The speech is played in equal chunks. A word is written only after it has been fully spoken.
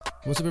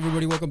What's up,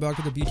 everybody? Welcome back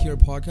to the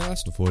BTR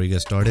podcast. Before we get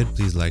started,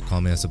 please like,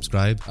 comment, and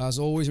subscribe. As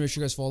always, make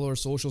sure you guys follow our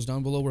socials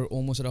down below. We're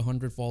almost at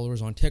 100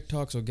 followers on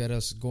TikTok, so get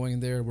us going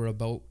there. We're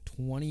about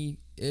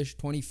 20-ish,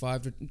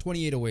 25 to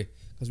 28 away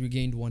because we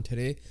gained one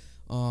today.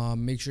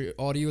 Make sure,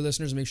 audio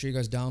listeners, make sure you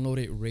guys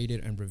download it, rate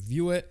it, and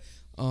review it.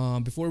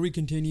 Before we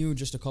continue,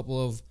 just a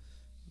couple of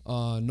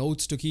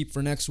notes to keep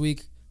for next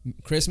week.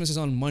 Christmas is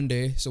on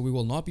Monday, so we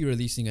will not be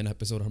releasing an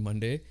episode on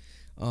Monday.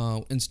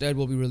 Instead,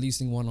 we'll be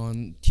releasing one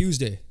on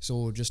Tuesday.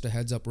 So just a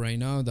heads up right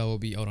now, that will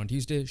be out on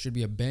Tuesday. It should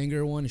be a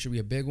banger one. It should be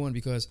a big one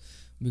because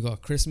we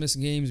got Christmas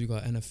games, we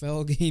got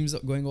NFL games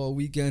going all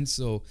weekend.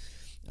 So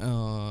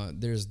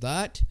there's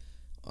that.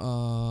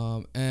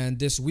 And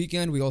this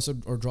weekend, we also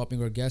are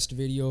dropping our guest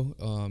video.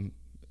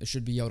 It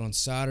should be out on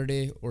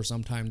Saturday or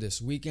sometime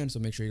this weekend. So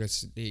make sure you guys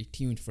stay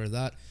tuned for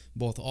that,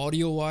 both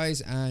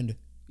audio-wise and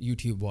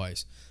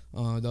YouTube-wise.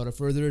 Without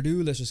further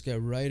ado, let's just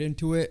get right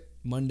into it.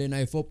 Monday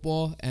Night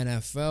Football,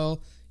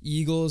 NFL,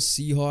 Eagles,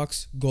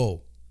 Seahawks,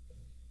 go.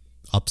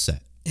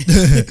 Upset.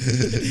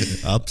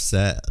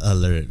 Upset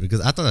alert. Because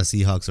I thought the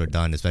Seahawks were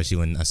done, especially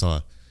when I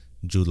saw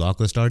Drew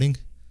Lock was starting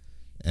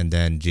and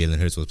then Jalen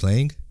Hurts was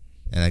playing.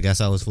 And I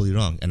guess I was fully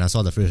wrong. And I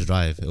saw the first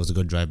drive. It was a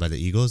good drive by the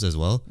Eagles as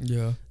well.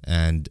 Yeah.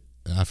 And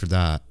after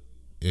that,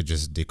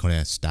 they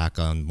couldn't stack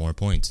on more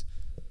points.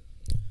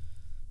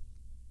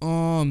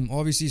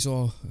 Obviously,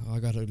 so I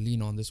gotta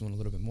lean on this one a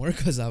little bit more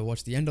because I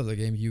watched the end of the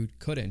game. You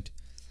couldn't.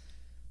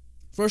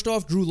 First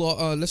off, Drew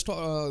Lock. Let's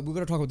talk. We're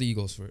gonna talk about the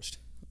Eagles first.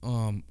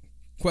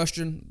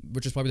 Question,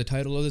 which is probably the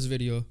title of this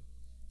video: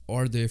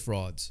 are they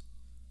frauds?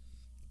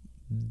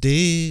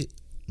 They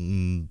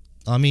might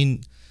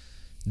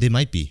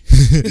be.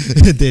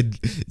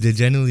 they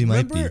genuinely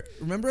might be.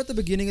 Remember at the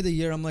beginning of the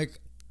year, I'm like,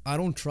 I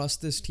don't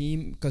trust this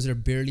team because they're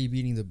barely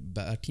beating the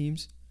bad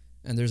teams.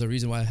 And there's a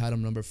reason why I had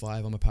them number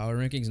 5 on my power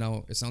rankings.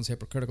 Now, it sounds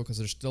hypocritical because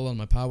they're still on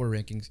my power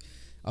rankings.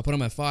 I put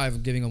them at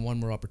 5, giving them one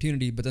more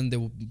opportunity. But then they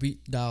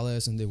beat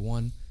Dallas and they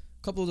won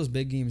a couple of those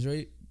big games,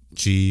 right?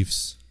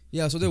 Chiefs.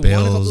 Yeah, so they Bills.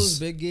 won a couple of those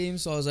big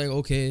games. So I was like,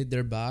 okay,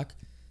 they're back.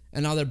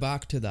 And now they're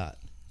back to that.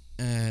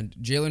 And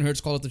Jalen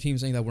Hurts called up the team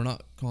saying that we're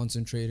not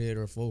concentrated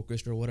or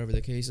focused or whatever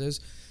the case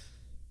is.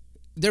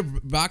 They're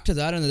back to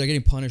that and they're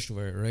getting punished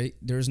for it, right?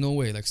 There's no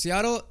way. Like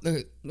Seattle,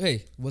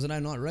 hey, wasn't I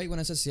not right when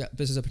I said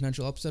this is a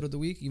potential upset of the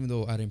week, even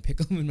though I didn't pick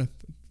them in my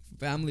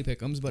family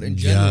pick'ems, but in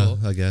general,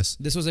 I guess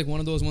this was like one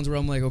of those ones where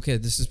I'm like, okay,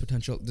 this is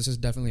potential. This is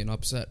definitely an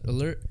upset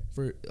alert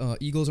for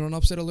Eagles are an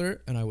upset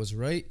alert, and I was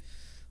right.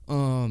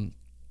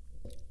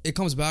 It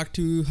comes back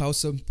to how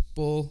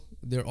simple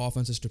their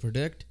offense is to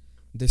predict.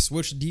 They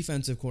switched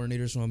defensive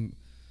coordinators from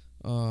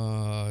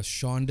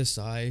Sean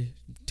Desai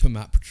to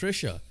Matt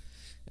Patricia.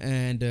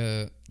 And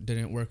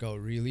didn't work out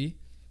really.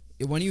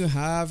 When you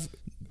have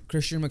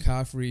Christian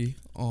McCaffrey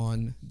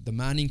on the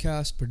Manning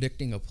cast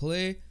predicting a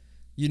play,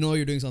 you know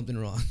you're doing something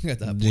wrong at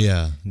that point.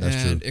 Yeah,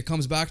 that's true. And it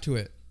comes back to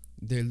it.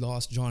 They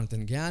lost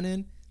Jonathan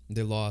Gannon.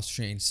 They lost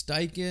Shane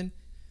Steichen.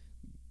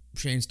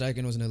 Shane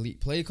Steichen was an elite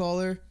play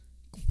caller,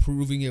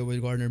 proving it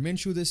with Gardner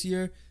Minshew this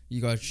year.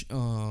 You got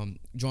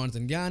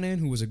Jonathan Gannon,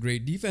 who was a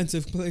great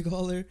defensive play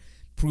caller,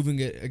 proving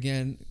it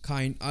again.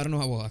 I don't know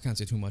how well. I can't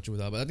say too much with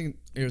that, but I think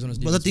Arizona's.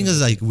 But the thing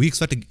is, like, we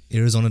expect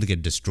Arizona to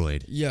get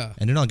destroyed. Yeah,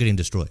 and they're not getting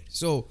destroyed.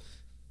 So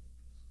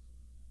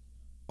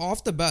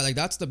off the bat, like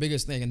that's the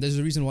biggest thing, and there's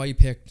a reason why you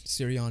picked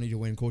Sirianni to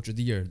win Coach of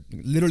the Year.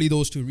 Literally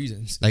those two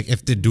reasons. Like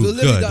if they do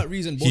good, that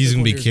reason, he's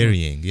gonna be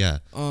carrying. Yeah.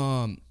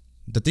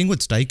 The thing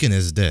with Steichen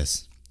is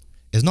this: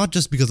 it's not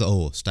just because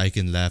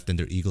Steichen left and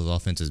their Eagles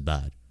offense is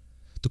bad.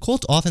 The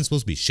Colts offense is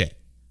supposed to be shit,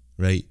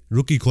 right?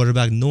 Rookie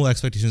quarterback, no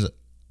expectations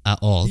at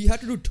all. He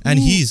had to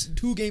do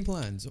two game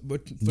plans,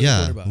 but for the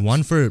quarterbacks.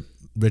 One for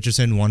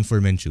Richardson, one for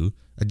Minshew.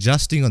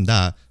 Adjusting on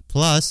that,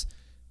 plus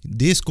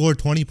they scored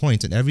 20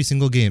 points in every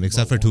single game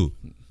except for 2.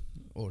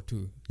 Or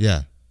 2.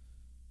 Yeah.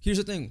 Here's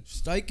the thing: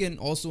 Steichen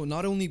also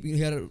not only he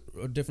had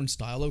a different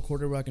style of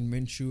quarterback in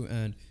Minshew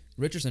and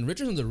Richardson.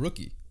 Richardson's a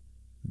rookie.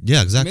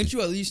 Yeah, exactly.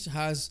 Minshew at least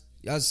has,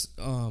 as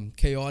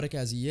chaotic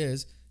as he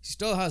is, he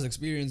still has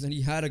experience, and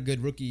he had a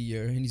good rookie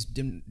year, and he's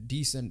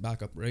decent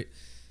backup, right?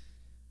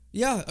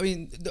 Yeah, I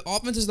mean, the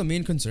offense is the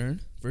main concern,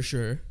 for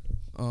sure.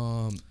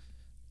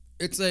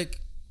 It's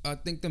like, I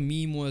think the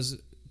meme was,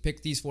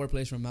 pick these 4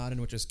 plays from Madden,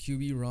 which is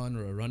QB run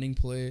or a running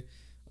play,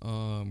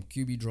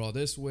 QB draw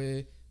this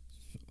way,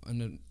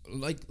 and then,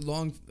 like,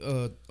 long,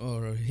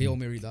 or a Hail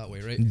Mary that way,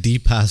 right?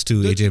 Deep pass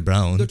to A.J.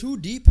 Brown. The 2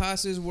 deep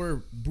passes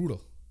were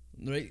brutal,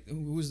 right?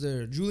 Who was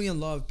there? Julian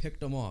Love picked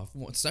them off.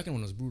 The second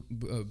one was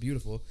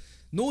beautiful.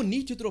 No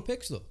need to throw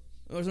picks, though.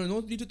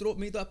 No need to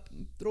make that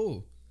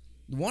throw.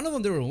 One of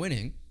them, they were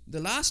winning. The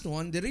last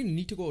one, they didn't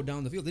need to go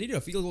down the field. They needed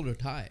a field goal to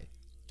tie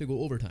to go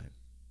overtime.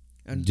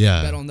 And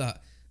bet on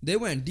that. They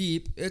went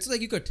deep. It's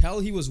like you could tell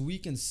he was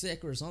weak and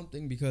sick or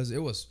something because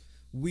it was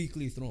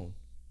weakly thrown.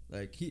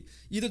 Like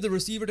either the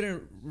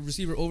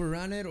receiver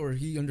overran it or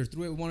he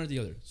underthrew it, one or the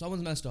other.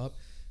 Someone's messed up.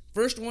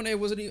 First one, I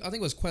think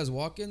it was Quez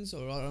Watkins,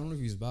 or I don't know if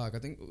he's back. I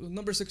think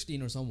number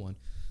 16 or someone.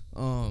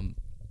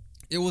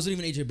 it wasn't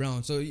even AJ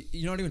Brown. So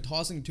you're not even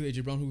tossing to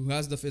AJ Brown, who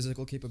has the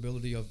physical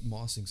capability of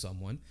mossing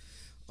someone.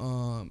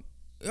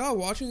 Yeah,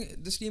 watching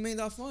this game ain't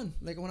that fun.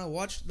 Like when I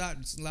watched that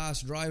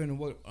last drive, and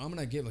what I'm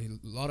gonna give a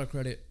lot of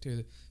credit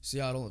to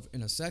Seattle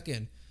in a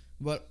second,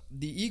 but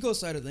the Eagles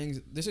side of things,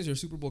 this is your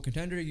Super Bowl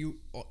contender. You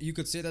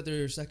could say that they're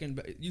your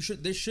second.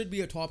 They should be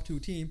a top 2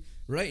 team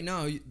right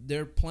now.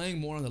 They're playing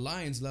more on the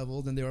Lions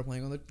level than they were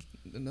playing on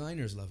the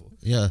Niners level.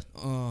 Yeah.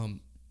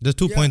 There's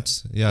 2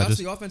 points. Yeah, that's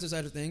the offensive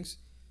side of things.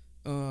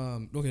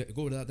 Okay,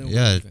 go with that. Then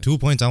yeah, 2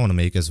 points I want to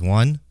make is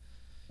one.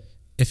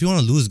 If you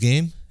want to lose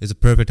game, it's a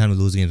perfect time to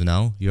lose games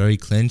now. You're already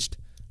clinched,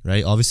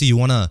 right? Obviously, you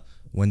want to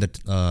win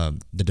the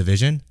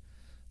division,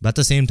 but at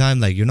the same time,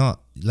 like you're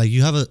not like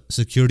you have a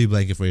security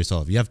blanket for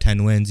yourself. You have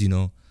 10 wins,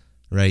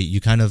 right?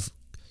 You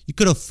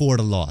could afford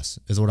a loss,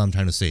 is what I'm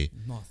trying to say.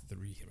 Not 3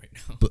 right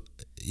now. But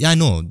yeah, I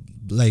know.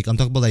 Like I'm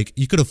talking about, like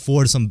you could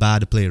afford some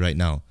bad play right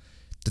now.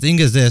 The thing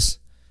is this: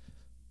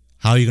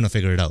 how are you gonna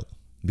figure it out?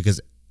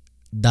 Because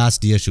that's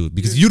the issue.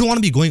 Because you don't want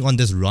to be going on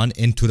this run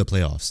into the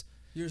playoffs.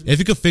 If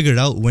you could figure it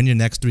out, win your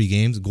next 3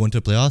 games, go into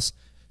the playoffs,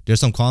 there's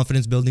some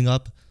confidence building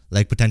up,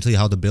 like potentially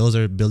how the Bills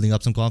are building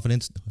up some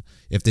confidence.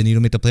 If they need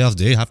to make the playoffs,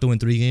 they have to win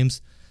 3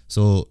 games.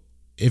 So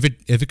if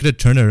it could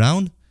turn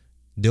around,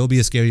 they'll be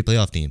a scary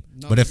playoff team.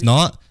 But if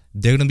not,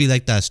 they're gonna be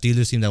like that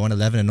Steelers team that went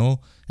 11-0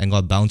 and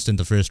got bounced in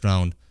the first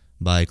round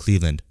by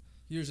Cleveland.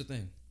 Here's the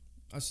thing,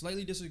 I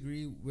slightly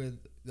disagree with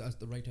that's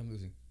the right time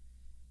losing.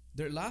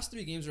 Their last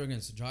 3 games are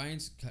against the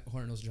Giants,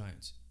 Cardinals,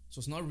 Giants. So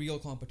it's not real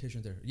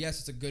competition there. Yes,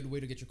 it's a good way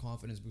to get your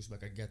confidence boost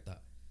back. I get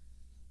that.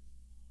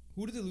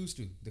 Who did they lose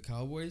to? The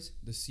Cowboys,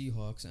 the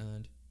Seahawks,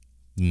 and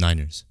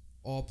Niners.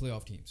 All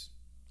playoff teams.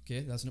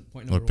 Okay, that's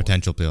point number 1. Or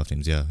potential playoff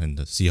teams, yeah, in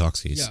the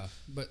Seahawks case. Yeah,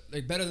 but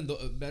like better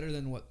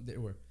than what they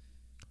were.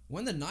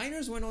 When the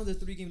Niners went on the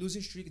 3-game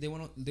losing streak,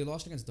 they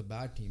lost against the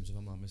bad teams, if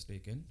I'm not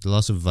mistaken. They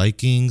lost to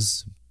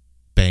Vikings,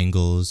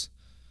 Bengals,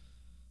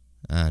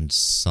 and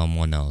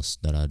someone else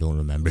that I don't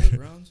remember.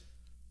 Browns?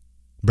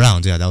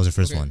 Browns, yeah, that was the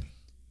first one.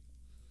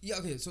 Yeah,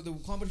 okay, so the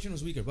competition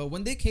was weaker. But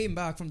when they came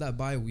back from that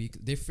bye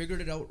week, they figured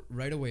it out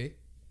right away.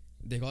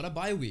 They got a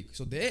bye week.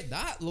 So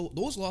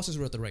those losses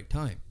were at the right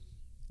time.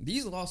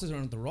 These losses are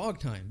at the wrong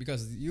time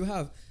because you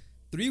have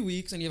 3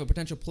 weeks and you have a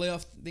potential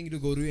playoff thing to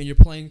go to and you're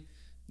playing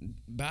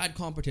bad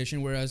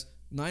competition, whereas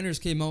Niners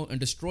came out and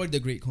destroyed the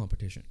great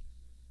competition,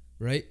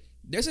 right?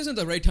 This isn't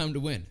the right time to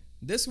win.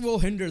 This will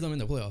hinder them in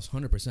the playoffs,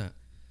 100%.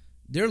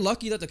 They're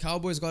lucky that the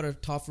Cowboys got a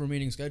tough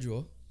remaining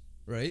schedule,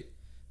 right?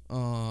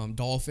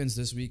 Dolphins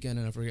this weekend,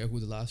 and I forget who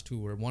the last 2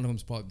 were. One of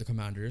them's probably the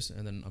Commanders,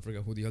 and then I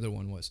forget who the other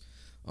one was.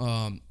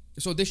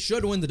 So they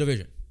should win the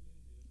division.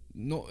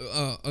 No,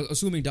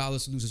 assuming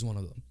Dallas loses one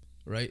of them,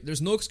 right?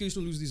 There's no excuse to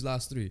lose these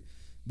last 3,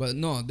 but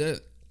no,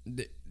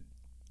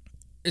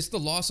 it's the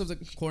loss of the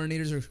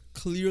coordinators are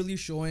clearly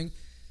showing.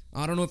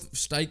 I don't know if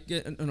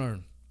Steichen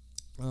or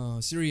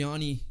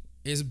Sirianni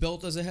is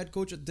built as a head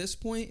coach at this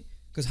point,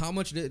 because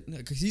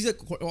he's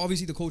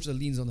obviously the coach that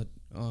leans on the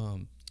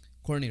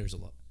coordinators a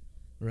lot.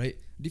 Right,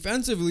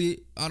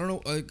 defensively, I don't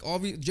know. Like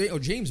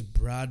James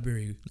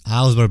Bradbury.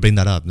 I was about to bring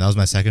that up. That was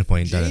my second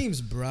point.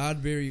 James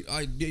Bradbury.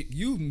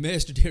 You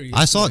missed Darius.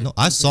 I saw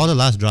the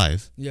last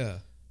drive. Yeah.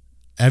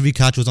 Every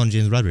catch was on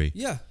James Bradbury.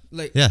 Yeah,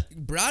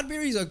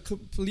 Bradbury's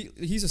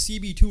he's a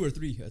CB2 or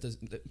 3.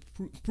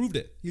 Proved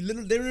it. They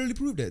literally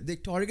proved it. They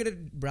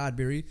targeted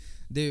Bradbury.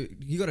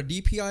 He got a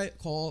DPI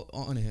call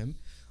on him,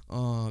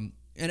 and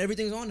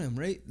everything's on him.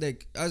 Right,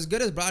 like as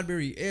good as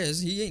Bradbury is,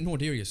 he ain't no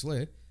Darius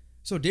Slay.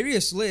 So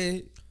Darius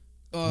Slay,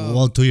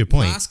 to your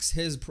point, masks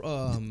his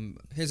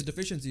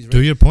deficiencies. Right?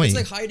 To your point, it's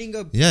like hiding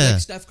like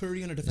Steph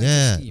Curry on a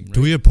defensive team. Right?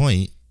 To your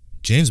point,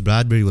 James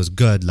Bradbury was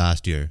good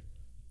last year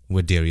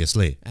with Darius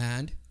Slay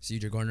and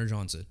CJ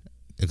Gardner-Johnson.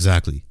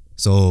 Exactly.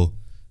 So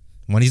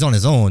when he's on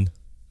his own,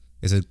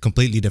 it's a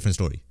completely different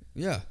story.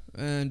 Yeah,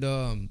 and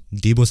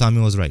Deebo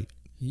Samuel was right.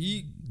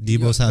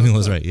 Deebo Samuel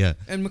was right, yeah.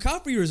 And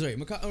McCaffrey was right.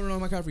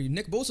 McCaffrey.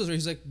 Nick Bosa's right.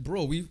 He's like,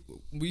 bro,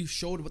 we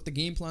showed what the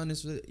game plan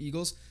is for the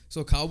Eagles,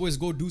 so Cowboys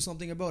go do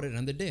something about it,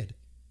 and they did.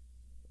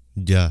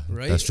 Yeah,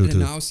 right? That's true and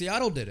too. And now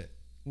Seattle did it.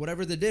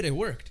 Whatever they did, it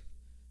worked.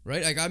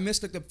 Right? Like I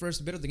missed the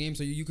first bit of the game,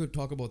 so you could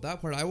talk about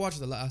that part. I watched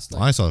the last.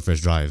 I saw the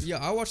first drive. Yeah,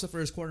 I watched the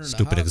first quarter and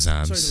Stupid a half.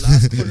 exams. Sorry, the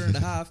last quarter and a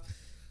half.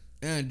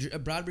 And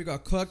Bradbury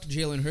got cooked.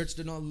 Jalen Hurts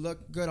did not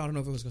look good. I don't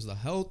know if it was because of the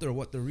health or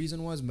what the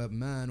reason was, but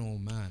man, oh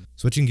man.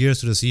 Switching gears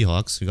to the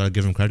Seahawks, we got to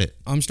give him credit.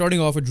 I'm starting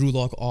off with Drew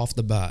Lock off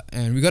the bat.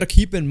 And we got to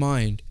keep in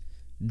mind,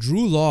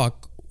 Drew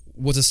Lock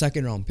was a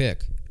second-round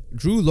pick.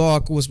 Drew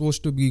Lock was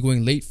supposed to be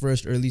going late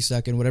first, early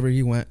second, whatever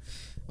he went.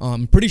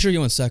 I'm pretty sure he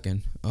went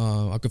second.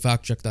 I could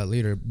fact-check that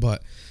later.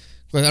 But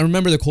I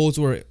remember the Colts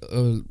were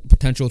a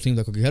potential team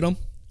that could get him.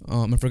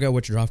 I forget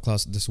which draft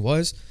class this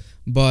was.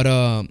 But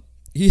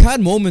he had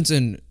moments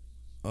in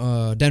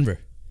Denver.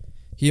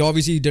 He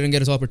obviously didn't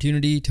get his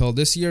opportunity till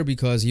this year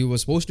because he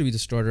was supposed to be the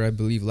starter, I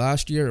believe,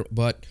 last year.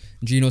 But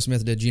Geno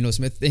Smith did Geno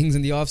Smith things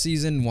in the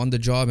offseason, won the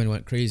job, and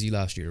went crazy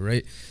last year,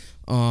 right?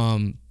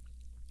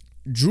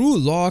 Drew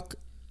Lock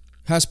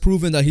has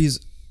proven that he's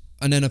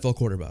an NFL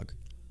quarterback.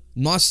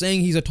 I'm not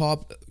saying he's a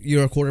top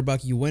year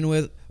quarterback you win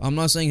with. I'm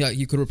not saying that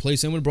you could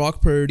replace him with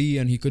Brock Purdy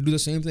and he could do the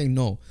same thing.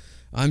 No.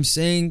 I'm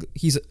saying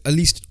he's at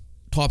least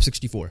top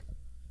 64.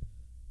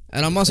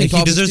 And I'm not saying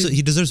he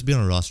deserves to be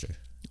on a roster.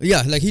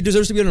 Yeah, like he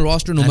deserves to be on a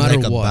roster no matter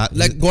what.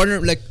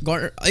 Gardner,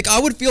 I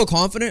would feel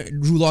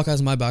confident Drew Lock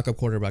has my backup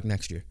quarterback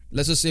next year.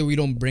 Let's just say we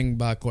don't bring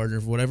back Gardner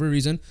for whatever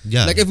reason.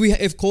 Yeah. Like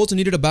if Colts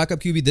needed a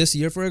backup QB this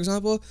year, for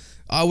example,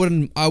 I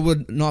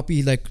would not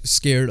be like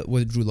scared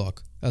with Drew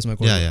Lock as my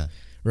quarterback. Yeah.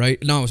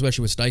 Right now,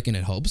 especially with Steichen,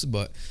 it helps.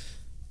 But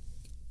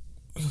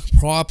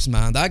props,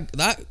 man.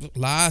 That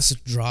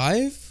last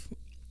drive,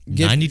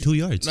 92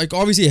 yards. Like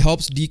obviously it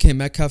helps. DK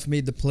Metcalf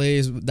made the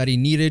plays that he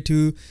needed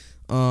to.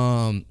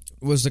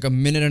 Was like a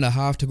minute and a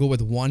half to go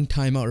with one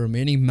timeout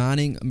remaining.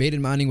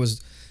 Peyton Manning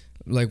was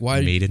like,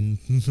 why?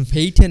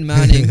 Peyton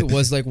Manning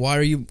was like, why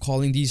are you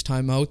calling these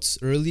timeouts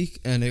early?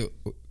 And it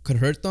could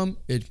hurt them.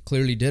 It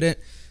clearly didn't.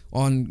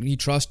 He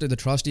trusted the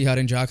trust he had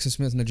in Jackson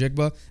Smith and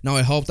Najigba. Now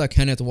it helped that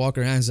Kenneth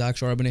Walker and Zach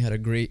Charbonnet had a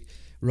great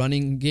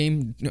running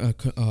game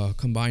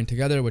combined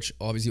together, which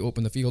obviously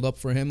opened the field up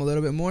for him a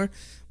little bit more.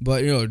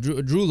 But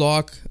Drew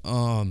Lock.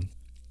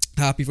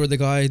 Happy for the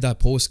guy. That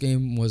post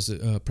game was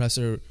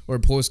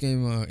post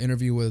game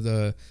interview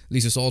with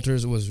Lisa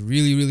Salters was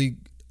really, really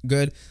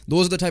good.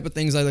 Those are the type of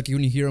things I like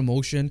when you hear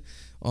emotion.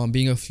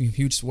 Being a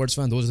huge sports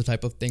fan, those are the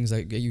type of things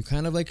that get you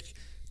kind of like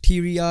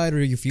teary eyed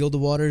or you feel the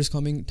water is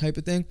coming type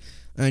of thing.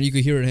 And you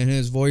could hear it in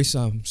his voice.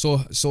 I'm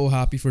so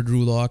happy for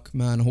Drew Lock,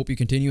 man. I hope he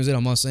continues it.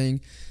 I'm not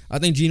saying I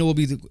think Geno will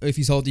be if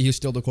he's healthy, he's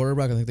still the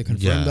quarterback. I think they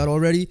confirmed that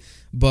already.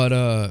 But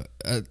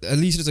at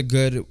least it's a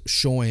good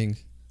showing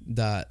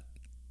that.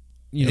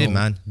 Hey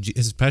man,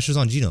 his pressure's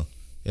on Geno.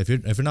 If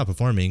you're not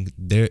performing,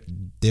 they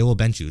will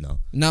bench you now.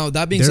 Now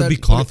that being said, they'll be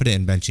confident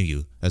in benching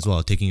you as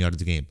well, taking you out of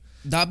the game.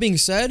 That being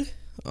said,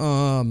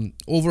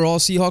 overall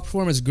Seahawks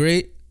performance is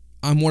great.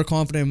 I'm more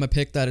confident in my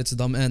pick that it's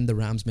them and the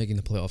Rams making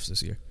the playoffs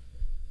this year.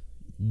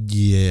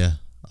 Yeah,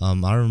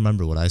 I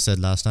remember what I said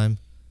last time.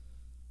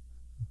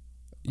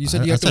 You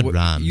said you have to.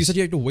 Rams. You said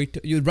you have to wait.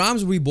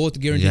 Rams, we both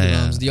guaranteed the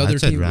Rams. The other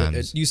team,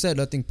 Rams. You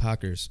said I think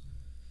Packers.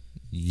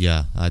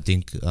 Yeah, I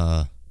think.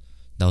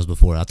 That was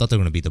before. I thought they were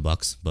going to beat the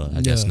Bucks, but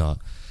I guess not.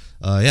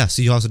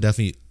 Seahawks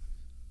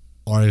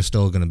are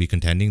still going to be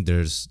contending.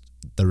 There's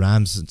the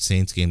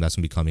Rams-Saints game that's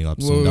going to be coming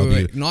up. So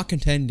wait. Not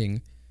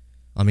contending.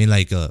 I mean,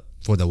 like,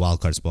 for the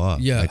wild card spot.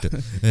 Yeah.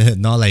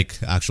 Not like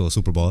actual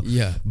Super Bowl.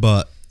 Yeah.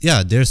 But,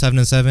 yeah, they're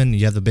 7-7.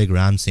 You have the big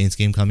Rams-Saints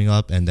game coming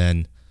up. And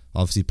then,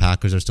 obviously,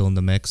 Packers are still in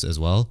the mix as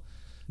well.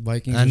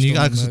 Vikings and you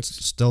got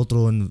still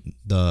throw in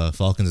the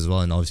Falcons as well.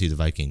 And, obviously, the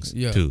Vikings,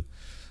 too.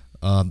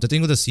 The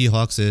thing with the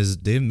Seahawks is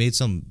they've made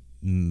some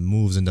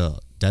moves in the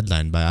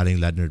deadline by adding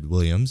Leonard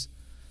Williams,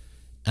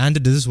 and they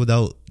did this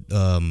without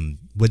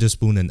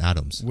Witherspoon and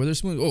Adams.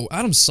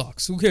 Adams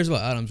sucks. Who cares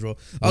about Adams, bro?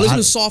 I listen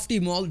to Softy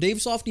Mahler,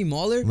 Dave Softy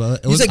Mahler. Well,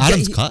 it was like,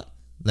 Adams cut.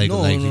 He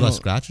got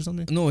scratched or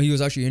something. No, he was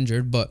actually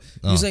injured. But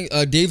he's saying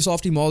Dave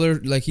Softy Mahler,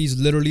 like he's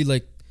literally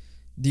like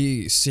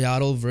the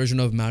Seattle version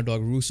of Mad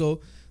Dog Russo.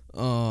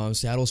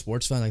 Seattle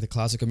sports fan, like the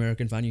classic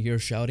American fan you hear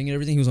shouting and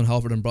everything. He was on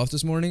Halford and Bruff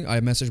this morning. I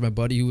messaged my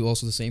buddy who was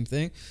also the same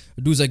thing.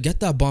 The dude's like,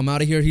 get that bum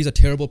out of here. He's a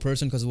terrible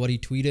person because of what he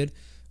tweeted.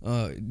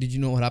 Did you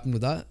know what happened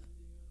with that?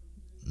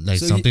 Like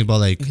so something about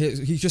like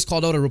he just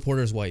called out a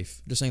reporter's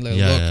wife, just saying like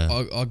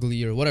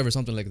ugly or whatever,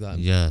 something like that.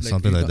 Yeah, like,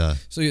 something like that.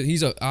 So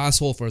he's an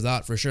asshole for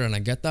that for sure, and I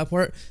get that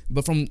part.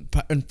 But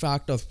in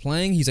fact of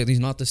playing, he's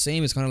not the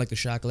same. It's kind of like the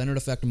Shaq Leonard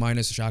effect.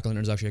 Minus Shaq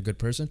Leonard is actually a good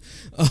person.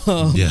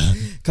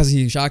 Because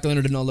Shaq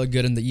Leonard did not look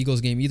good in the Eagles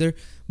game either.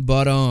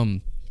 But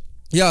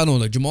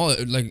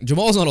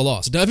Jamal's not a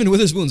loss. Devin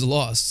Witherspoon's a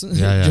loss.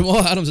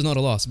 Jamal Adams is not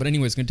a loss. But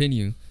anyways,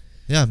 continue.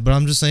 Yeah, but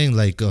I'm just saying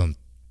like.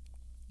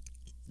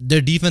 Their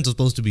defense was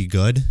supposed to be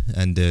good,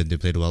 and they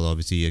played well,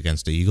 obviously,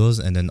 against the Eagles.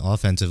 And then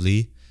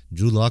offensively,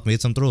 Drew Lock made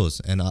some throws.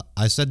 And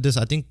I said this,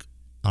 I don't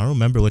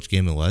remember which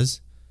game it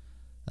was.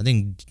 I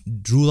think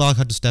Drew Lock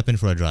had to step in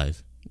for a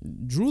drive.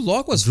 Drew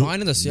Lock was fine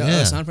in the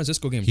San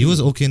Francisco game. He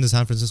was okay in the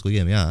San Francisco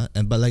game, yeah.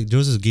 But like there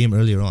was this game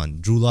earlier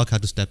on. Drew Lock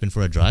had to step in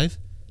for a drive.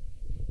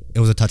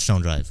 It was a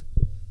touchdown drive.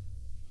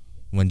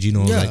 When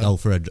Geno was like out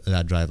for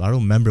that drive. I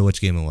don't remember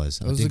which game it was.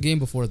 It was the game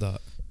before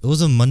that. It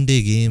was a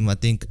Monday game, I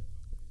think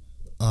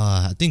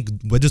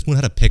Witherspoon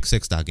had a pick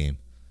six that game.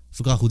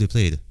 Forgot who they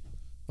played.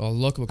 Oh,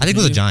 look! I think it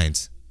was the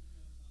Giants.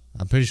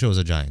 I'm pretty sure it was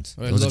the Giants.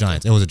 It was the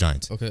Giants. It was the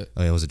Giants. Okay.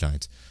 Oh, yeah, it was the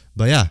Giants.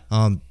 But yeah,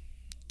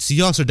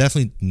 Seahawks are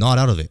definitely not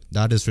out of it.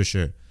 That is for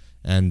sure.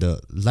 And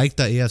like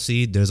the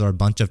AFC, there's a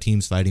bunch of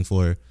teams fighting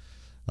for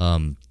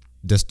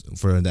this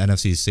for the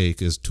NFC's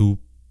sake is 2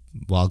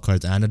 wild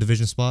cards and a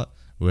division spot.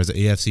 Whereas the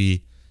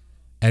AFC,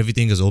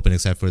 everything is open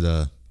except for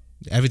the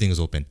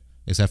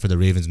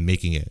Ravens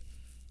making it.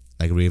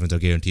 Like Ravens are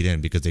guaranteed in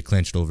because they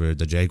clinched over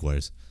the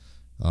Jaguars.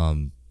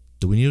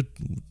 Do we need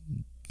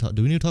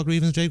to talk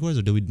Ravens Jaguars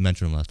or did we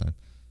mention them last time?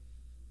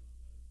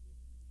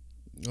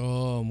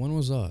 When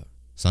was that?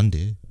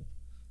 Sunday.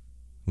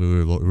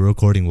 We were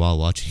recording while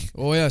watching.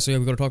 Oh yeah, so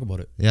we gotta talk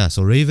about it. Yeah,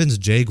 so Ravens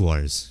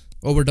Jaguars.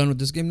 Oh, we're done with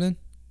this game then?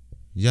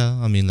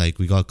 Yeah, I mean like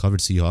we got covered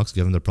Seahawks,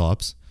 give them their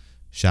props.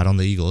 Shat on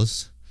the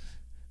Eagles,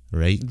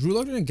 right? Drew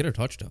Lock didn't get a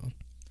touchdown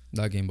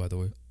that game, by the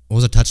way. It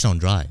was a touchdown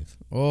drive.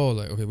 Oh,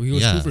 like okay, well, he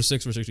was Yeah. 2 for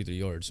 6 for 63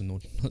 yards,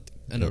 so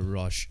and a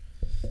rush.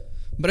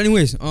 But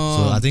anyways, So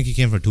I think he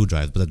came for 2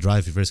 drives, but the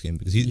drive he first came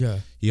because he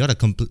got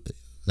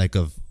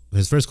a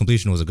his first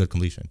completion was a good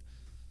completion.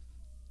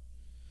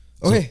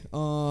 Okay,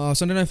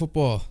 Sunday Night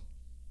Football.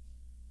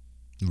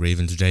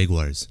 Ravens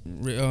Jaguars.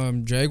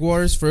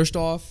 Jaguars, first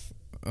off,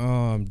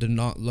 did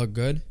not look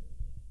good.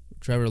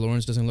 Trevor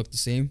Lawrence doesn't look the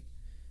same.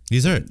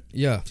 He's hurt.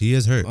 Yeah. He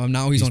is hurt.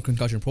 Now he's on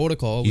concussion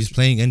protocol. He's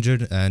playing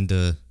injured, and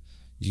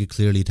you can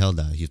clearly tell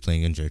that he's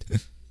playing injured.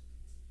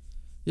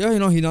 Yeah,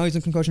 he's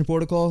in concussion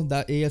protocol.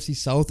 That AFC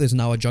South is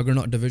now a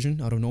juggernaut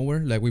division out of nowhere.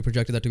 Like, we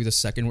projected that to be the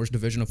second worst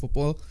division of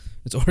football.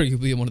 It's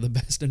arguably one of the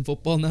best in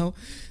football now.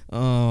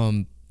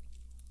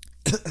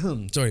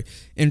 Sorry.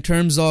 In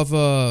terms of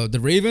the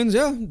Ravens,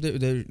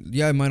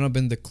 it might not have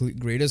been the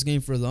greatest game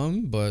for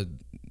them, but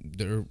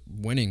they're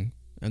winning.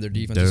 And their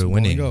defense is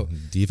winning.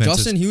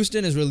 Justin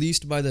Houston is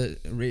released by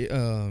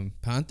the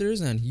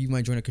Panthers, and he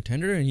might join a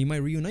contender, and he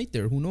might reunite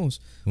there. Who knows?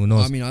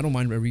 I mean, I don't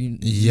mind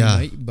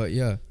reunite, but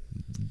yeah.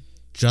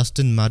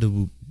 Justin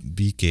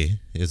Madubuike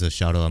is a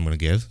shout out I'm going to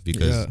give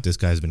because this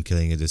guy's been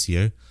killing it this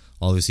year.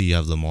 Obviously, you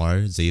have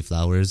Lamar, Zay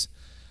Flowers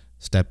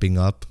stepping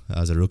up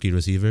as a rookie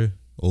receiver.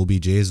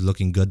 OBJ is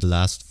looking good the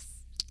last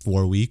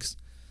 4 weeks.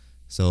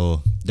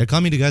 So they're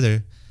coming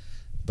together.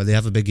 But they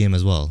have a big game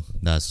as well.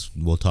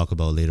 We'll talk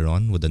about later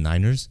on with the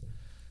Niners.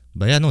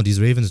 But yeah, no, this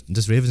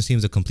Ravens team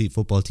is a complete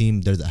football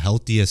team. They're the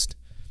healthiest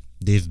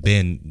they've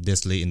been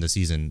this late in the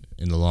season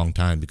in a long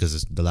time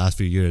because the last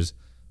few years,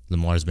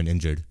 Lamar's been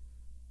injured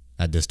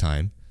at this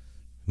time.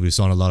 We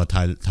saw a lot of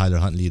Tyler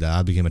Huntley. That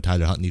I became a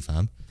Tyler Huntley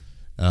fan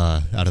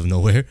out of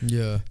nowhere.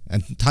 Yeah.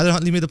 And Tyler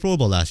Huntley made the Pro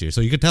Bowl last year,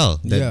 so you could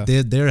tell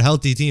that they're a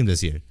healthy team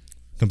this year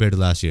compared to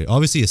last year.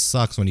 Obviously, it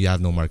sucks when you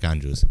have no Mark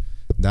Andrews.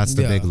 That's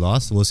the big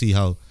loss. We'll see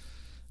how.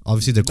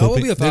 Obviously, they're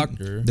coping. That will be a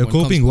factor. They're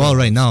coping well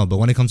right now, but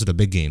when it comes to the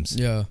big games,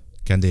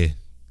 can they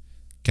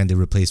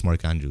replace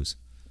Mark Andrews?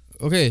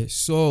 Okay,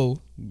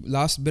 so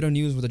last bit of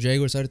news with the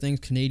Jaguars side of things: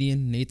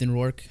 Canadian Nathan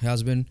Rourke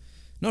has been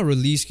not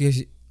released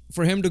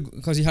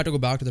because he had to go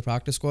back to the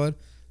practice squad,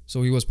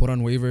 so he was put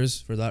on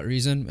waivers for that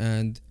reason.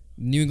 And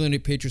New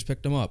England Patriots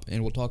picked him up,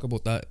 and we'll talk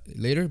about that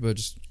later. But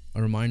just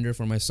a reminder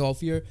for myself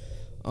here.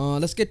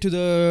 Let's get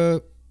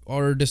to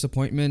our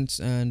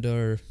disappointments and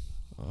our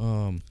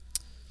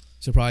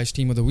surprise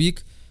team of the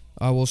week.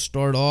 I will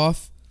start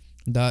off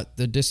that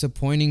the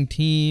disappointing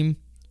team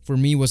for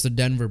me was the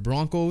Denver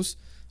Broncos.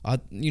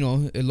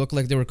 It looked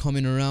like they were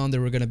coming around. They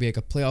were going to be like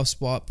a playoff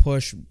spot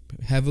push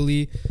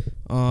heavily,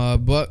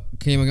 but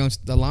came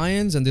against the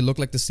Lions and they looked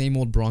like the same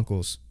old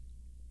Broncos.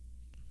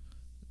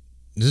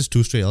 Is this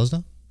 2 straight L's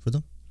now for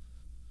them?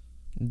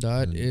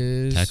 That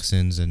is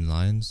Texans and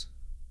Lions.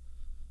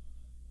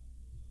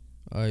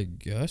 I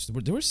guess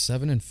they were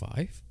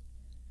 7-5.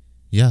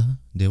 Yeah,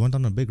 they went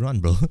on a big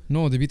run, bro.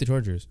 No, they beat the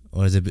Chargers.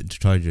 Or is it the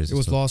Chargers? It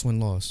was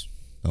loss.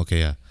 Okay,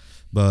 yeah.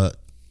 But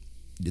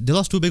they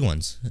lost 2 big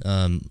ones.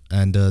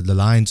 And the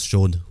Lions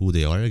showed who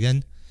they are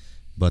again.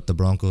 But the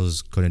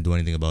Broncos couldn't do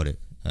anything about it.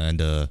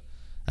 And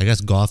I guess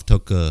Goff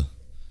took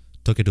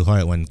it to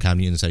heart when Cam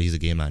Newton said he's a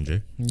game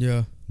manager.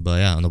 Yeah.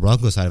 But yeah, on the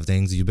Broncos side of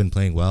things, you've been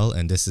playing well.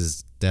 And this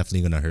is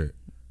definitely going to hurt.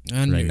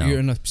 And right you're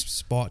in a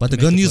spot. But the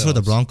good news for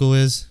the Broncos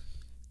is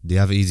they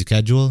have an easy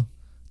schedule.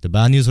 The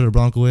bad news for the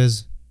Broncos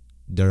is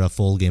they're a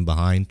full game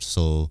behind,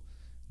 so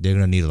they're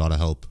going to need a lot of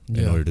help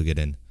in order to get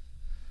in.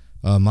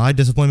 My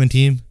disappointment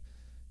team,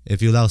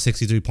 if you allow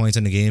 63 points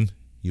in the game,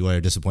 you are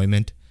a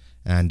disappointment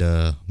and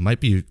might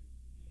be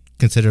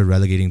considered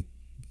relegating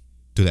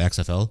to the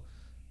XFL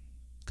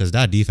because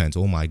that defense,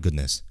 oh my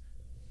goodness.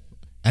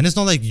 And it's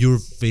not like you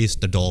faced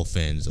the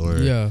Dolphins or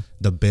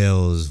the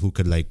Bills who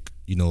could light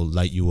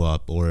you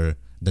up, or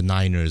the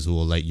Niners who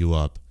will light you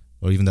up,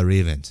 or even the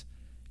Ravens.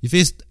 You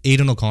faced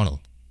Aiden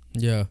O'Connell.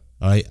 Yeah.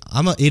 All right,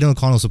 I'm an Aiden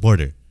O'Connell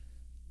supporter,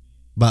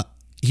 but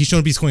he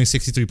shouldn't be scoring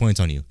 63 points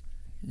on you.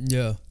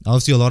 Yeah.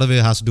 Obviously, a lot of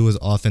it has to do with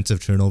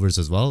offensive turnovers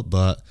as well,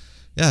 but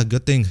yeah,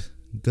 good thing.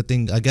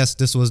 I guess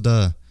this was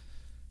the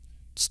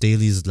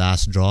Staley's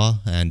last draw,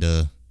 and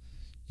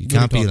you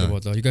can't be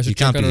about that. You guys should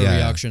check out our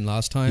reaction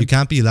last time. You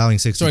can't be allowing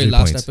 63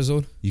 points. Last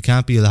episode. You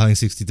can't be allowing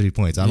 63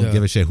 points. I don't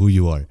give a shit who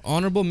you are.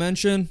 Honorable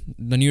mention: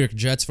 the New York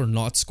Jets for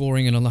not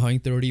scoring and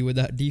allowing 30 with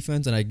that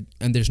defense, and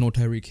there's no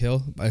Tyreek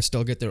Hill. I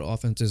still get their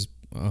offenses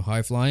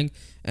high flying,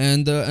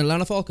 and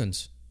Atlanta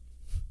Falcons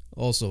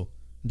also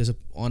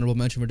honorable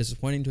mention for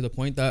disappointing to the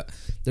point that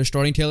they're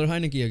starting Taylor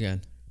Heineke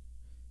again.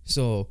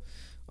 So,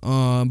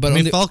 but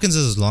Falcons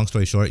is long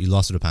story short, you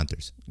lost to the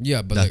Panthers.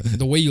 Yeah, but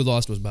the way you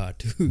lost was bad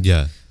too.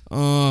 Yeah.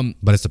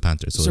 But it's the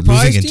Panthers, so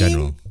losing in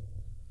general.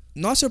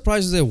 Not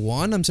surprised they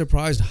won. I'm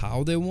surprised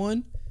how they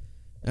won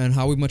and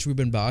how much we've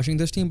been bashing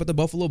this team. But the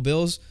Buffalo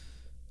Bills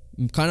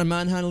kind of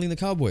manhandling the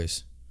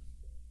Cowboys.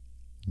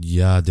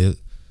 Yeah,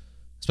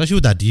 especially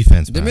with that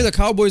defense. They made the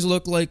Cowboys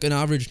look like an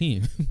average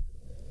team.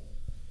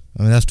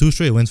 I mean, that's 2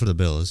 straight wins for the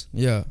Bills.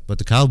 Yeah. But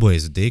the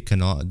Cowboys, they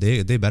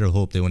better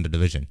hope they win the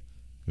division.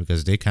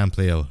 because they can't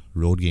play a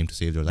road game to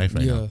save their life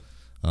right Yeah.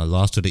 now.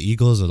 Lost to the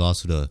Eagles, a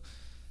loss to the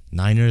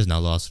Niners, now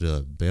lost to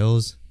the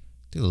Bills. I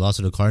think they lost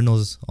to the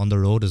Cardinals on the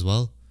road as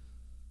well.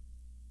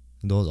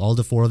 All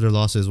the 4 other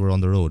losses were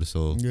on the road,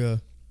 so Yeah.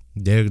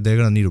 they're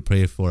gonna need to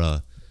pray for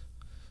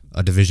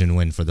a division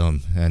win for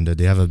them, and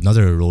they have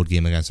another road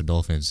game against the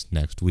Dolphins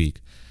next week.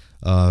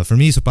 For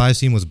me, surprise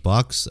team was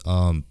Bucks.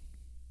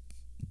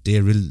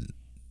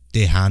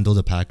 They handled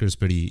the Packers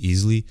pretty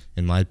easily,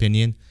 in my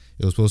opinion.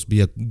 It was supposed to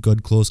be a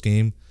good close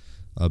game,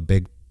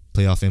 big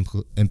playoff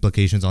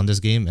implications on this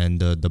game, and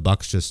the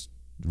Bucks just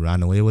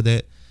ran away with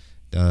it,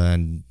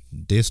 and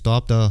they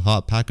stopped a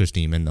hot Packers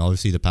team. And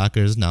obviously the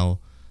Packers now,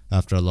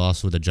 after a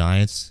loss with the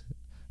Giants,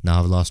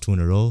 now have lost 2 in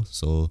a row,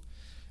 so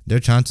their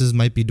chances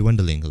might be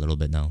dwindling a little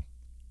bit now.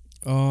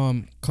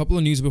 Couple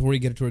of news before we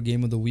get to our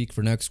game of the week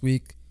for next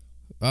week.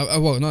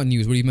 Well, not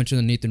news, but you mentioned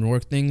the Nathan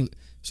Rourke thing.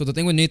 So the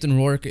thing with Nathan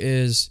Rourke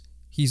is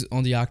he's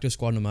on the active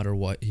squad no matter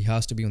what. He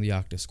has to be on the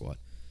active squad.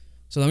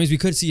 So that means we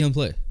could see him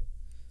play.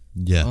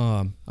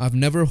 Yeah. I've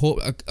never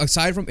hoped,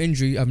 aside from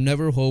injury, I've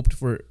never hoped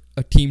for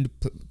a team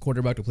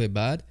quarterback to play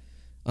bad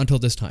until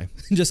this time.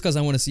 Just because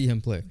I want to see him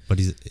play. But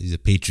he's a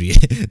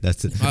Patriot.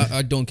 That's it.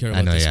 I don't care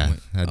about this point.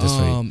 At this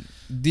rate.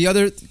 The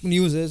other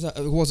news is, it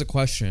was a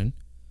question.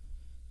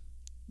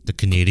 The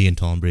Canadian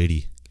Tom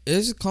Brady.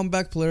 Is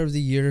comeback player of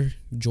the year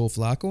Joe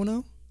Flacco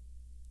now?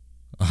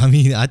 I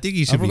mean, I think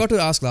he should I forgot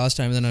to ask last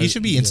time. And then he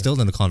should be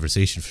instilled in the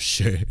conversation for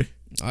sure.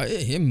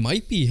 It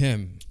might be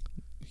him.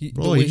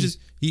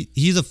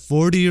 He's a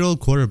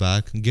 40-year-old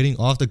quarterback getting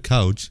off the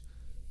couch,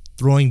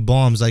 throwing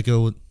bombs like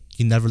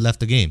he never left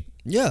the game.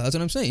 Yeah, that's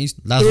what I'm saying.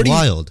 That's 30,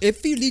 wild.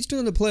 If he leads to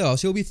in the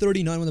playoffs, he'll be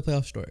 39 when the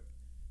playoffs start.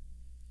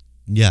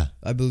 Yeah,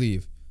 I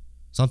believe.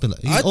 something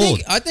like he's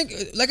old. I think,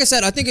 like I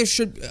said, I think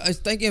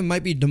it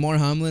might be DeMar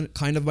Hamlin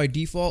kind of by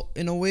default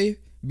in a way,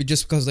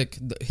 just because like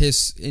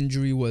his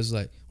injury was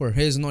like, or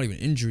his not even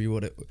injury,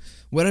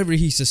 whatever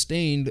he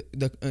sustained,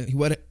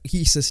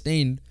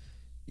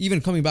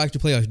 even coming back to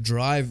play a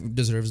drive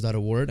deserves that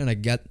award. And I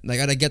get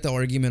the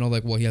argument of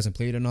like, well, he hasn't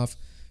played enough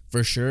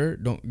for sure.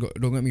 Don't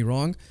get me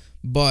wrong,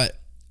 but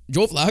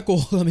Joe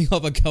Flacco coming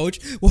off a couch,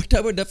 what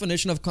type of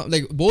definition of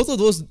like both of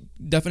those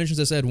definitions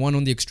I said, one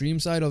on the extreme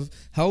side of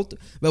health,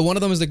 but one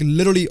of them is like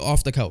literally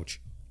off the couch.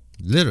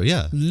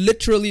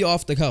 Literally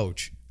off the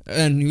couch.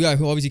 And yeah,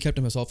 who obviously kept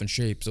himself in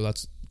shape, so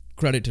that's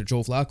credit to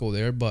Joe Flacco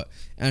there,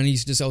 and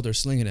he's just out there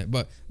slinging it.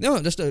 But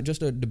no, just a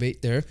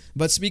debate there.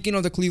 But speaking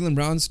of the Cleveland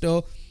Browns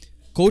still,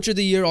 Coach of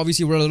the Year,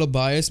 obviously we're a little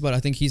biased, but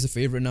I think he's a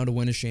favorite now to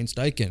win is Shane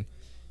Steichen.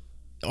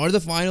 Are the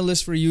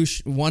finalists for you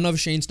one of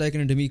Shane Steichen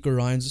and DeMeco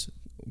Ryans?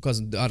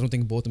 Because I don't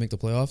think both will make the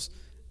playoffs.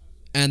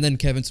 And then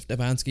Kevin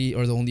Stefanski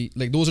are the only,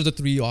 like, those are the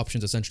 3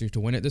 options essentially to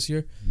win it this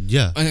year.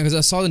 Yeah. And because I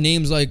saw the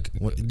names like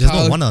there's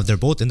no one of, they're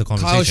both in the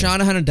conversation. Kyle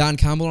Shanahan and Dan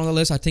Campbell on the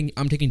list. I think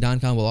I'm taking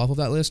Dan Campbell off of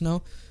that list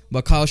now.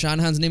 But Kyle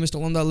Shanahan's name is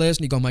still on that list,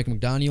 and you got Mike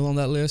McDaniel on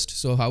that list.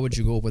 So how would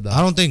you go with that?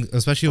 I don't think,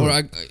 especially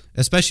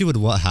with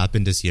what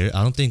happened this year,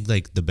 I don't think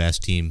like the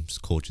best team's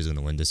coach is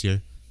gonna win this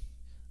year.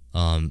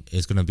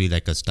 It's gonna be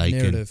like a Steichen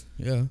narrative.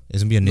 Yeah,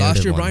 it's gonna be a narrative.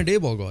 Last year, one. Brian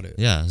Daboll got it.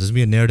 Yeah, this is gonna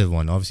be a narrative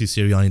one. Obviously,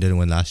 Sirianni didn't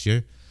win last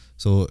year,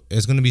 so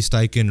it's gonna be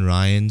Steichen,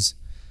 Ryans.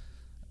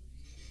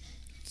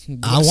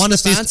 I want to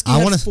say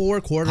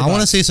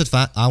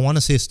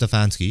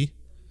Stefanski,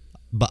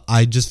 but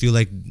I just feel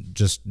like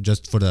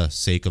just for the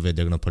sake of it,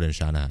 they're gonna put in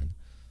Shanahan.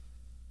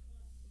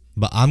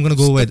 But I'm gonna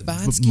go with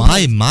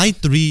my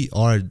 3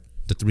 are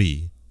the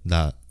 3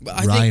 that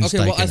Ryan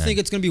Steichen. I think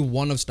it's gonna be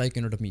one of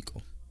Steichen or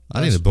DeMeco. I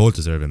think they both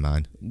deserve it,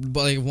 man.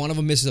 But like one of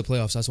them misses the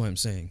playoffs. That's what I'm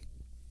saying.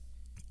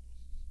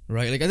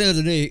 Right? Like at the end of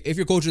the day, if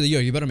you're coach of the year,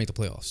 you better make the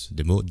playoffs.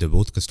 They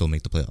both could still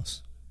make the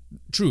playoffs.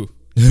 True.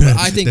 But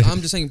I think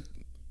I'm just saying.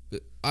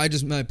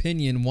 My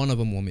opinion, one of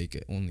them will make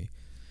it only.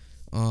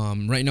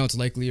 Right now, it's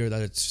likelier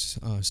that it's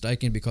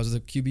Steichen because of the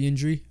QB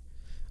injury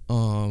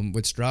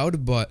with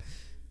Stroud. But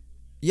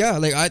yeah,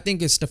 like I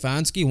think it's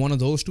Stefanski, one of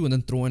those 2, and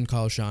then throw in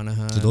Kyle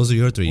Shanahan. So those are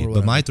your 3.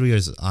 But my 3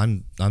 is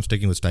I'm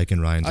sticking with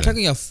Steichen, Ryans. I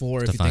technically have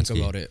 4 if you think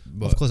about it.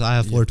 But of course, I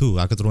have 4 too.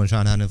 I could throw in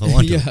Shanahan if I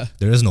want to. Yeah.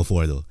 There is no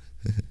 4 though.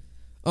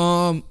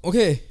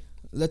 Okay,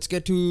 let's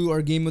get to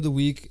our game of the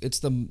week. It's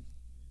the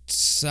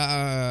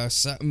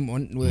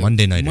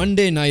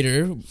Monday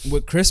nighter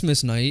with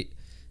Christmas night.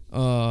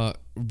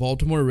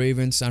 Baltimore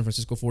Ravens, San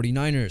Francisco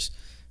 49ers.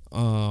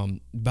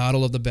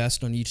 Battle of the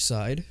best on each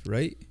side,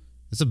 right?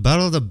 It's a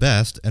battle of the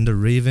best, and the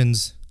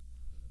Ravens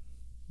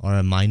are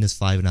a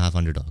 -5.5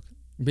 underdog.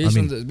 Based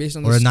on the or the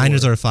score.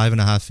 Niners are a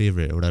 5.5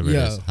 favorite, or whatever it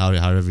is.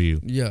 However you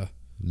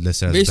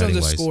list it as based on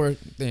the wise. score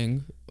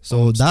thing.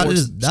 So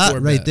that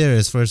right there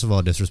is first of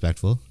all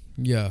disrespectful.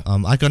 Yeah.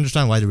 I can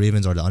understand why the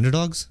Ravens are the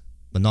underdogs,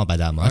 but not by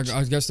that much.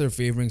 I guess they're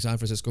favoring San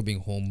Francisco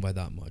being home by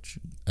that much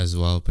as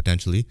well,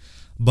 potentially.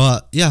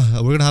 But yeah,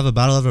 we're gonna have a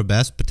battle of our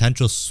best,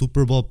 potential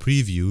Super Bowl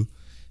preview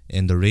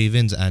in the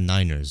Ravens and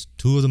Niners,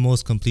 2 of the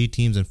most complete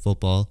teams in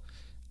football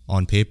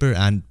on paper,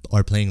 and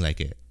are playing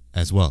like it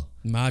as well.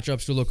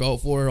 Matchups to look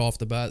out for off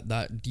the bat: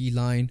 that D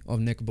line of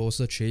Nick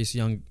Bosa, Chase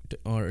Young,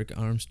 Eric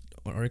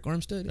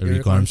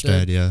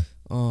Armstead, yeah.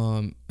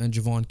 and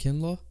Javon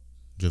Kinlaw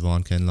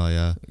Javon Kinlaw,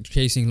 yeah.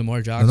 chasing Lamar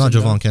No, Jackson. not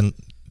down.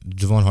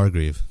 Javon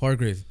Hargrave.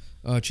 Hargrave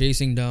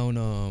chasing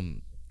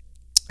down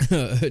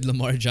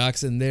Lamar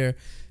Jackson there.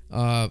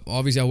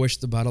 Obviously, I wish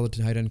the battle of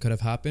the tight end could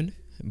have happened,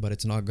 but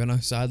it's not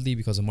gonna, sadly,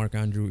 because of Mark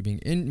Andrews being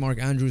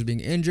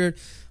injured.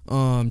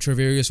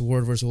 Travarius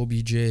Ward versus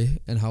OBJ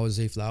and how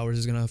Zay Flowers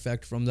is gonna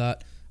affect from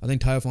that. I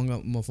think Ty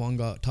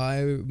Mofonga.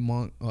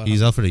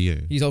 He's out for the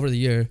year. He's out for the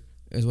year,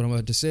 is what I'm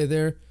about to say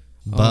there.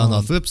 But on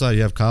the flip side,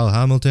 you have Kyle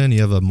Hamilton,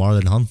 you have a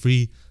Marlon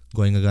Humphrey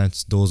going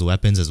against those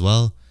weapons as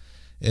well.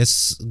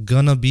 It's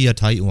gonna be a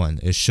tight one.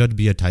 It should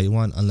be a tight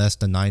one unless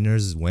the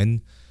Niners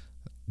win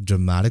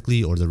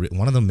dramatically or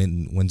one of them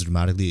wins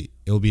dramatically.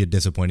 It will be a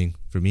disappointing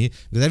for me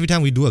because every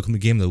time we do a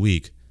game of the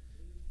week,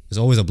 it's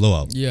always a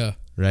blowout. Yeah.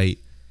 Right?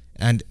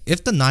 And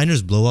if the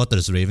Niners blow out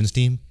this Ravens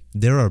team,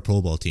 they're a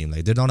Pro Bowl team.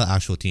 Like, they're not an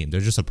actual team. They're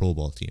just a Pro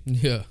Bowl team.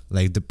 Yeah.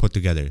 Like, they're put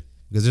together.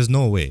 Because there's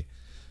no way.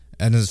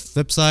 And as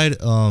flip side,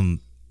 I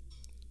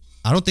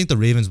don't think the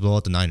Ravens blow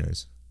out the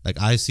Niners. Like,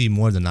 I see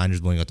more the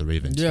Niners blowing out the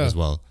Ravens as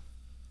well.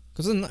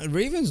 Because the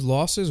Ravens'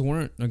 losses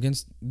weren't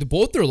against...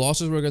 both their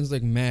losses were against,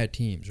 like, mad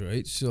teams,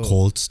 right? So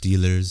Colts,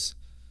 Steelers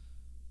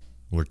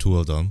were two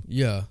of them.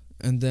 Yeah.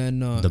 And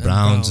then... the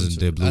Browns,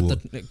 they blew...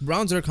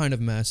 Browns are kind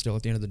of mad still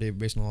at the end of the day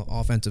based on the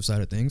offensive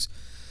side of things.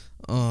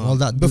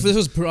 But this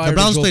was prior to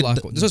Joe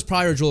Flacco. This was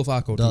prior to Joe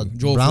Flacco, too.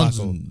 Joe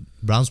Flacco.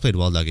 Browns played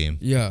well that game.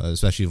 Yeah.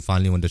 Especially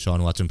finally when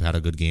Deshaun Watson had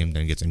a good game,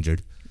 then gets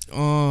injured.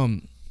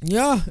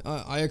 Yeah,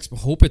 I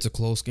hope it's a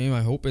close game.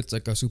 I hope it's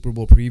like a Super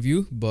Bowl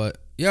preview. But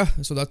yeah,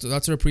 so that's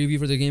our preview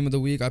for the game of the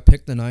week. I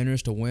picked the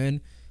Niners to win,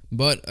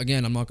 but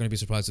again, I'm not going to be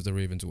surprised if the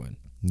Ravens win.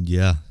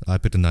 Yeah, I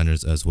picked the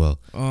Niners as well.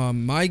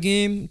 My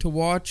game to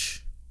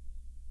watch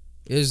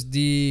is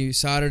the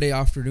Saturday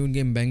afternoon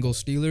game,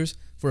 Bengals Steelers,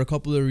 for a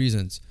couple of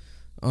reasons.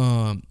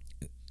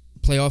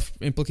 Playoff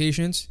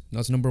implications.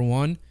 That's number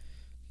one.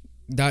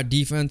 That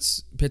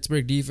defense,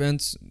 Pittsburgh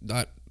defense,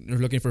 that they're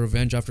looking for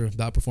revenge after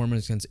that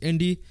performance against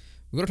Indy.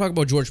 We're going to talk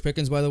about George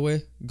Pickens, by the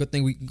way. Good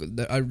thing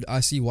I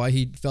see why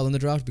he fell in the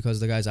draft, because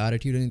the guy's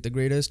attitude isn't the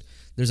greatest.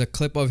 There's a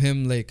clip of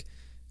him like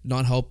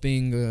not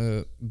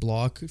helping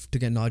block to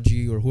get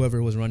Najee or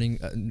whoever was running,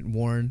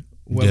 Warren,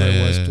 whoever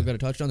it was, to get a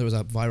touchdown. There was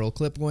a viral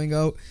clip going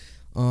out.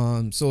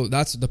 So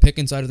that's the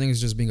Pickens side of things,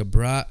 just being a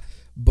brat.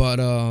 But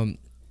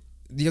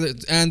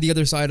the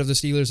other side of the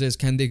Steelers is,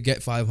 can they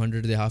get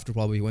 500? They have to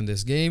probably win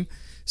this game.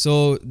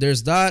 So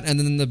there's that, and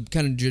then the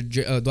kind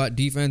of that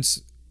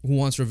defense who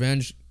wants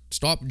revenge.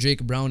 Stop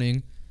Jake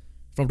Browning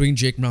from doing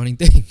Jake Browning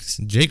things.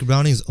 Jake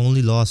Browning's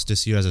only loss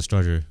this year as a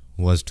starter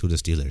was to the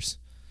Steelers,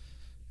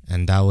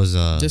 and that was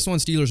this one.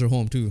 Steelers are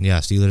home too. Yeah,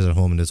 Steelers are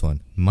home in this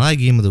one. My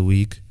game of the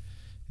week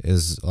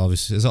is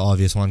an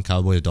obvious one: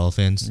 Cowboys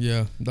Dolphins.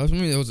 Yeah, that's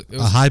it was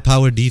a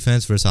high-powered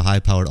defense versus a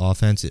high-powered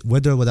offense.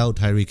 With or without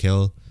Tyreek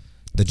Hill,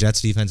 the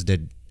Jets defense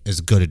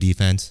is good a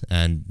defense,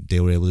 and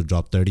they were able to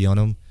drop 30 on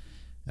them.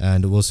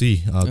 And we'll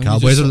see.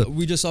 Cowboys.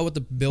 We just saw what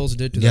the Bills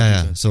did to that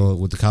yeah. defense. So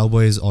with the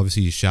Cowboys,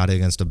 obviously shattered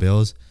against the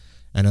Bills,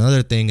 and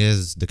another thing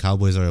is the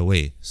Cowboys are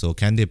away. So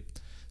can they?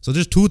 So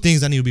there's two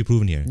things that need to be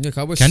proven here. Yeah,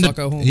 Cowboys suck at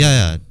home.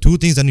 Yeah. Two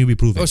things that need to be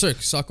proven. Oh, sorry,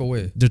 suck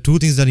away. There are two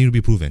things that need to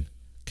be proven.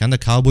 Can the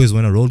Cowboys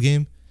win a road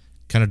game?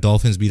 Can the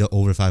Dolphins beat an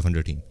over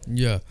 500 team?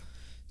 Yeah.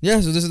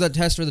 So this is that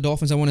test for the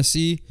Dolphins I want to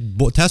see.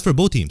 Test for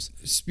both teams.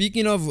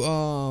 Speaking of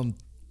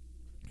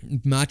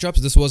matchups,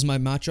 this was my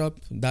matchup.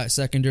 That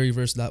secondary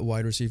versus that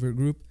wide receiver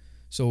group.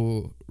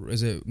 So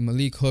is it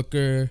Malik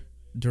Hooker,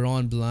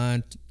 Deron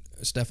Blunt,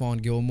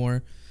 Stephon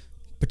Gilmore,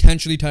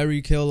 potentially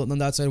Tyreek Hill on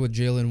that side with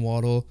Jalen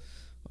Waddle,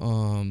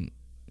 and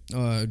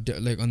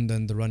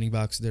then the running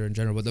backs there in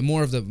general. But the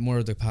more of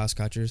the pass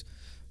catchers,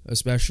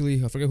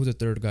 especially I forget who the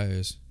third guy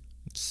is.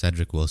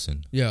 Cedric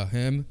Wilson. Yeah,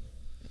 him.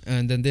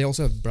 And then they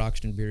also have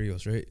Braxton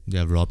Berrios, right? They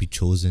have Robbie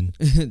Chosen,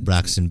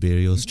 Braxton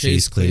Berrios,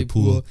 Chase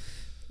Claypool.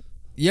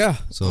 Yeah.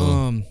 That's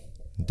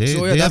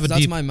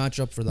my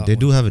matchup for that. They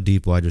do have a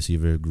deep wide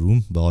receiver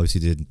room, but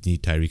obviously they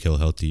need Tyreek Hill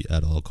healthy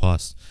at all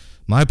costs.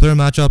 My player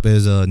matchup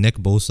is Nick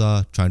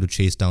Bosa trying to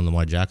chase down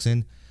Lamar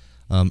Jackson.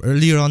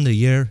 Earlier on the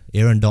year,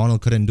 Aaron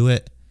Donald couldn't do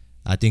it.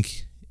 I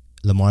think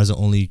Lamar's the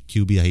only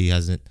QB that he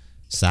hasn't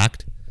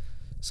sacked.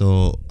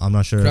 So I'm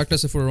not sure. Correct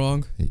us if we're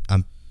wrong.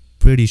 I'm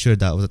pretty sure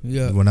that was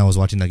when I was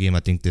watching that game.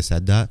 I think they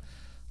said that.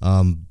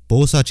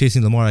 Bosa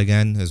chasing Lamar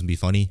again is gonna be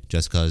funny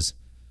just because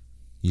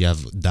you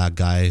have that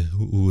guy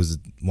who is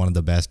one of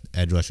the best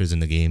edge rushers in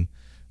the game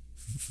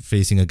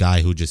facing a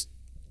guy who just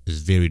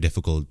is very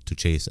difficult to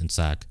chase and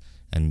sack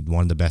and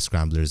one of the best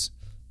scramblers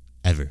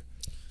ever.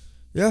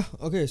 Yeah.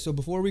 Okay. So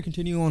before we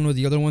continue on with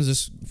the other ones,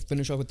 just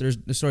finish off with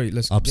Thursday. Sorry,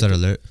 let's upset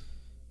alert.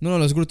 No,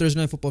 let's go to Thursday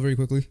Night Football very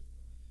quickly.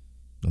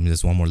 I mean,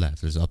 there's one more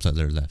left. There's an upset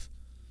alert left.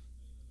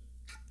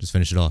 Just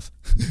finish it off.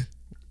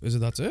 Is it?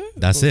 That's it.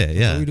 That's it.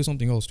 Yeah. We do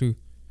something else too.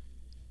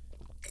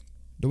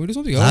 Don't we do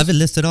something else? I have it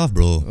listed off,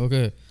 bro.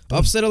 Okay.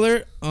 Upset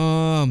alert.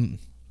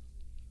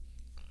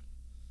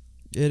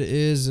 It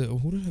is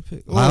who did I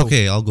pick?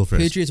 Okay, I'll go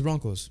first. Patriots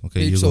Broncos.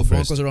 Okay, you so go first.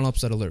 Broncos are on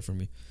upset alert for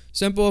me.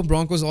 Simple.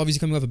 Broncos obviously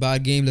coming off a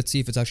bad game. Let's see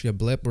if it's actually a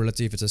blip or let's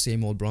see if it's the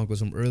same old Broncos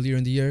from earlier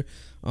in the year.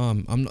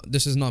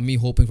 This is not me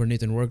hoping for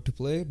Nathan Work to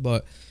play,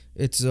 but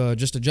it's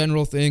just a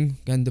general thing.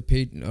 Can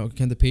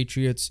the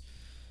Patriots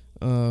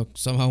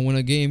somehow win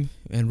a game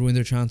and ruin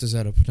their chances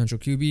at a potential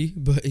QB?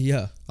 But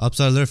yeah,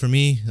 Upset alert for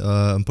me.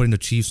 I'm putting the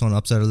Chiefs on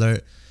upset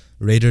alert.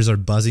 Raiders are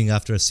buzzing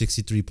after a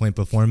 63-point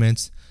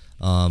performance.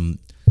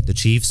 The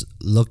Chiefs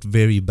looked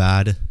very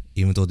bad,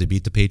 even though they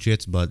beat the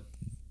Patriots, but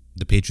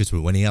the Patriots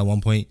were winning at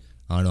one point.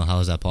 I don't know how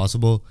is that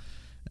possible.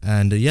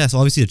 And yes,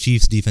 obviously the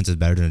Chiefs' defense is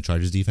better than the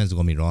Chargers' defense, don't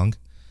get me wrong.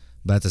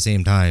 But at the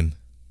same time,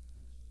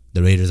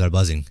 the Raiders are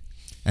buzzing.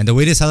 And the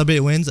way they celebrate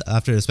wins,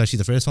 after especially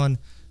the first one,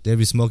 they'll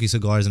be smoking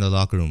cigars in the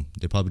locker room.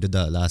 They probably did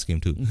that last game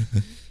too.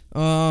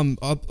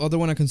 Other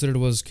one I considered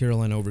was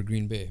Carolina over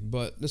Green Bay.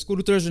 But let's go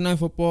to Thursday Night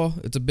Football.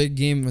 It's a big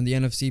game in the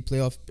NFC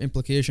playoff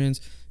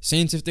implications.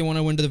 Saints, if they want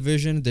to win the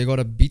division, they got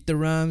to beat the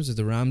Rams. If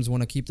the Rams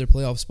want to keep their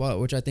playoff spot,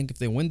 which I think if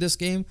they win this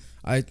game,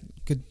 I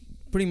could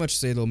pretty much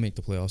say they'll make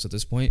the playoffs at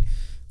this point.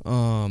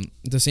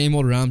 The same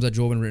old Rams that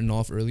drove and written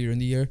off earlier in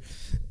the year.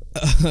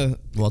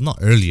 Well, not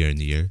earlier in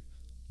the year.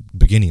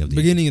 Beginning of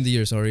the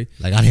year. Sorry.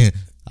 Like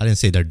I didn't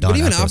say they're done. But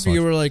even after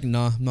you were like,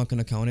 nah, I'm not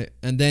gonna count it.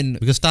 And then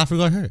because Stafford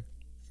got hurt.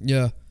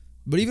 Yeah.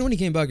 But even when he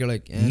came back, you're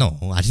like, eh. No,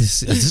 I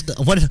just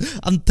what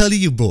I'm telling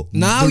you, bro.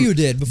 Now you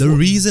did. Before. The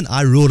reason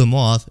I wrote him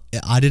off,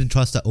 I didn't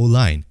trust the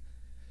O-line.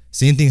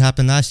 Same thing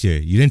happened last year.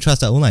 You didn't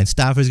trust the O-line.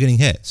 Stafford's getting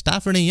hit.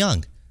 Stafford ain't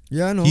young.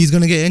 Yeah, I know. He's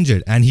gonna get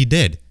injured, and he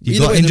did. He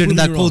got injured in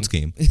that Colts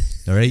game.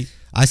 All right.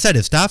 I said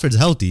if Stafford's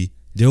healthy,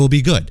 they will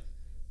be good.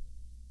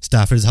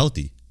 Stafford's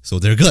healthy, so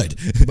they're good.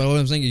 But what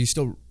I'm saying is, you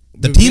still.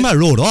 The team I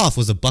wrote off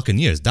was the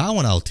Buccaneers. That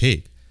one I'll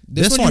take.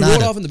 This one you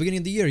wrote off in the beginning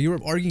of the year. You were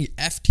arguing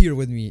F tier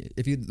with me.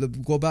 If you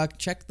go back,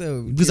 check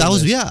the. Because I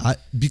was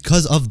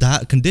because of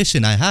that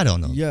condition I had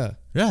on them. Yeah.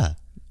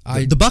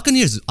 The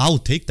Buccaneers, I'll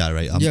take that.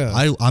 Right.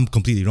 I'm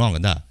completely wrong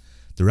on that.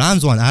 The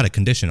Rams one, I had a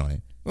condition on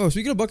it. Oh,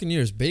 speaking of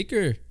Buccaneers,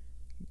 Baker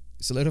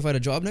solidified a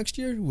job next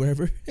year,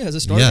 wherever as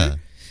a starter. Yeah.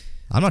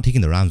 I'm not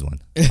taking the Rams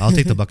one. I'll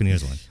take the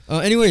Buccaneers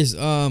one. Anyways,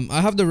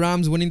 I have the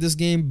Rams winning this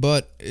game,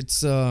 but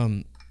it's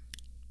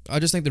I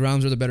just think the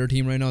Rams are the better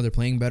team right now. They're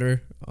playing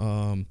better.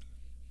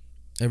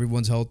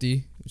 Everyone's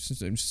healthy.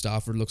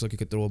 Stafford looks like he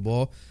could throw a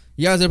ball.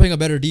 Yeah, they're playing a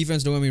better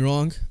defense, don't get me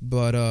wrong.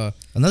 But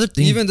another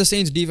thing, even the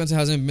Saints defense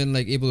hasn't been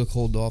like able to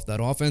hold off that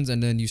offense,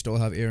 and then you still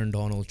have Aaron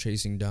Donald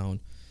chasing down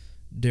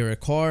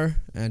Derek Carr,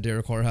 and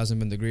Derek Carr hasn't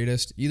been the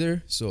greatest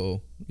either.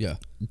 So yeah.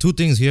 Two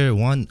things here.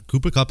 One,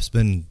 Cooper Kupp's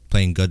been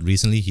playing good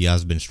recently. He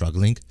has been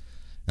struggling.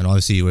 And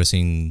obviously we're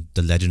seeing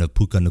the legend of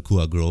Puka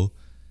Nacua grow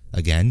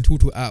again.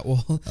 Tutu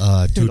Atwell.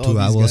 Tutu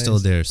Atwell still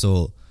there.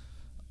 So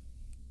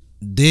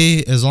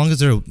they, as long as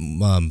their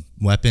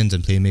weapons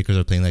and playmakers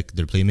are playing like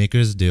they're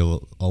playmakers,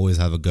 they'll always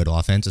have a good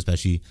offense,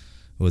 especially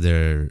with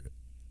their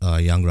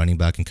young running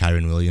back and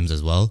Kyron Williams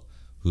as well,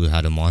 who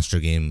had a monster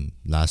game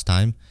last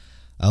time.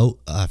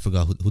 I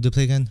forgot who they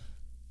play again.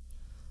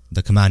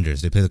 The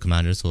Commanders. They play the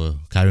Commanders. So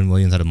Kyron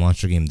Williams had a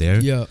monster game there.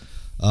 Yeah.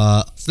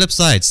 Flip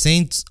side,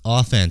 Saints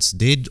offense.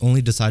 They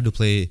only decide to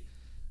play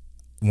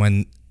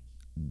when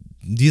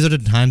these are the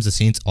times the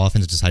Saints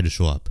offense decide to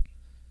show up.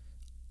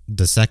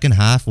 The second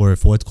half or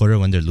fourth quarter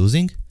when they're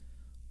losing,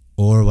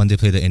 or when they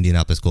play the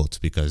Indianapolis Colts,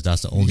 because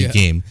that's the only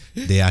game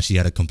they actually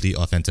had a complete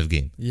offensive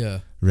game. Yeah.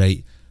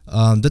 Right.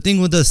 The thing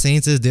with the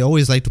Saints is they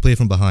always like to play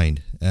from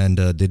behind, and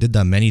they did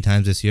that many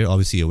times this year.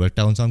 Obviously, it worked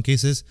out in some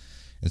cases.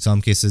 In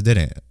some cases,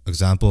 didn't.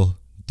 Example,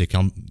 they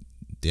come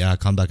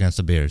back against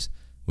the Bears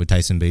with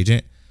Tyson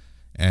Bagent,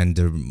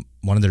 and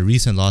one of their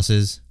recent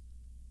losses,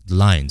 the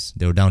Lions,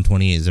 they were down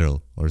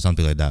 28-0 or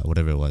something like that,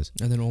 whatever it was.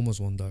 And then almost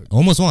won that.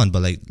 Almost won,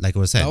 but like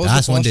I said, that was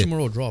that's the one Foster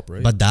Moreau drop,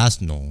 right? But that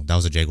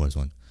was the Jaguars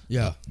one.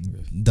 Yeah.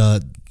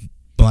 But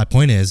my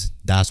point is,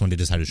 that's when they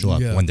decide to show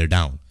up, when they're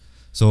down.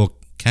 So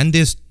can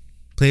they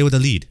play with a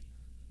lead?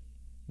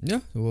 Yeah,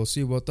 we'll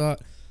see about that.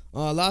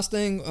 Last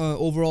thing,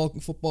 overall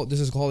football. This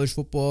is college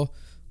football.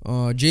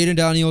 Jaden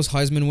Daniels,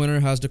 Heisman winner,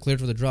 has declared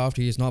for the draft.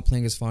 He is not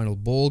playing his final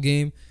bowl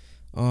game.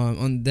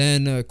 And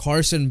then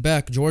Carson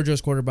Beck,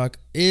 Georgia's quarterback,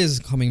 is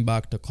coming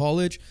back to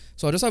college.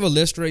 So I just have a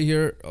list right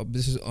here.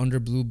 This is under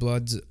Blue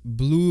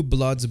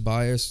Bloods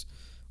bias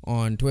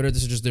on Twitter.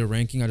 This is just their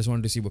ranking. I just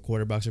wanted to see what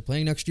quarterbacks are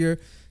playing next year.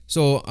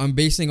 So I'm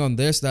basing on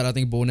this that I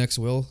think Bo Nix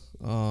will.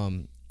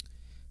 What's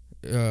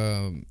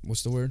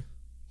the word?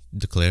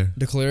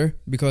 Declare,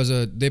 because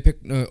they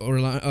picked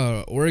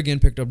Oregon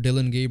picked up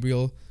Dylan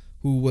Gabriel,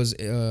 who was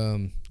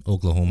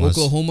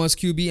Oklahoma's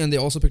QB, and they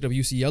also picked up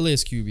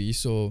UCLA's QB.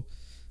 So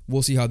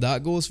we'll see how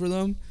that goes for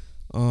them.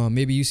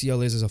 Maybe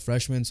UCLA's is a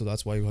freshman, so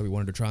that's why he probably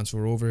wanted to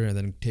transfer over and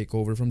then take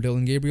over from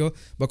Dylan Gabriel.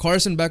 But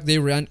Carson Beck,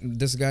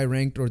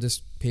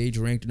 this page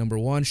ranked number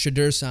 1.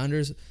 Shadur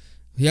Sanders,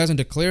 he hasn't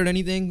declared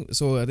anything,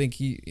 so I think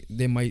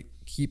they might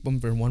keep him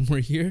for one more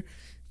year.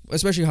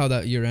 Especially how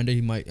that year ended,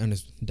 he might, and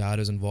his dad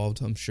is involved,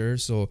 I'm sure.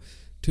 So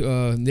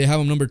they have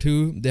him number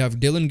 2. They have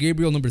Dylan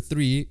Gabriel number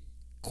 3,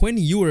 Quinn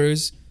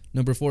Ewers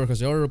number 4,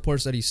 because there are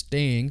reports that he's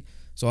staying.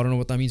 So I don't know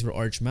what that means for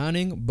Arch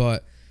Manning,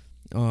 but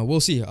we'll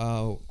see.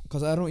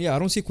 Because I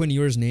don't see Quinn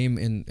Ewers' name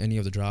in any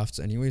of the drafts,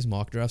 anyways,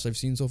 mock drafts I've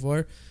seen so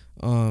far.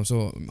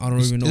 So I don't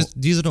even know.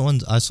 These are the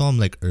ones I saw him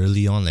like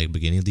early on, like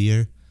beginning of the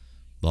year.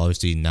 But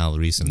obviously now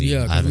recently,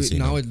 I haven't seen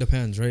now him. it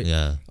depends, right?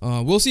 Yeah.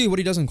 We'll see what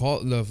he does in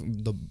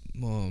the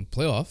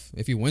playoff.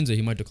 If he wins it,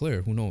 he might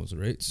declare. Who knows,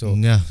 right? So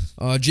Yeah.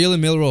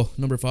 Jalen Milroe,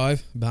 number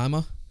 5,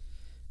 Bama.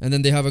 And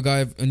then they have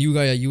a new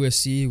guy at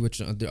USC,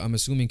 which I'm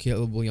assuming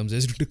Caleb Williams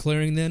is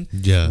declaring then.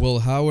 Yeah. Will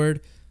Howard.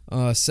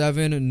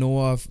 7,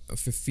 Noah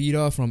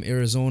Fifita from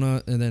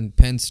Arizona. And then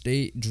Penn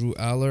State, Drew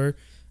Aller.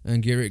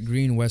 And Garrett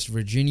Green, West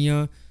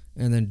Virginia.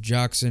 And then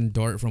Jackson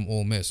Dart from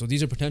Ole Miss. So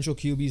these are potential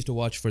QBs to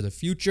watch for the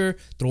future.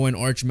 Throw in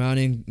Arch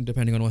Manning,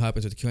 depending on what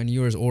happens with Quinn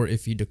Ewers, or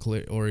if he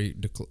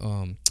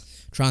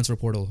transfer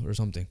portal or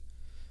something.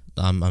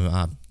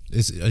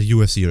 It's a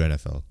USC or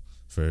NFL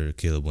for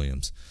Caleb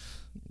Williams.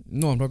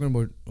 No, I'm talking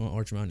about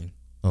Arch Manning.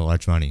 Oh,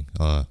 Arch Manning.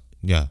 Yeah.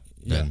 Yeah,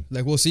 Then.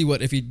 like we'll see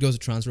what if he goes to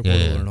transfer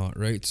portal or not,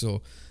 right?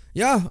 So,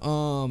 yeah,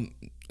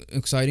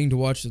 exciting to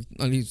watch.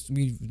 At least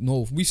we've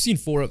seen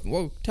 4.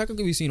 Well,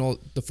 technically we've seen all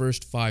the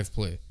first 5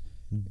 play.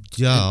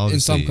 Yeah, in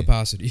some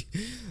capacity.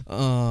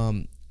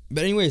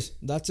 But anyways,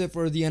 that's it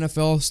for the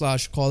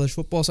NFL / college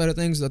football side of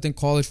things. I think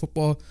college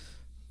football,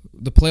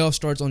 the playoff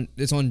starts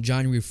on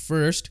January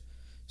 1st.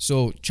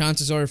 So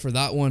chances are for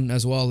that one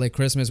as well, like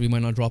Christmas, we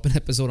might not drop an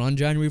episode on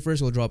January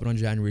 1st. We'll drop it on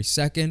January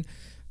 2nd.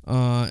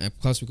 And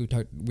plus we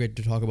had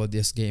to talk about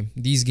these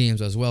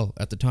games as well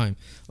at the time.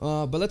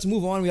 But let's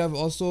move on. We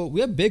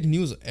have big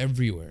news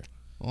everywhere.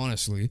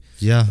 Honestly,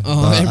 yeah.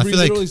 Every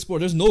literally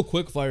sport. There's no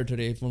quick fire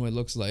today, from what it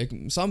looks like.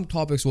 Some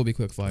topics will be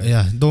quick fire.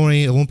 Yeah, don't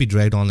worry, it won't be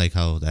dragged on like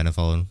how the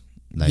NFL,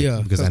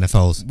 because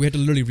NFL's we had to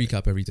literally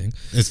recap everything.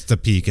 It's the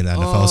peak in the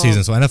NFL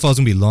season, so NFL's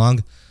gonna be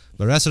long.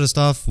 The rest of the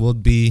stuff will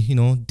be,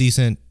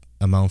 decent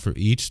amount for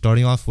each.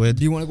 Starting off with,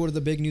 do you want to go to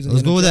the big news?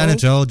 Let's go with the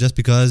NHL just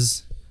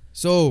because.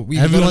 So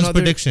everyone's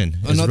prediction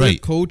is another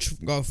right.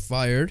 Coach got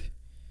fired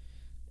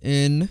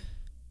in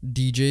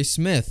DJ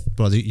Smith.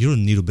 Bro, you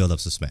don't need to build up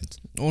suspense.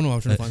 Oh no,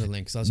 I'm trying to find the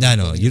link. So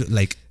no, you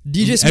like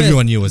DJ Smith.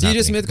 Everyone knew it was DJ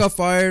happening. Smith got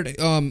fired.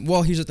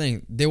 Well, here's the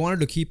thing: they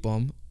wanted to keep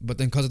him, but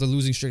then because of the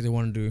losing streak,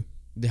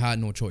 they had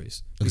no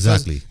choice.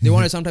 Exactly. They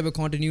wanted some type of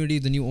continuity.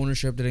 The new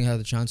ownership didn't have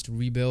the chance to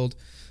rebuild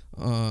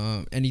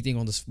anything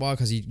on the spot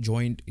because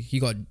he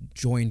got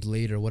joined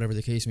later, whatever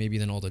the case may be.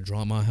 Then all the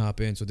drama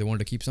happened, so they wanted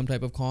to keep some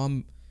type of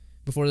calm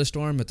before the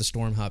storm. But the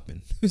storm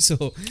happened. So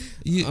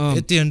at the end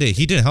of the day,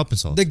 he didn't help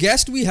himself. The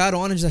guest we had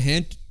on is a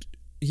hint.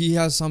 He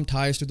has some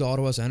ties to the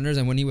Ottawa Senators,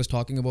 and when he was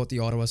talking about the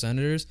Ottawa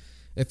Senators,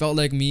 it felt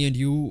like me and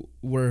you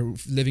were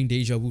living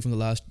deja vu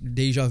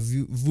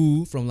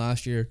from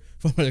last year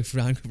from like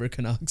Vancouver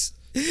Canucks.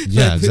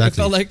 Yeah, exactly. It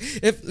felt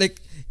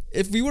like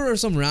if we were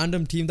some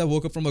random team that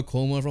woke up from a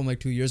coma from like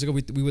 2 years ago,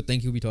 we would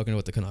think he would be talking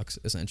about the Canucks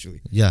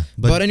essentially. Yeah,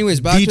 but anyways,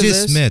 back to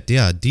this.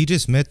 DJ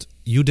Smith,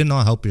 you did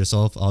not help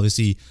yourself.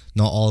 Obviously,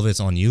 not all of it's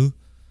on you,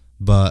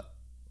 but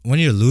when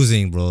you're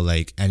losing, bro,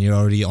 and you're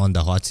already on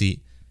the hot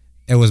seat,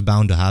 it was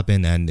bound to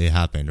happen, and it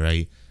happened,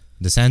 right?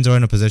 The Sens are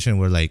in a position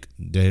where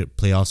their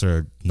playoffs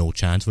are no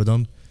chance for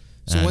them.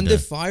 So when they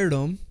fired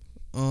him,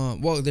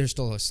 there's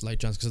still a slight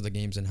chance because of the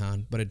games in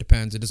hand, but it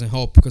depends. It doesn't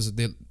help because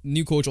the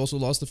new coach also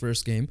lost the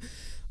first game.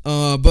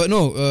 But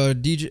no,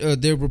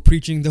 they were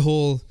preaching the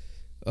whole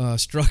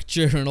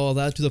structure and all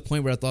that to the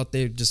point where I thought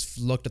they just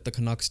looked at the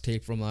Canucks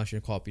tape from last year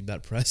and copied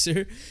that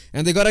presser.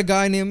 And they got a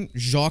guy named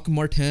Jacques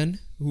Martin,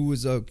 who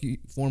is a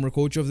former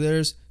coach of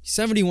theirs. He's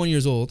 71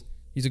 years old.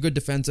 He's a good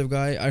defensive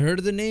guy. I heard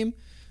of the name.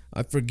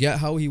 I forget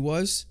how he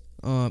was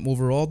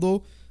overall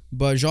though.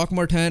 But Jacques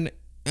Martin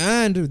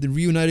and the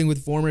reuniting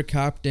with former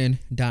captain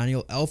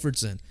Daniel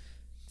Alfredsson.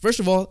 First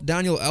of all,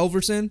 Daniel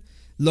Alfredsson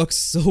looks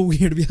so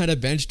weird behind a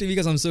bench to me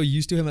because I'm so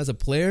used to him as a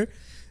player.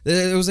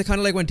 It was kind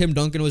of like when Tim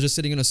Duncan was just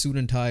sitting in a suit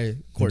and tie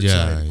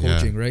courtside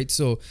coaching, right?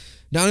 So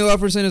Daniel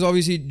Alfredsson is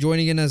obviously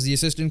joining in as the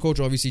assistant coach.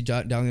 Obviously,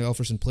 Daniel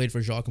Alfredsson played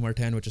for Jacques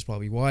Martin, which is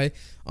probably why.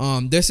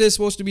 This is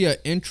supposed to be an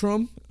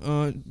interim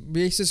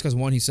basis because,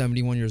 one, he's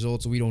 71 years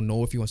old, so we don't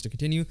know if he wants to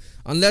continue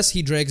unless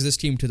he drags this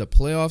team to the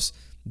playoffs.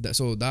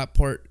 So that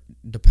part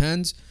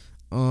depends.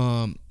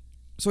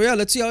 So yeah,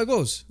 let's see how it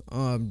goes.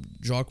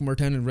 Jacques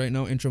Martin right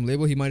now interim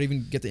label. He might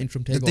even get the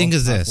interim tag. The thing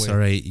is this, all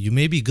right? You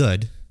may be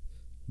good,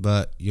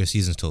 but your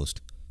season's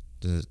toast.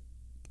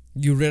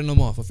 You written him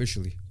off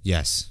officially.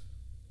 Yes.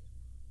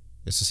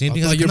 It's the same I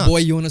thing thought as your Canucks.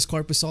 boy Jonas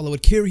Korpisalo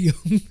would carry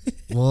him.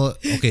 Well,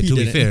 okay, to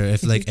be fair,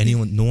 if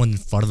no one in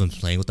front of him is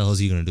playing, what the hell is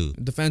he gonna do?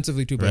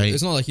 Defensively too, but right?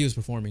 It's not like he was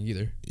performing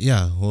either.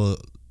 Yeah, well,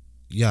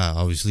 yeah,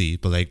 obviously,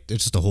 but it's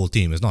just the whole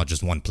team. It's not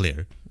just one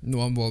player.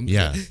 No, well,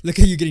 yeah. Look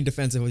at you getting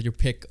defensive with your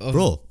pick of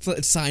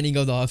signing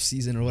of the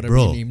offseason or whatever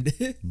you named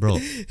it. Bro,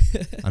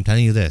 I'm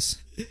telling you this.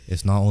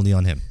 It's not only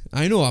on him.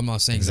 I know I'm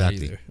not saying that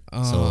either.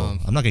 So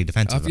I'm not getting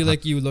defensive. I feel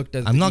like you looked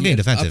at. I'm not getting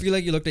defensive. I feel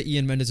like you looked at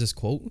Ian Mendes'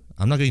 quote.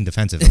 I'm not getting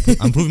defensive.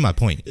 I'm proving my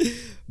point.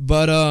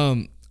 But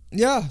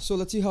yeah. So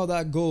let's see how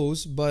that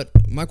goes. But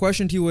my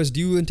question to you was: do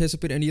you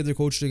anticipate any other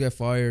coach to get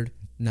fired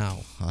now?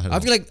 I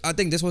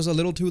think this was a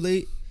little too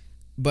late.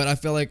 but I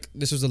feel like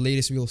this was the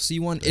latest we'll see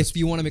one if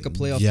you want to make a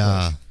playoff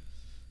Yeah. push.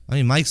 I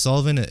mean, Mike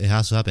Sullivan, it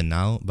has to happen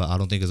now, but I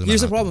don't think it's going to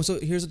Here's happen. the problem. So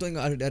here's the thing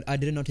I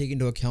did not take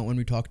into account when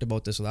we talked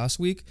about this last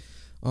week.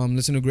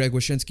 Listen to Greg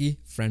Wyshynski,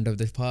 friend of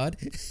the pod,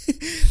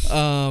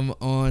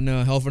 on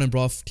Halford and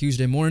Brough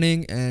Tuesday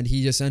morning, and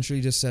he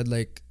essentially just said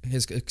like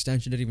his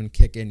extension didn't even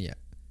kick in yet.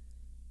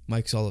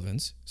 Mike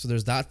Sullivan's. So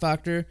there's that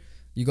factor.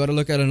 You got to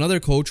look at another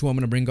coach who I'm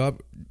going to bring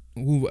up,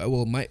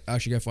 who might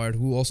actually get fired,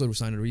 who also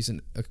signed a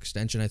recent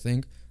extension, I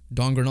think,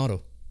 Don Granato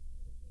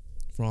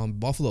from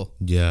Buffalo.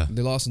 Yeah.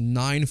 They lost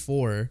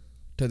 9-4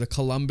 to the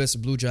Columbus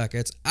Blue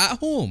Jackets at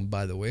home,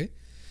 by the way.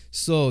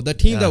 So the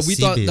team we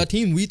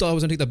thought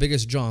was gonna take the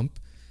biggest jump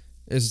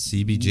is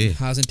CBJ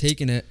hasn't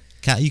taken it.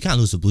 You can't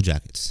lose to Blue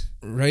Jackets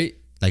Right?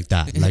 like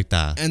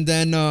that. And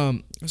then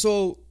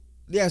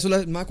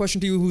my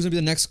question to you: Who's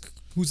the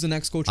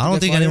next coach? I don't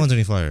think anyone's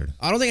getting fired.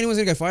 I don't think anyone's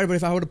gonna get fired. But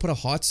if I were to put a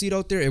hot seat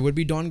out there, it would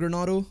be Don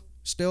Granato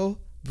still.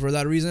 For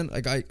that reason,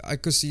 like I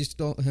could see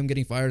still him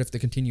getting fired if they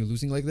continue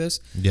losing like this.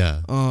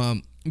 Yeah.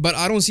 But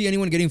I don't see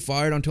anyone getting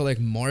fired until like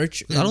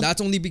March. And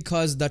that's only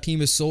because that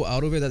team is so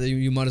out of it that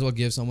you might as well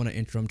give someone an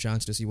interim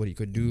chance to see what he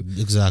could do.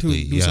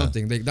 Exactly. To do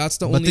something. Like that's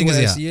the But only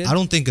way I see it. I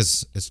don't think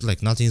it's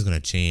like nothing's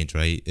gonna change,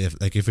 right?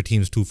 If a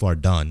team's too far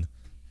done,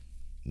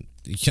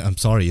 I'm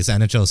sorry, it's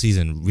NHL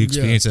season. We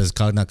experience it as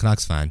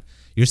Canucks fan.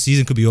 Your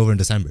season could be over in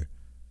December.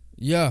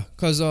 Yeah,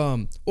 because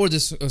or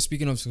this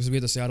speaking of, because we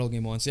had the Seattle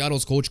game on.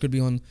 Seattle's coach could be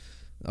on.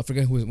 I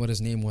forget what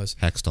his name was.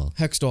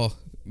 Hextall.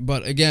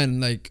 But again,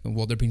 like,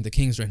 well, they're beating the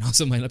Kings right now,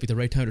 so it might not be the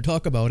right time to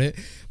talk about it.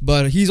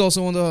 But he's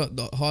also on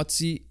the hot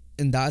seat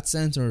in that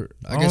sense, or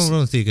I guess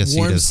don't think it's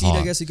warm seat,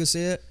 I guess you could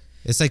say it.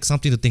 It's like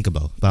something to think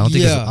about, but I don't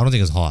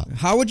think it's hot.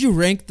 How would you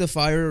rank the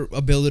fire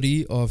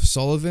ability of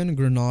Sullivan,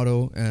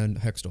 Granato, and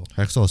Hextall?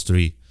 Hextall's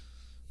 3.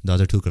 The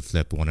other 2 could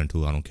flip 1 and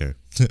 2. I don't care.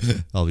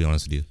 I'll be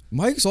honest with you.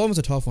 Mike Sullivan's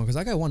a tough one because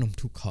that guy won him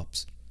 2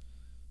 cups.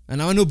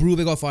 And I know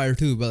Berube got fired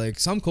too, but like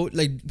some coach,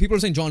 like people are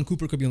saying John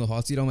Cooper could be on the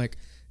hot seat. I'm like,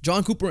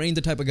 John Cooper ain't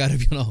the type of guy to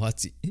be on a hot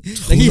seat.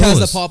 Like he has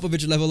the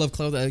Popovich level of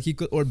club that he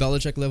could, or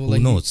Belichick level. Who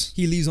like knows?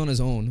 He leaves on his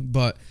own.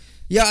 But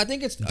yeah, I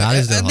think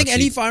I think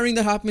any firing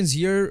that happens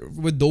here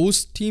with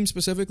those teams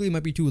specifically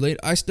might be too late.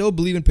 I still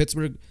believe in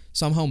Pittsburgh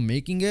somehow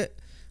making it,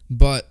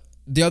 but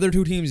the other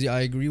 2 teams, yeah,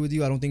 I agree with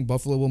you. I don't think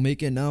Buffalo will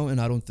make it now,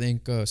 and I don't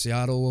think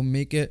Seattle will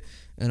make it,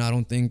 and I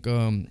don't think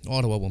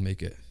Ottawa will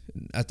make it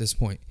at this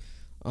point.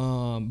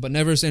 But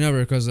never say never,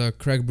 because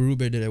Craig Berube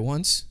did it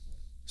once,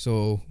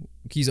 so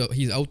he's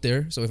out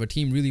there. So if a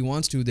team really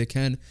wants to, they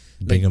can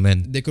bring him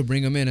in. They could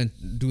bring him in and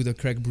do the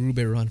Craig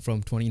Berube run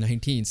from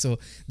 2019. So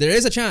there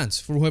is a chance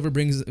for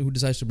who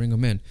decides to bring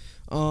him in.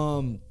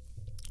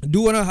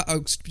 Do want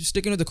to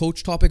sticking with the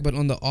coach topic, but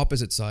on the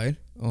opposite side,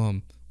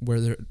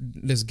 where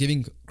there's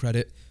giving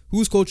credit.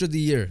 Who's coach of the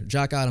year?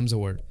 Jack Adams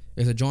Award.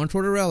 Is it John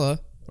Tortorella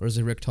or is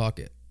it Rick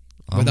Tocchet?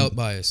 Without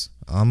bias.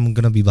 I'm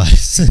gonna be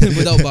biased.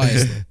 Without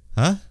bias, though.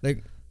 Huh?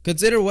 Like,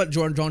 consider what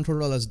John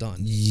Tortorella has done.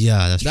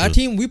 Yeah, that's that true.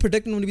 team. We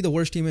predicted them to be the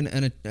worst team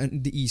in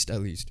the East, at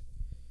least.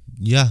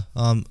 Yeah,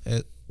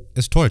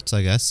 it's Torts,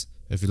 I guess.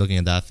 If you're looking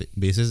at that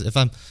basis,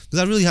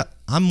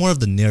 I'm more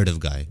of the narrative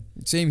guy.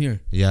 Same here.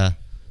 Yeah,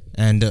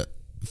 and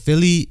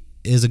Philly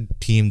is a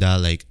team that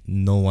like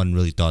no one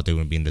really thought they were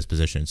gonna be in this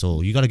position.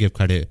 So you gotta give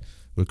credit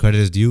where credit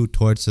is due.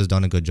 Torts has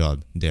done a good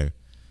job there.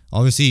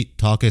 Obviously,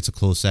 Tocchet's a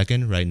close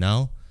second right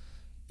now.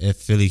 If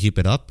Philly keep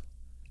it up.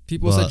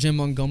 People said Jim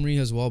Montgomery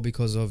as well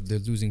because of the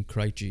losing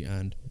Krejci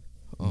and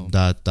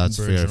that's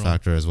a fair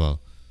factor as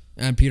well.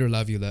 And Peter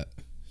Laviolette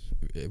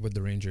with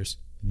the Rangers.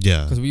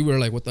 Yeah. Because we were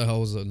like, what the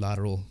hell is a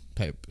lateral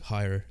type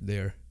hire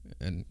there?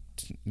 And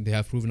they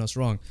have proven us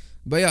wrong.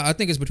 But yeah, I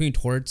think it's between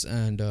Torts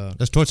and...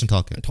 That's Torts and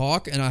Tocchet.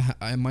 And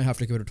I might have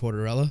to give it to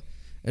Tortorella.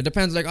 It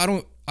depends. Like,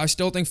 I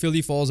still think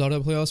Philly falls out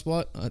of the playoff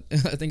spot. I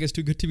think it's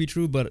too good to be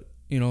true, but,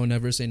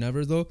 never say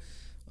never, though.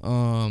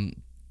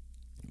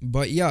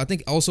 But yeah, I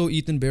think also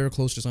Ethan Bear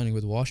close to signing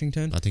with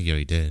Washington. I think he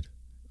already did.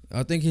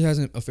 I think he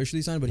hasn't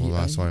officially signed, but he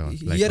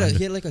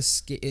had like a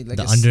skate. Like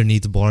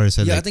underneath the bar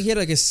said. Yeah, I think he had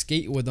like a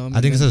skate with them.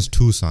 I think it says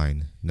 2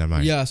 sign. Never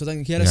mind. Yeah, so I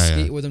think he had a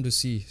skate with them to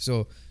see.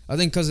 So I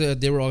think because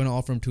they were all going to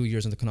offer him 2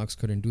 years, and the Canucks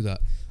couldn't do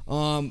that.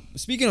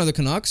 Speaking of the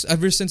Canucks,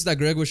 ever since that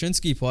Greg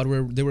Wyshynski pod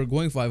where they were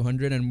going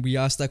 500, and we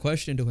asked that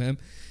question to him,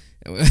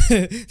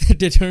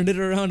 they turned it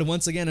around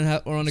once again and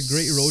are on a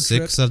great road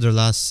trip. 6 of their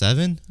last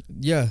 7.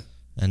 Yeah.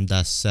 And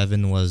that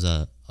 7 was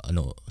a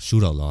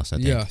shootout loss, I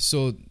think. Yeah,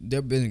 so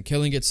they've been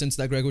killing it since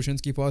that Greg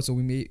Wyshynski pod, so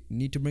we may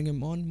need to bring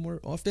him on more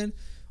often.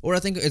 Or I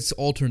think it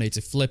alternates.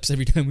 It flips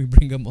every time we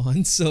bring him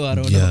on, so I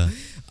don't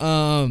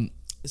know.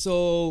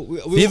 So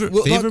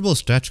favorable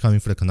stretch coming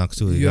for the Canucks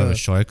too. You got the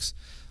Sharks,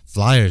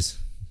 Flyers.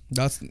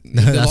 They lost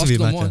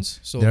them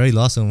once. So they already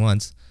lost them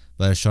once,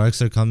 but the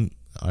Sharks are come.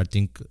 I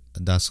think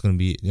that's gonna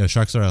be.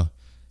 Sharks are.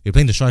 You're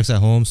playing the Sharks at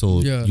home,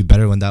 so you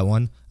better win that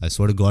one. I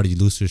swear to God, you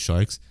lose to the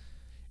Sharks.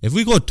 If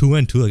we go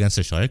 2-2 against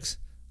the Sharks,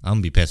 I'm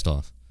gonna be pissed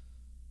off.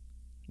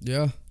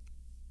 Yeah.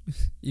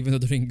 even though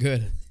they're doing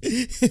good.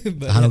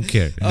 But, I don't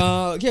care.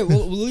 Okay,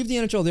 we'll leave the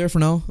NHL there for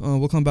now.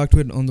 We'll come back to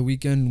it on the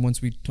weekend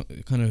once we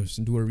kind of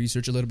do our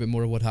research a little bit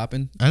more of what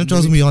happened.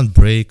 NHL's gonna be on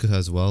break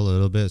as well a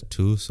little bit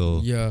too.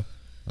 So Yeah.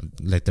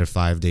 like their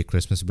 5-day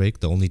Christmas break.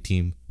 The only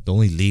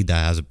league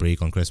that has a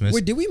break on Christmas.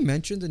 Wait, did we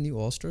mention the new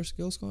All-Star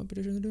Skills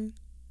competition they're doing?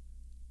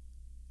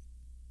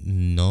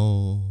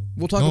 No.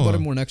 We'll talk about it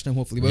more next time,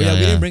 hopefully. But Yeah, we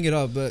yeah. didn't bring it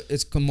up. But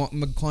it's Connor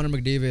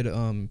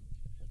McDavid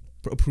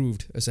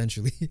approved,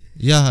 essentially.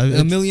 Yeah,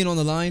 $1 million on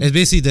the line. it's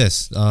basically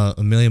this. $1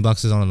 million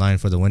is on the line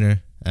for the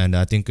winner, and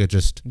I think it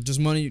just Just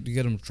money to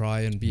get them to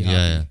try and be yeah, happy.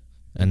 yeah.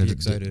 And be it's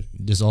excited.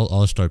 just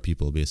all-star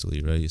people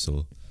basically, right?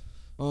 So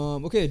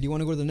Okay, do you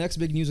want to go to the next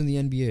big news in the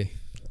NBA?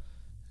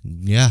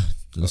 yeah,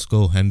 let's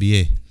go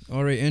NBA.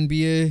 All right,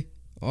 NBA.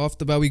 Off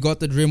the bat, we got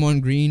the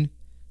Draymond Green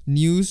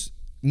news.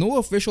 No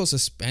official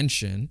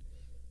suspension,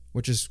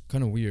 which is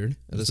kind of weird.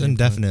 At the It's same time.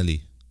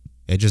 indefinitely.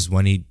 It just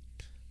when he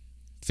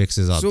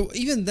fixes up. So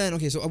even then,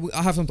 okay, so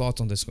I have some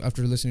thoughts on this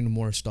after listening to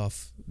more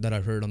stuff that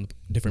I've heard on the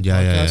different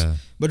yeah, podcasts. yeah, yeah.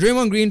 But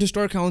Draymond Green to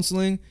start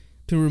counseling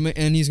to remain,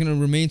 and he's gonna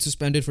remain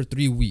suspended for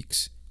 3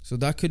 weeks. So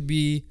that could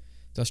be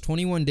that's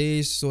 21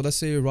 days. So let's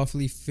say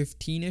roughly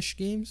 15-ish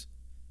games.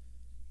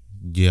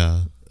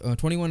 Yeah.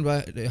 21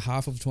 by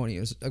half of 20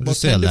 is about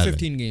Just say 10 to 11.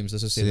 15 games.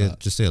 Let's just say that.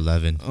 Just say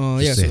 11.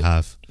 Yeah, Just say so-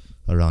 half.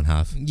 Around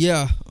half.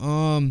 Yeah.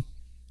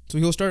 So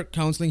he'll start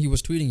counseling. He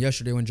was tweeting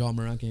yesterday when John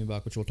Morant came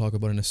back, which we'll talk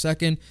about in a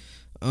second.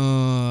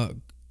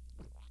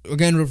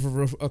 Again,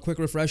 a quick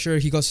refresher.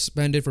 He got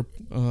suspended for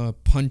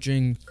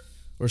punching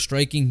or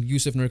striking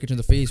Yusuf Nurkic in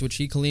the face, which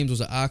he claims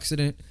was an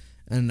accident.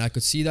 And I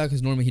could see that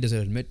because normally he doesn't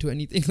admit to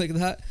anything like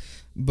that.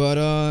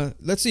 But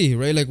let's see,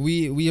 right? Like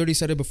we already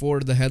said it before,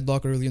 the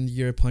headlock early in the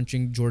year,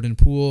 punching Jordan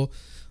Poole.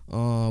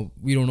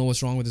 We don't know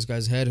what's wrong with this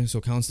guy's head, so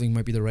counseling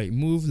might be the right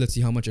move. Let's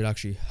see how much it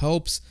actually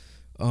helps.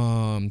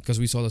 Because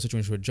we saw the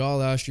situation with Ja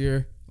last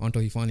year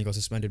until he finally got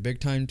suspended big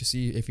time to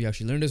see if he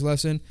actually learned his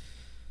lesson.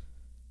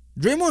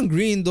 Draymond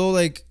Green, though,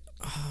 like,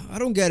 I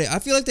don't get it. I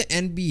feel like the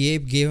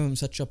NBA gave him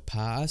such a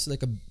pass.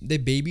 Like, they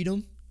babied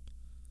him.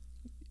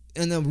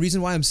 And the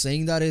reason why I'm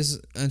saying that is,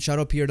 and shout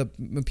out Pierre,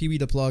 PB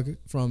the plug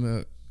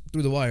from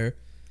Through the Wire.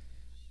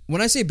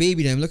 When I say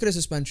babied him, look at his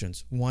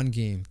suspensions. 1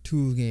 game,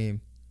 2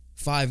 game,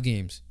 5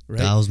 games. Right?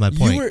 That was my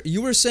point.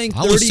 You were saying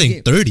 30 I was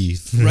saying 30.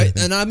 right?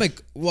 And I'm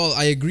like, well,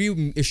 I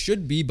agree it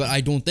should be, but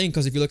I don't think,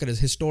 because if you look at his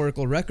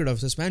historical record of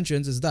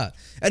suspensions, is that.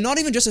 And not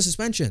even just the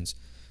suspensions.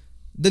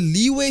 The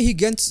leeway he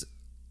gets,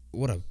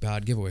 what a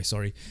bad giveaway,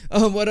 sorry.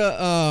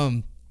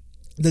 The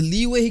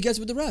leeway he gets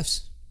with the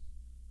refs.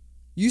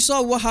 You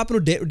saw what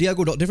happened to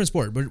Diego, different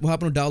sport, but what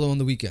happened to Dallo on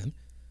the weekend.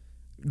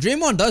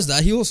 Draymond does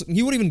that. He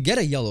would even get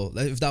a yellow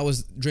if that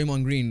was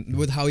Draymond Green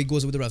with how he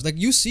goes with the refs. Like,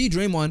 you see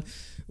Draymond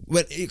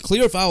with a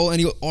clear foul and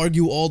he'll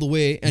argue all the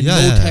way, and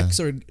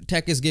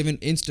tech is given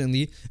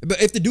instantly.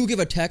 But if they do give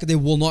a tech, they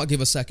will not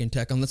give a second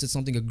tech unless it's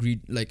something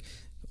agreed, like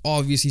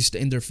obviously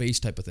in their face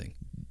type of thing.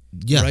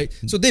 Yeah. Right?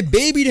 So they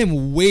babied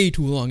him way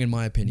too long, in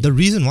my opinion. The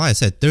reason why I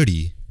said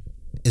 30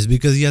 is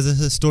because he has a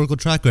historical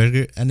track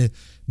record, and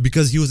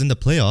because he was in the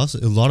playoffs.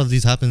 A lot of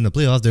these happen in the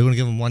playoffs. They're going to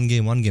give him one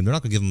game. They're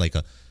not going to give him like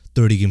a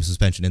 30-game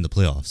suspension in the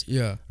playoffs.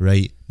 Yeah.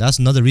 Right? That's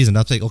another reason.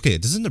 That's like, okay,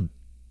 this is in the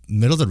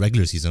middle of the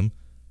regular season.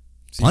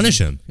 Punish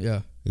him.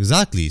 Yeah.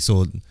 Exactly.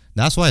 So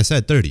that's why I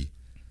said 30.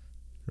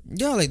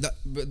 Yeah, like that.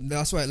 But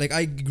that's why, like,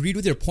 I agreed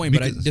with your point,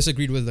 but I Because-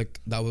 disagreed with, like,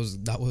 that was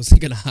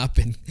gonna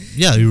happen.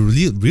 Yeah, you're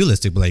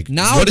realistic, but like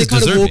Now what they is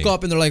kind of deserving? woke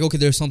up and they're like, okay,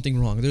 there's something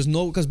wrong. There's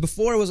no, because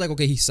before it was like,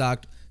 okay, he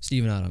sacked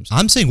Steven Adams.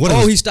 I'm saying what?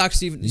 He stacked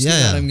Steven Yeah.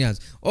 Adams again.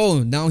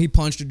 Oh, now he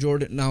punched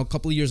Jordan. Now a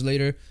couple of years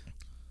later,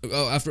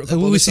 after a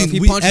couple we of see, stuff, he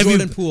punched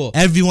Jordan Poole.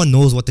 Everyone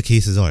knows what the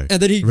cases are,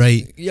 And then he,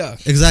 right? Yeah.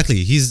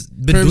 Exactly. He's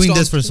been Curb doing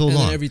this stomped for so and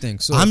then long. everything.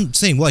 So I'm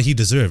saying what he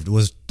deserved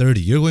was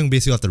 30. You're going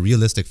basically off the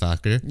realistic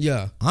factor.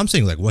 yeah. I'm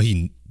saying like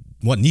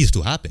what needs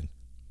to happen,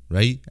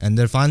 right? And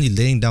they're finally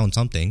laying down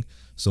something.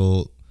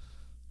 So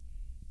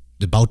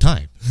about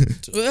time.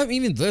 So,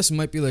 even this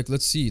might be like,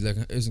 let's see, like,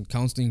 isn't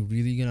counseling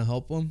really gonna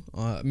help him?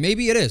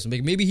 Maybe it is.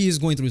 Like, maybe he is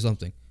going through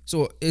something.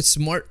 So it's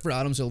smart for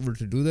Adam Silver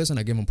to do this, and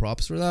I give him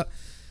props for that.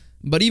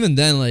 But even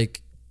then,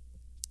 like,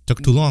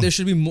 Took too long. there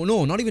should be more.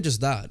 No, not even just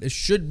that. It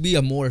should be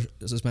a more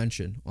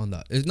suspension on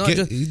that. It's not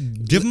just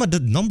Give him a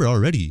number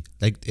already.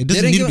 Like it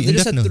doesn't need to be they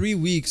just had indefinite. 3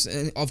 weeks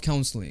of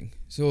counseling.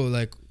 So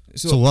like,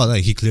 So what?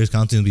 Like he clears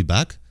counseling and be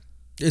back?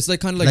 it's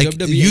like kind of like, Like,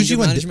 WWE usually anger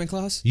when management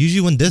class.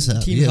 Usually when this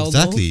Team yeah, hell no.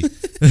 exactly.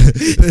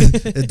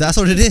 That's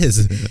what it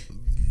is.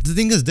 The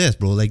thing is this,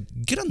 bro. Like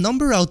get a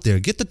number out there.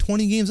 Get the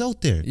 20 games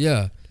out there.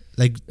 Yeah,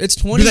 Like it's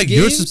 20 be like games.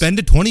 you're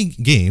suspended 20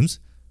 games.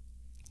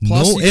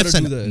 Plus No you gotta ifs do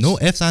and this. no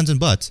ifs, ands, and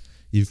buts.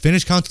 You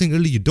finish counseling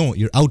early, you don't.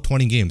 You're out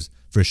 20 games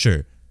for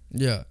sure.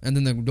 Yeah, and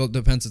then it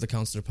depends if the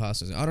counselor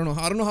passes. I don't know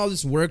how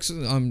this works.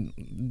 I'm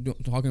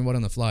talking about it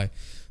on the fly,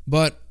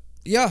 but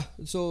yeah.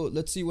 So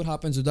let's see what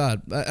happens with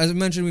that. As I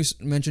mentioned, we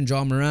mentioned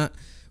John Morant,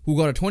 who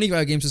got a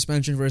 25-game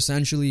suspension for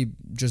essentially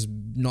just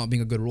not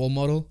being a good role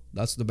model.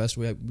 That's the best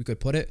way we could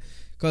put it.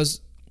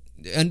 Because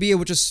NBA,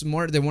 which is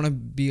smart, they want to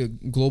be a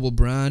global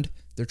brand.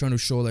 They're trying to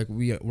show like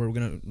we're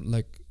gonna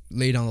like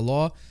lay down the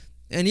law.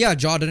 And yeah,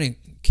 Ja didn't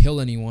kill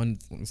anyone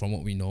from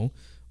what we know,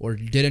 or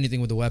did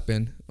anything with the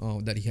weapon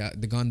that he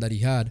had, the gun that he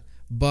had.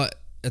 But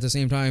at the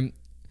same time,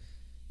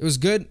 it was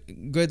good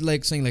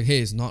like saying like, hey,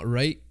 it's not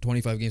right.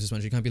 25 game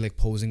suspension. You can't be like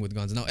posing with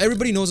guns. Now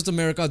everybody knows it's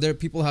America. There,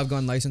 people have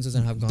gun licenses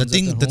and have guns.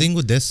 The thing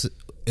with this,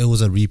 it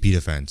was a repeat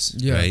offense.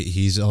 Yeah. Right.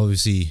 He's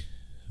obviously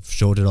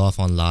showed it off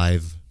on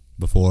live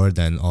before.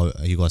 Then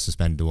he got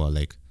suspended to what,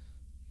 like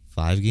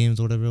 5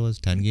 games or whatever it was,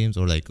 10 games,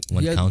 or like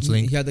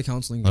counseling. He had the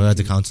counseling. Or had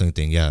the counseling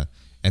thing. Yeah.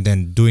 And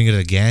then doing it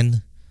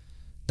again,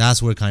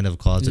 that's where it kind of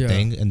caused the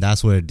thing. And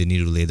that's where they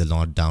needed to lay the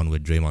law down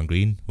with Draymond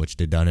Green, which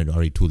they done it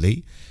already too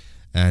late.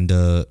 And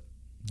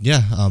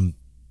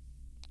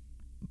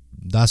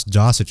that's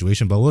Ja's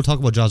situation. But we'll talk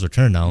about Ja's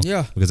return now.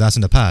 Yeah. Because that's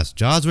in the past.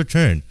 Ja's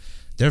return.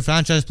 Their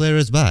franchise player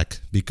is back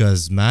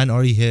because man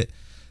already hit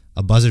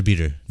a buzzer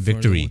beater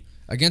victory.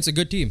 Against a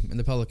good team in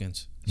the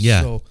Pelicans.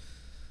 Yeah. So,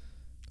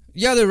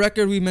 yeah, the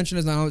record we mentioned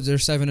is now they're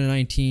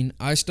 7-19.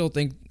 I still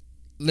think,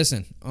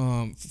 listen,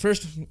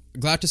 first,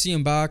 glad to see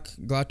him back.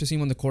 Glad to see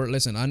him on the court.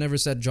 Listen, I never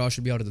said Ja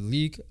should be out of the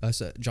league. I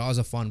said Ja's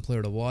a fun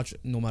player to watch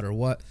no matter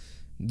what.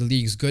 The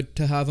league's good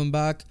to have him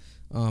back.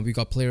 We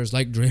got players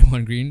like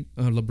Draymond Green,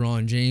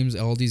 LeBron James,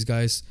 all these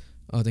guys.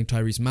 I think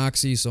Tyrese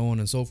Maxey, so on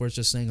and so forth.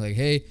 Just saying like,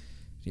 hey,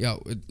 yeah,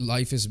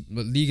 league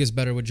is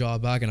better with Ja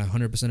back, and I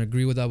 100%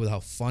 agree with that, with how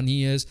fun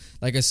he is.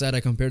 Like I said, I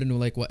compared him to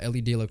like what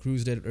Ellie De La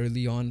Cruz did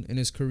early on in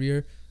his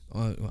career,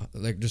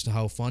 like just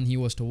how fun he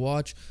was to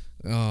watch.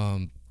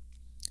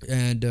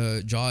 And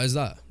Ja is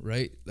that,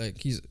 right?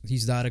 Like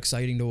he's that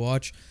exciting to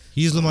watch.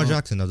 He's Lamar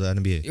Jackson of the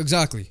NBA.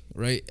 Exactly,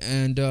 right?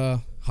 And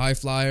high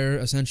flyer,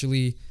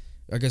 essentially.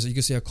 I guess you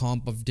could say a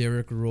comp of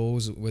Derrick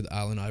Rose with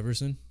Allen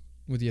Iverson,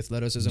 with the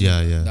athleticism.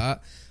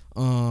 That.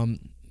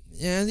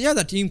 And yeah,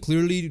 that team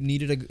clearly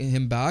needed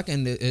him back,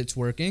 and it's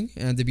working.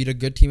 And they beat a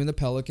good team in the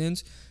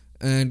Pelicans.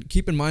 And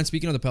keep in mind,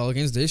 speaking of the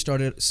Pelicans, they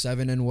started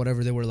 7 and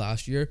whatever they were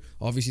last year.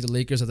 Obviously, the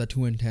Lakers had that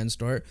 2-10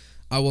 start.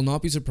 I will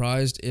not be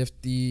surprised if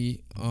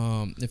they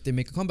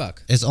make a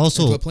comeback. It's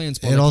also a playing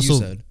spot, like you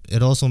said.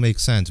 It also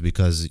makes sense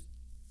because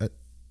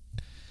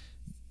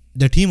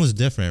their team was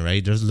different,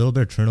 right? There's a little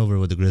bit of turnover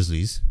with the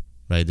Grizzlies,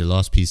 right? They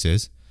lost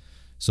pieces.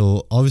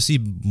 So obviously,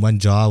 when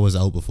Ja was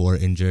out before,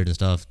 injured and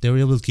stuff, they were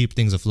able to keep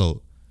things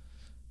afloat.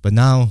 But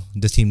now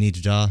this team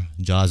needs Ja.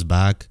 Ja's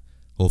back.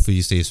 Hopefully,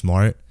 you stay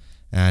smart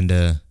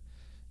and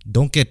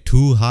don't get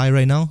too high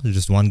right now. It's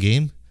just one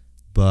game,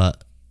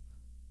 but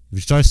if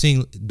you start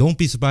seeing, don't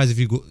be surprised if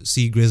you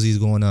see Grizzlies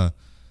going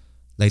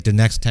like the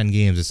next 10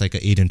 games. It's like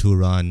an 8-2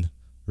 run,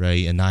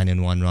 right? A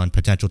 9-1 run,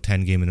 potential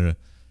 10 game in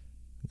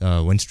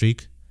a win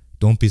streak.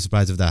 Don't be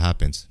surprised if that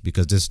happens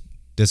because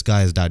this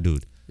guy is that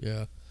dude.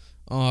 Yeah.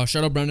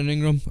 Shout out Brandon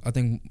Ingram. I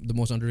think the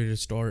most underrated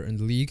star in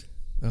the league.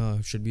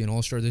 Should be an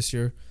all-star this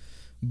year.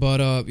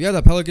 But yeah,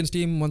 that Pelicans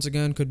team once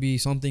again could be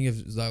something if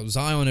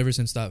Zion, ever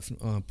since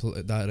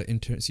that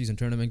inter-season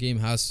tournament game,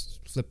 has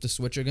flipped the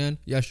switch again.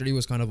 Yesterday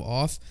was kind of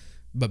off,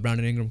 but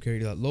Brandon Ingram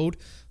carried that load.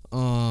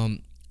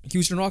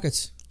 Houston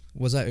Rockets.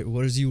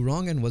 Was you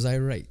wrong and was I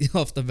right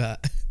off the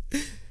bat?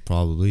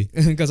 Probably.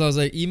 Because I was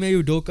like,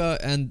 Ime Udoka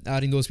and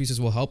adding those pieces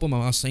will help them.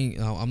 I'm not saying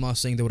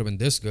they would have been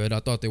this good.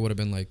 I thought they would have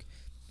been like,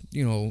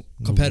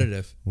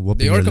 competitive.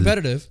 They are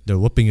competitive. They're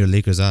whooping your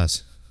Lakers'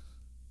 ass.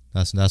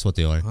 That's what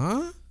they are.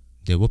 Huh?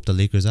 They whooped the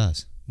Lakers'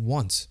 ass.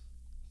 Once.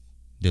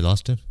 They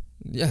lost it?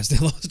 Yes, they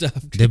lost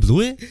after. They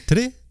blew it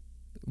today?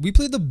 We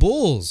played the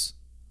Bulls.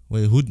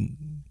 Wait, who?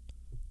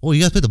 Oh,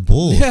 you guys played the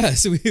Bulls?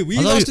 Yes, we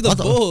lost to the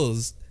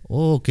Bulls.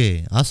 Oh,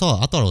 okay. I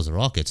thought it was the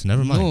Rockets.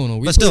 Never mind. No,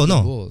 we but still,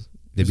 the Bulls.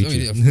 They beat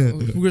you.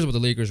 Who cares about the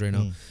Lakers right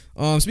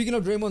now? Speaking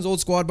of Draymond's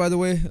old squad, by the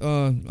way,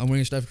 I'm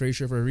wearing a Steph Curry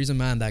shirt for a reason.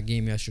 Man, that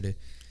game yesterday.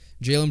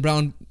 Jaylen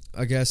Brown,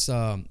 I guess.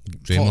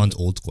 Draymond's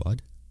old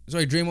squad?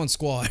 Sorry, Draymond's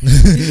squad.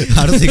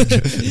 I don't think.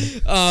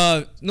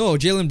 No,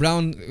 Jaylen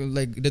Brown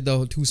did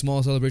the too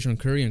small celebration on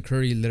Curry, and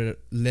Curry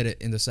lit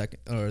it in the second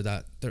or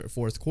that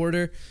fourth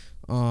quarter.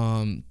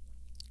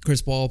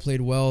 Chris Paul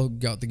played well,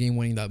 got the game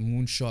winning that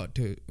moonshot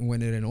to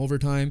win it in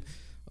overtime.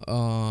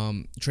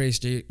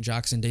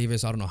 Jackson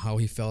Davis, I don't know how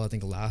he fell. I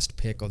think last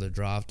pick of the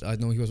draft. I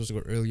know he was supposed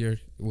to go earlier.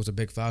 It was a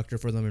big factor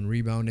for them in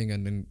rebounding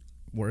and then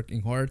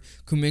working hard.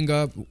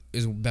 Kuminga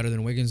is better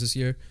than Wiggins this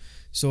year,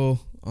 so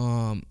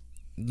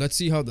let's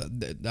see how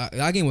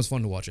that game was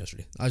fun to watch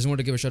yesterday. I just wanted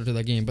to give a shout out to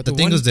that game. But the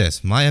thing was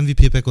this: my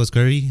MVP pick was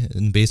Curry,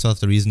 and based off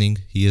the reasoning,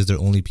 he is their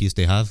only piece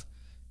they have,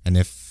 and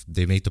if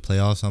they make the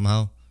playoffs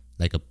somehow,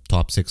 like a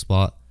top 6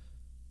 spot,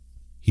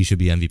 he should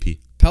be MVP.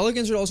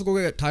 Pelicans should also go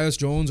get Tyus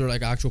Jones or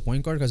like actual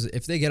point guard, because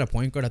if they get a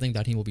point guard, I think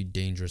that team will be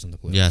dangerous in the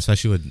playoffs. Yeah,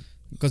 especially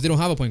because they don't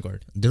have a point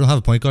guard. They don't have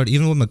a point guard.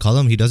 Even with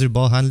McCollum, he does their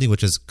ball handling,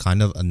 which is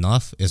kind of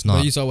enough. It's not.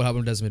 But you saw what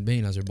happened to Desmond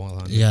Bane as their ball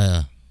handling.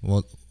 Yeah. Well,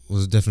 it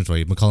was a different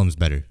story. McCollum's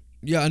better.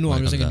 Yeah, I know.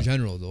 I'm just saying in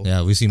general, though.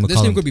 Yeah, we see McCollum.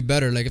 This team could be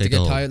better. Like if they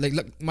get tired, like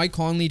Mike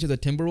Conley to the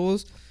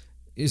Timberwolves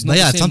is not. But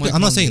yeah, the same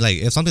I'm not saying like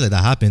if something like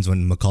that happens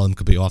when McCollum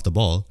could be off the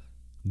ball,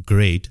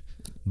 great.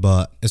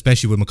 But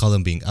especially with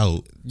McCollum being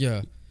out,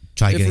 yeah.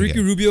 If Ricky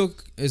Rubio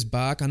is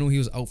back, I know he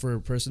was out for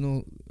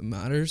personal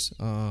matters.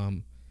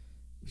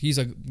 he's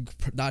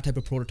that type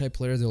of prototype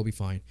player, they'll be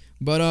fine.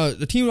 But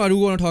the team I do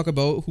want to talk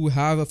about who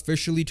have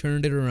officially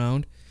turned it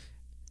around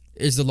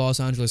is the Los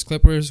Angeles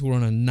Clippers, who are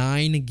on a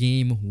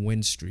 9-game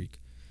win streak.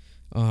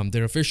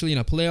 They're officially in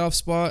a playoff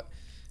spot.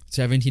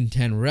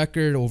 17-10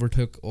 record,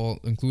 overtook all,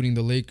 including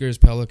the Lakers,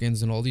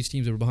 Pelicans, and all these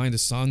teams that were behind the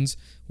Suns,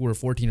 who are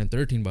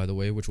 14-13, by the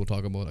way, which we'll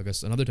talk about, I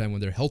guess, another time when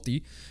they're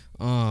healthy.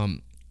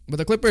 But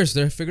the Clippers,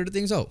 they're figured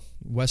things out.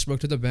 Westbrook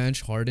to the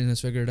bench. Harden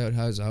has figured out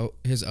his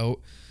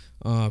out.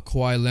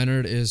 Kawhi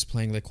Leonard is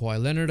playing like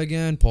Kawhi Leonard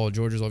again. Paul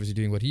George is obviously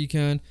doing what he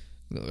can.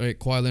 Right,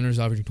 Kawhi Leonard is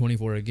averaging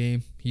 24 a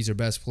game. He's their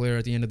best player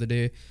at the end of the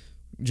day.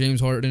 James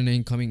Harden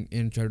ain't coming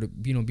in try to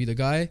be the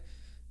guy.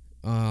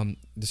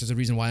 This is the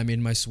reason why I made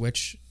my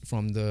switch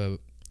from the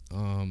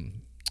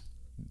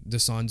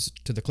Suns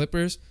to the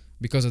Clippers,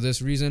 because of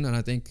this reason. And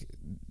I think,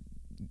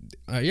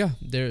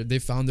 they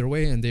found their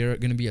way, and they're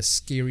going to be a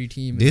scary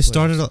team. I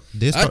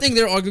think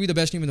they're arguably the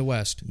best team in the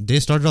West. They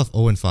started off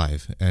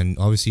 0-5, and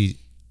obviously,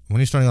 when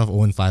you're starting off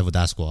 0-5 with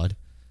that squad,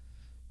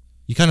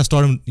 you kind of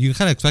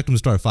expect them to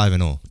start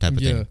 5-0 type of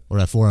thing, or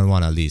at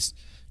 4-1 at least,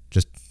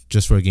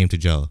 just for a game to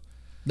gel.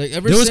 Like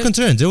there was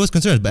concerns,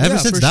 but ever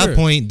since that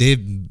point,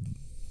 they've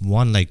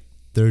won like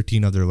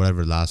 13 of their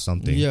whatever last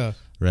something. Yeah.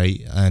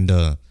 Right? And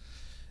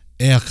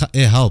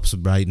it helps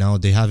right now.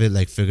 They have it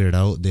like figured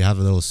out. They have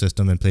a little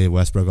system and play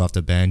Westbrook off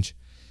the bench.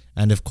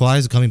 And if Kawhi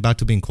is coming back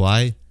to being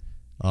Kawhi,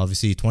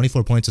 obviously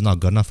 24 points is not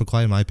good enough for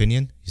Kawhi in my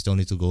opinion. He still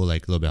needs to go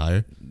like a little bit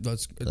higher.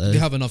 They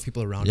have enough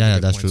people around. Yeah,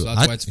 that's true. So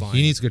that's why it's fine.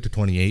 He needs to get to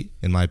 28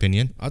 in my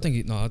opinion. I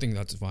think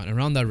that's fine.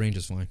 Around that range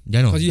is fine.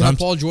 Yeah, no. Because you have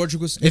Paul George, who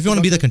goes. If you want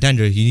to be the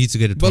contender, he needs to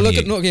get to 28. But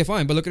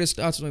look at his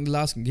stats in the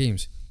last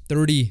games.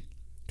 30.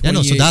 So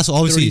that's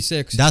obviously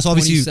 36,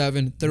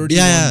 27,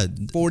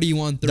 31,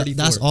 41, 34.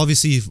 That's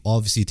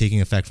obviously taking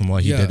effect from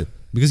what he did,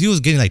 because he was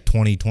getting like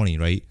 20,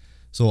 right?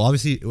 So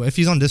obviously, if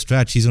he's on this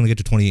stretch, he's gonna get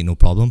to 28, no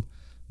problem.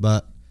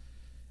 But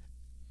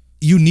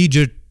you need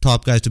your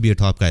top guys to be your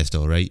top guys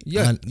still, right?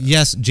 Yeah. And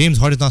yes, James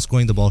Harden's not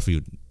scoring the ball for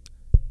you.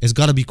 It's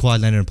gotta be Kawhi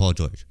Leonard and Paul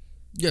George.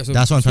 Yeah, so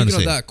that's what I'm trying to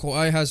say. That,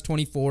 Kawhi has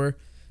 24,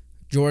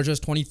 George has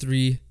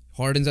 23,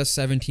 Harden's at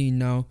 17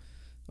 now.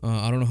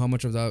 I don't know how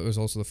much of that was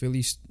also the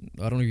Phillies.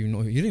 I don't even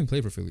know. He didn't even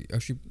play for Philly.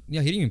 Actually,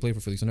 yeah, he didn't even play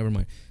for Philly, so never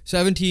mind.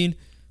 17,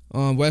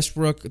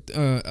 Westbrook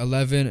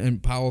 11,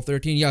 and Powell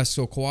 13. Yeah,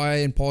 so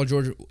Kawhi and Paul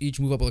George each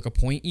move up like a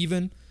point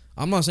even.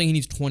 I'm not saying he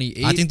needs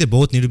 28. I think they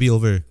both need to be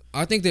over.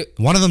 I think that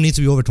one of them needs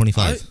to be over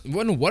 25.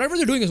 Whatever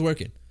they're doing is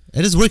working.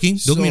 It is working.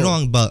 Don't get me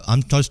wrong, but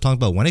I'm just talking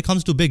about when it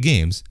comes to big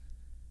games,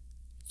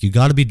 you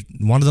got to be,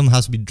 one of them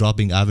has to be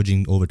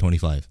averaging over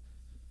 25.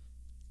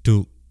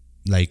 To,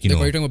 like, you know.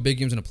 Are you talking about big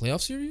games in a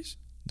playoff series?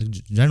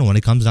 General, when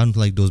it comes down to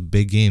like those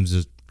big games,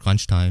 just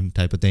crunch time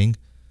type of thing,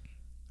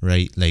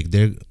 right? Like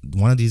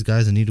one of these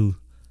guys need to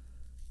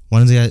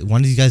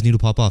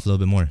pop off a little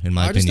bit more, in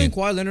my opinion. I just think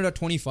Kawhi Leonard at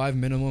 25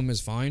 minimum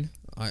is fine.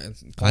 I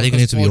think it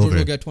needs to be over. George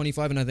will get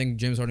 25, and I think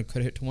James Harden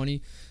could hit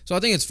 20. So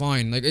I think it's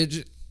fine. Like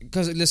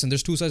because listen,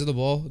 there's two sides of the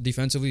ball.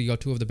 Defensively, you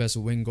got two best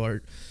wing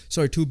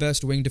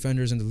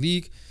defenders in the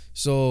league.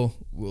 So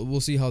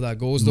we'll see how that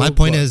goes. My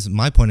point is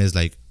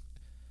like,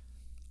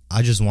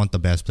 I just want the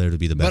best player to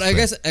be the best.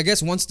 But I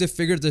guess once they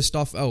figured this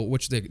stuff out,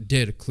 which they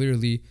did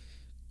clearly,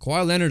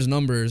 Kawhi Leonard's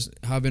numbers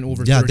have been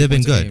over. Yeah, they've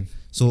been good.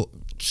 So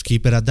just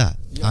keep it at that.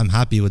 Yeah. I'm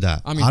happy with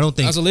that. I mean, I don't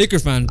think as a Laker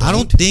fan, I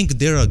don't think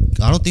they're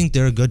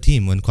a good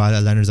team when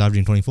Kawhi Leonard's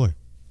averaging 24.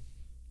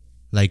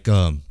 Like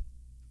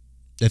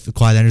if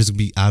Kawhi Leonard's gonna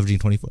be averaging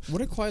 24. What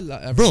did Kawhi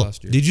average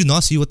last year? Did you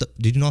not see what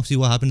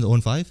happened in the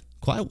 0-5?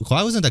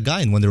 Kawhi wasn't that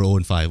guy when they were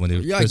 0-5 when they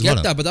I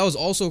get that, but that was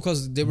also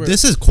because they were.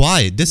 This is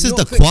Kawhi. This is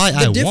the Kawhi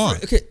I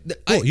want. Okay,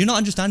 you're not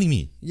understanding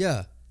me.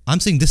 Yeah, I'm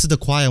saying this is the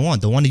Kawhi I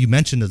want, the one that you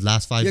mentioned the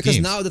last 5 games. Yeah,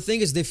 because now the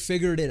thing is they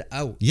figured it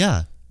out.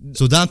 Yeah,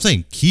 so that I'm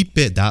saying keep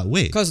it that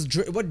way. Because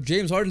what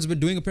James Harden's been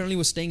doing apparently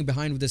was staying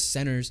behind with his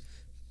centers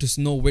to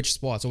know which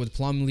spot. So with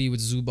Plumlee, with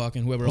Zubac,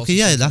 and whoever else. Okay,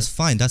 yeah, that's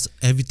fine. That's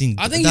everything.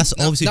 I think that's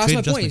obviously that's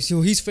my point. So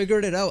he's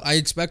figured it out. I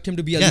expect him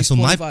to be at least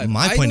 25.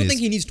 My point is, I don't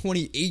think he needs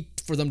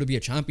 28 for them to be a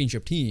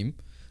championship team.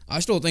 I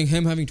still think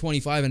him having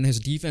 25 and his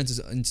defense is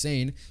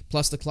insane,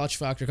 plus the clutch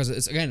factor, because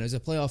it's a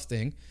playoff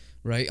thing,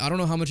 right? I don't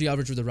know how much he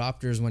averaged with the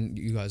Raptors when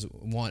you guys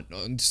won,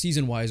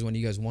 season-wise when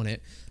you guys won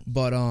it,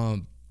 but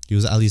he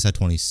was at least at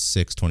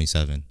 26,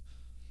 27,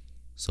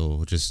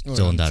 so just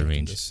still in that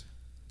range.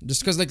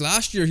 Just because like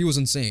last year he was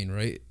insane,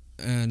 right?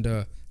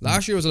 And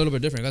last year was a little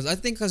bit different, because I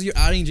think because you're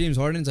adding James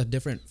Harden is a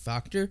different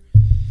factor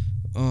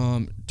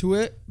to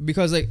it,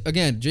 because like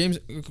again,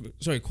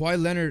 Kawhi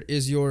Leonard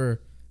is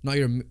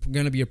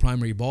going to be your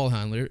primary ball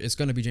handler. It's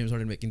going to be James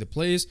Harden making the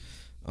plays.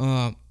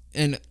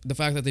 And the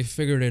fact that they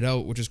figured it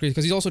out, which is crazy,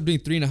 because he's also doing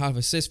 3.5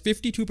 assists,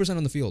 52%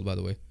 on the field, by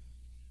the way.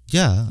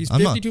 Yeah. He's 52%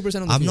 on the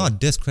field. I'm not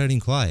discrediting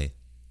Kawhi.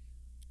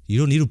 You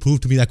don't need to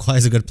prove to me that Kawhi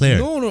is a good player.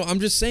 No, I'm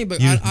just saying, but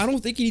I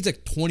don't think he needs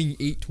like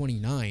 28,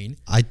 29.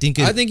 I think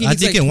he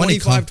needs like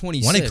 25,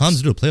 26. When it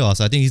comes to the playoffs,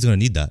 I think he's going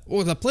to need that.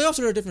 Well, the playoffs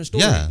are a different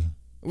story. Yeah.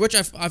 Which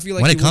I feel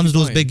like when he it will comes be to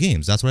those fine. big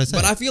games, that's what I said.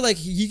 But I feel like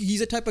he's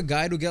the type of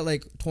guy to get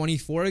like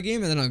 24 a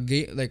game, and then a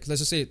game like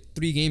let's just say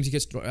 3 games he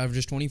gets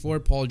averages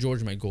 24. Paul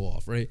George might go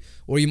off, right?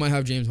 Or you might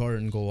have James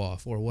Harden go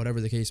off, or whatever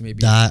the case may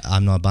be. that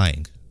I'm not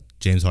buying.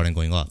 James Harden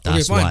going off.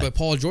 That's okay, fine, why. but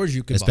Paul George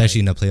you could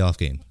Especially buy. in a playoff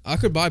game. I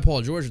could buy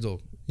Paul George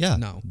though. Yeah,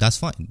 now that's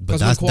fine. But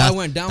 'Cause when that's, Kawhi that's,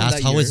 went down that's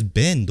that how year- it's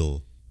been,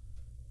 though.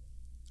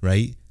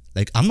 Right?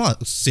 Like, I'm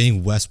not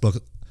saying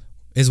Westbrook.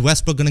 Is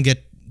Westbrook going to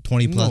get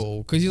 20 plus? No,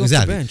 because he's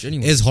off the bench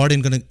anyway. Is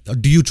Harden going to...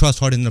 Do you trust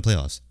Harden in the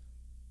playoffs?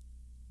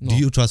 No. Do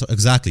you trust...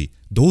 Exactly.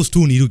 Those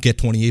two need to get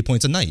 28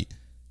 points a night.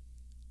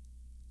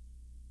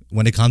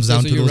 When it comes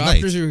down so to your those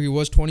Raptors, nights. he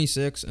was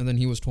 26, and then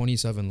he was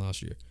 27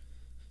 last year.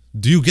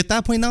 Do you get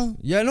that point now?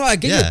 Yeah, no, I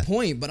get Yeah. your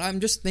point, but I'm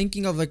just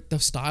thinking of like the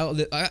style.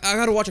 I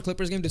gotta watch a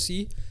Clippers game to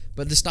see,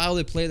 but the style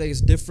they play like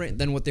is different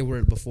than what they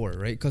were before,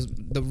 right? Because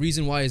the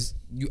reason why is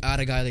you add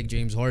a guy like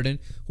James Harden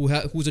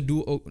who's a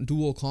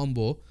dual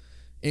combo.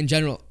 In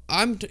general,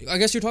 I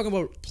guess you're talking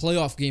about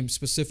playoff games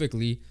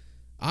specifically.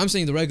 I'm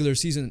saying the regular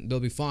season they'll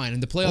be fine,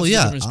 and the playoffs Oh, is a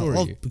yeah. different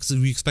story. Because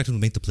we expect them to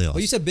make the playoffs.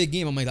 But you said big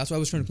game. I'm like, that's why I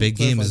was trying to Big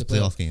game clarify is the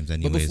playoff games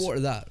anyways. But before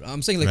that,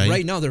 I'm saying like Right?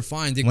 right now they're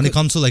fine. When it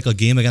comes to like a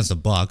game against the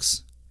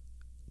Bucks,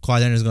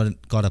 Kawhi Leonard's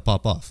got to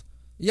pop off.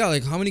 yeah,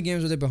 like how many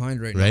games are they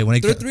behind right Right, now? when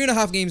it They're ca-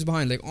 3.5 games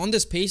behind. Like on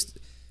this pace,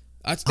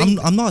 I think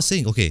I'm not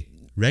saying, okay,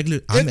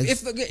 regular... Can okay.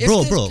 this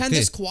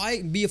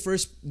Kawhi be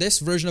this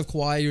version of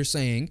Kawhi you're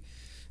saying?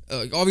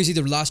 Obviously,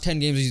 the last 10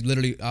 games he's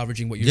literally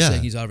averaging what you're Yeah.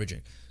 saying he's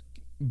averaging.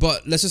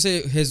 But let's just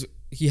say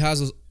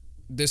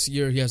this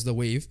year he has the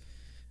wave.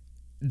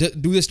 Do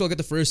they still get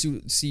the first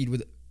seed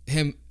with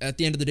him at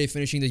the end of the day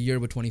finishing the year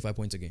with 25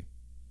 points a game?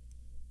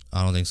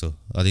 I don't think so.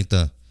 I think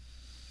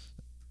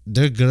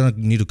they're gonna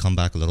need to come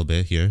back a little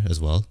bit here as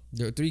well.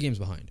 They're 3 games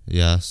behind.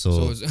 Yeah,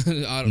 So so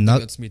I don't think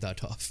that's me that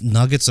tough.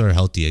 Nuggets are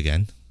healthy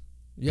again,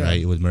 Yeah.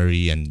 right? With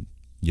Murray and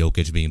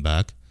Jokic being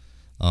back.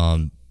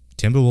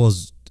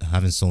 Timberwolves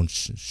haven't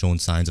shown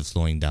signs of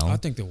slowing down. I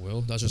think they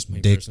will. That's just me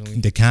They personally.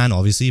 they can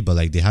obviously, but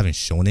like they haven't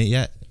shown it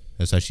yet,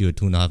 especially with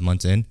 2.5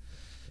 months in.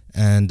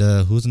 And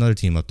who's another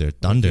team up there?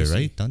 Thunder, OKC.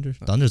 right?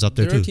 Thunder's up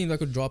there They're a too. team that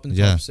could drop in the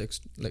Yeah. top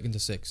 6, like into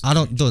 6. I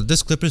don't. Though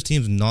this Clippers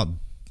team's not,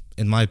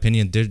 in my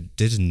opinion, they've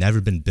just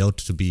never been built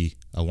to be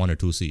a 1 or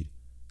 2 seed,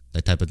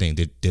 that type of thing.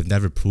 They've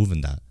never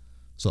proven that.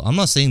 So I'm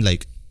not saying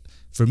like,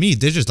 for me,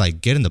 they're just like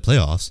get in the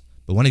playoffs.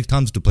 But when it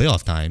comes to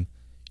playoff time,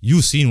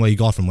 you've seen what you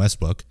got from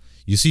Westbrook.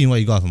 You've seen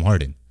what you got from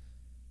Harden.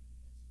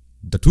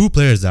 The 2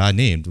 players that I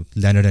named,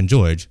 Leonard and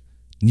George,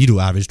 need to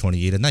average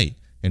 28 a night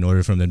in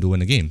order for them to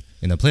win a game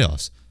in the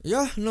playoffs.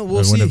 Yeah, no, we'll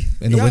Or see. win a Yeah,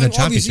 win a obviously,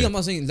 championship. I'm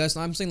not saying that's.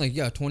 I'm saying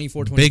like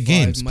 24, 25. Big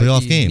games, might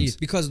playoff be games. neat.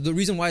 Because the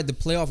reason why the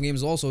playoff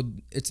games also,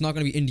 it's not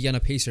going to be Indiana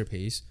Pacer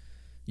pace.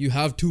 You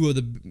have 2 of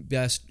the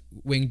best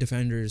wing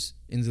defenders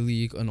in the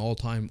league, an all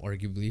time,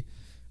 arguably,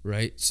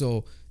 right?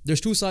 So there's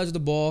 2 sides of the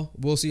ball.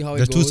 We'll see how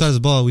There's it goes. 2 sides of the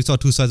ball. We saw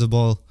 2 sides of the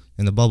ball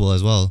in the bubble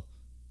as well.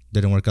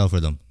 Didn't work out for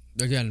them.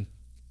 Again,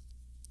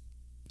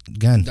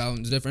 Again, that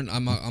one's different.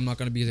 I'm not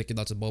going to be like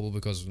that's a bubble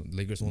because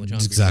Lakers won the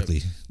championship.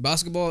 exactly.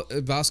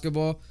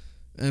 Basketball,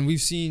 and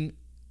we've seen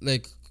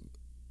like,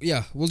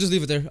 yeah, we'll just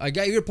leave it there. I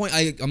get your point.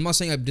 I'm not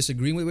saying I'm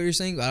disagreeing with what you're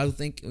saying, but I don't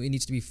think it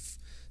needs to be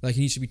he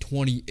needs to be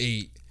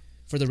 28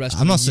 for the rest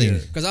I'm of not the year.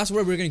 saying- Because that's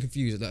where we're getting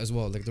confused as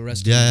well. Like the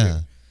rest of Yeah. the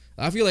year.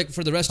 I feel like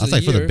for the rest I of the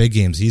think year, for the big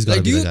games, he's got to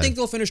like, do be you the guy. think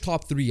they'll finish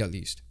top 3 at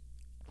least?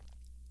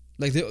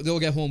 Like they'll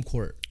get home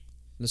court.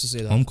 Let's just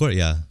say that. Home court,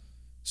 yeah.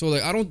 So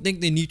like I don't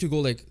think they need to go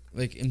like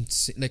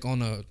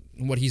on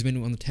what he's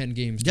been on the 10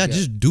 games. to Yeah, get.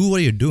 just do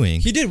what you're doing.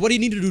 He did what he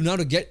needed to do now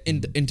to get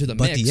into the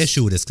But mix. the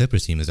issue with this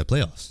Clippers team is the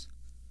playoffs.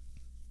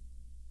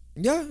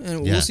 Yeah,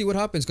 and Yeah. we'll see what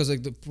happens because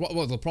like the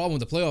problem with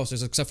the playoffs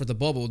is except for the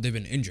bubble, they've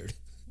been injured.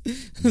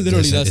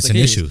 Literally, that's it's the an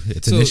case. issue.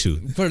 It's an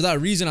issue. For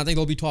that reason, I think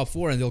they'll be top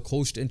 4 and they'll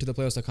coast into the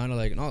playoffs to kind of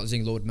like not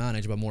saying load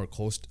manage, but more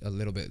coast a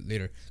little bit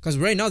later. Because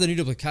right now they need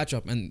to play catch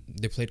up, and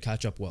they played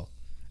catch up well.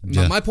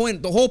 Yeah. My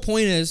point, the whole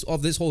point is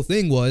of this whole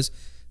thing was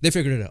they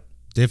figured it out.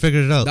 They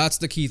figured it out. That's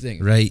the key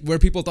thing, Right. Where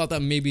people thought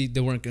that maybe they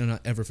weren't gonna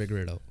ever figure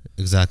it out.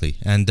 Exactly.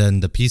 And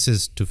then the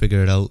pieces to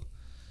figure it out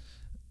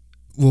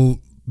will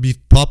be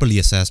properly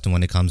assessed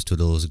when it comes to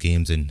those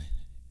games in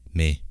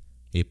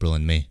April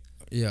and May.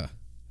 Yeah.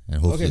 And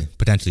hopefully, Okay.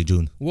 potentially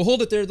June. We'll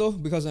hold it there though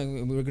because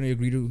we're going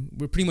to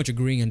we're pretty much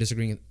agreeing and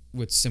disagreeing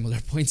with similar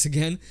points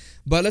again.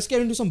 But let's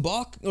get into some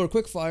Bach or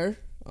quick fire.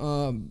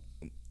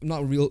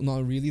 Not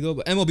really though.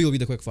 But MLB will be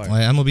the quick fire.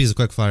 MLB is a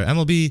quick fire.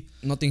 MLB,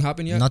 Nothing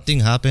happened yet.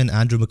 nothing happened.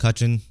 Andrew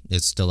McCutchen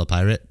is still a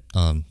Pirate.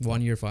 1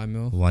 year, $5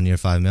 million. 1 year,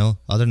 $5 million.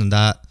 Other than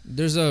that,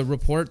 There's a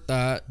report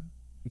that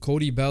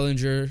Cody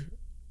Bellinger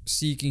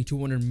seeking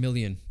 $200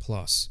 million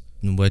plus.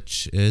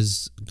 which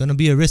is gonna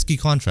be a risky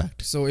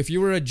contract. So if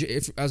you were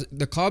as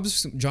the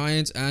Cubs,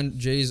 Giants, and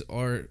Jays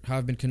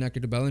have been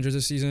connected to Bellinger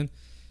this season,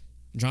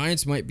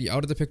 Giants might be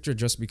out of the picture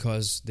just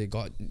because they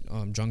got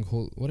Jung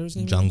Ho. What is his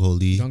name? Jung Ho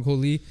Lee. Jung Ho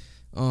Lee.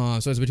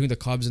 So it's between the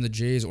Cubs and the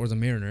Jays or the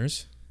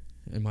Mariners,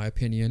 in my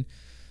opinion.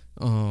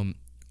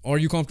 Are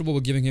you comfortable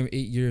with giving him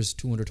 8 years,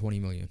 $220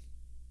 million?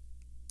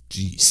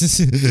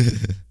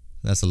 Jeez.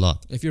 That's a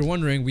lot. If you're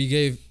wondering, we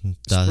gave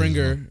That is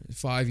Springer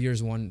 5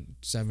 years,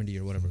 170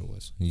 or whatever it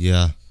was.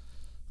 Yeah.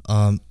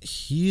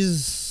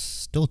 He's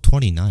still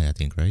 29, I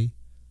think, right?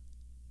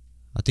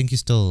 I think he's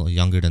still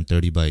younger than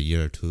 30 by a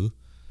year or two.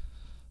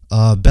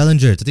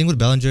 Bellinger. The thing with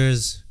Bellinger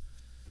is,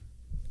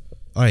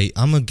 all right,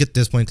 I'm gonna get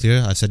this point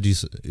clear. I said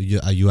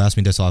you asked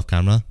me this off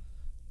camera.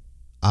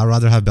 I'd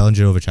rather have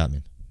Bellinger over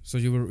Chapman. So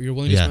you're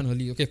willing to spend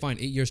Halil? Okay, fine.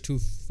 8 years,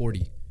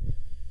 240,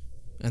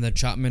 and then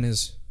Chapman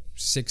is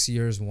 6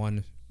 years,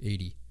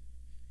 180.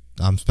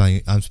 I'm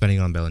spending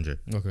it on Bellinger.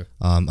 Okay.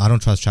 I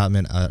don't trust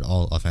Chapman at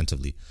all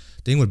offensively.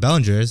 The thing with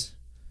Bellinger is,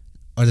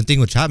 or the thing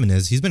with Chapman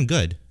is, he's been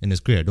good in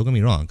his career. Don't get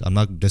me wrong. I'm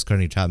not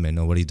discrediting Chapman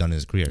or what he's done in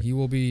his career.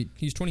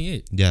 He's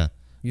 28. Yeah.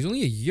 He's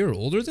only a year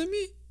older than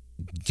me?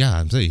 Yeah,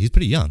 I'm saying he's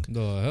pretty young.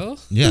 The hell?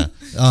 Yeah.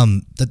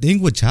 The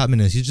thing with Chapman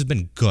is he's just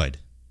been good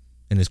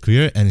in his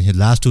career, and his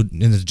last two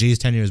in his Jays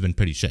tenure has been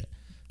pretty shit.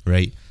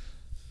 Right?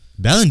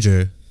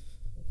 Bellinger,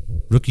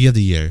 Rookie of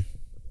the Year,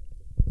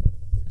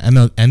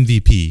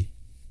 MVP,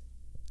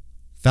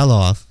 fell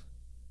off,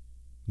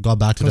 got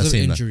back to the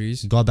same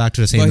injuries. Got back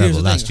to the same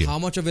level last year. How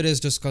much of it is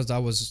just because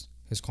that was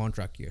his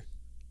contract year?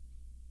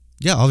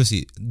 Yeah,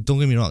 obviously. Don't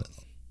get me wrong.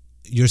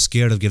 You're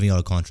scared of giving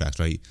out contracts,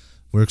 right?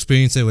 We're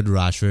experiencing it with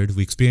Rashford.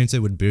 We experienced it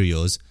with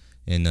Berrios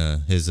in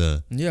his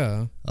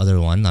other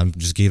one. I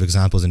just gave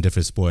examples in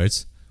different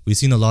sports. We've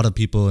seen a lot of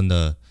people in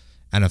the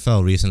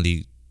NFL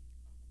recently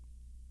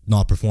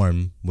not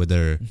perform with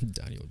their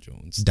Daniel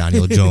Jones,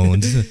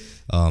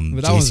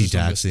 JC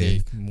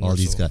Jackson, all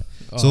these guys.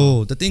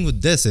 So the thing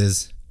with this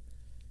is,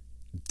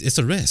 it's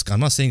a risk. I'm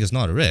not saying it's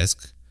not a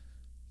risk,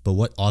 but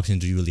what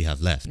options do you really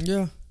have left?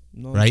 Yeah.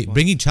 No, right?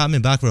 Bringing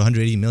Chapman back for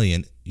 180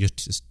 million, your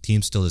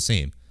team's still the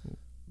same.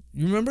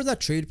 You remember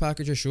that trade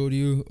package I showed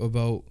you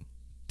about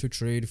to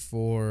trade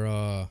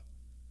for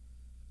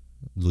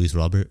Luis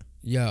Robert?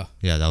 Yeah.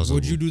 Yeah, that was.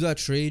 Would you do that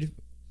trade?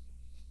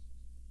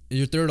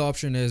 Your third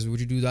option is, would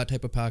you do that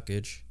type of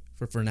package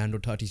for Fernando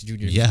Tatis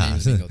Jr.? Yeah.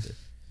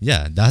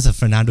 Yeah, that's a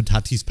Fernando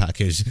Tatis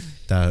package.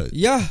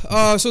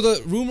 So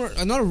the rumor,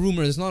 not a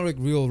rumor, it's not like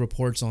real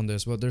reports on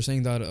this, but they're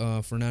saying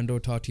that Fernando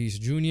Tatis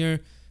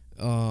Jr.,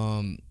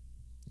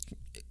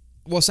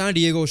 San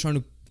Diego is trying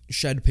to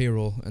shed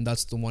payroll, and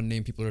that's the one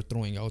name people are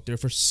throwing out there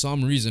for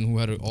some reason, who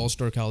had an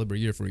all-star caliber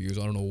year for you.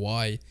 So I don't know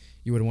why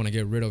you would want to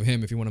get rid of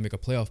him if you want to make a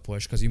playoff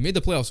push, because you made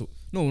the playoffs.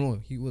 No,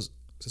 he was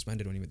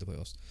suspended when he made the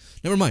playoffs.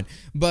 Never mind.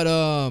 But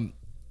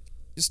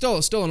it's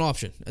still an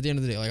option at the end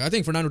of the day. Like, I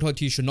think Fernando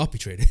Tatis should not be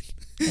traded.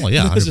 Oh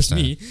yeah, 100%. That's just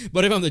me.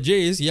 But if I'm the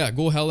Jays,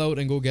 go hell out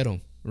and go get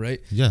him.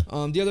 Right? Yeah.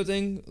 The other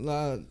thing,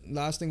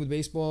 last thing with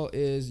baseball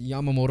is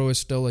Yamamoto is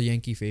still a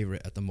Yankee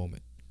favorite at the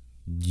moment.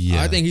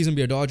 Yeah. I think he's gonna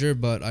be a Dodger,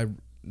 but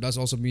that's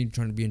also me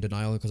trying to be in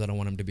denial because I don't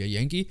want him to be a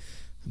Yankee.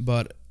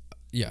 But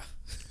yeah.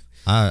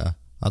 I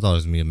thought it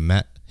was me and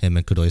Matt, him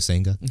and Kodai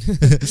Senga.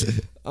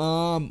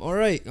 All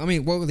right. I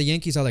mean, the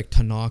Yankees are like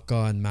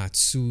Tanaka and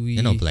Matsui.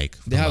 You know,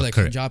 Blake. They have like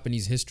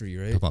Japanese history,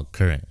 right? About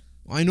current.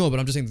 I know, but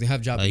I'm just saying they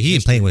have Japanese he ain't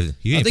history. playing with.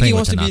 I think he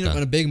wants to be in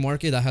a big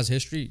market that has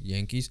history.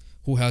 Yankees,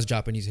 who has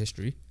Japanese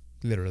history,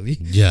 literally.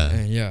 Yeah.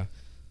 And yeah.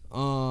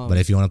 But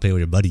if you want to play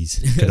with your buddies,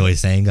 Kodai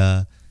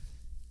Senga.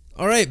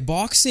 All right,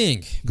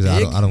 boxing. Because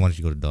I don't want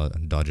you to go to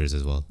Dodgers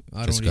as well.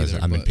 Just because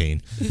I'm in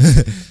pain.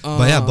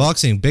 But yeah,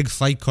 boxing, big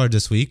fight card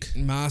this week.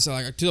 Massive,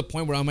 like, to the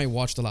point where I might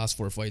watch the last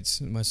 4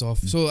 fights myself.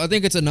 So I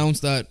think it's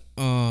announced that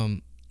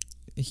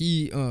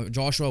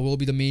Joshua will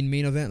be the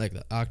main event, like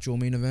the actual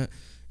main event.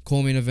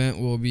 Co-main event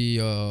will be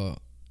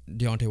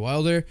Deontay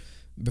Wilder.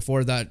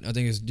 Before that, I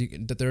think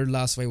the third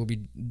last fight will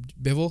be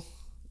Bivol,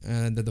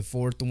 and then the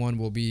fourth one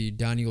will be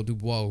Daniel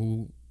Dubois,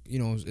 who, you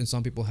know, in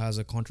some people has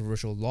a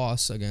controversial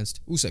loss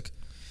against Usyk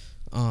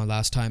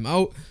last time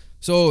out.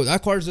 So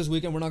that card's this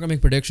weekend. We're not gonna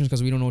make predictions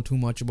because we don't know too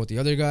much about the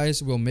other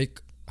guys.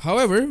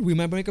 However, we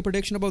might make a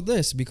prediction about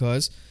this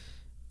because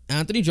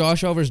Anthony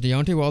Joshua versus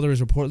Deontay Wilder is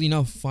reportedly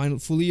now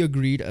fully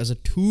agreed as a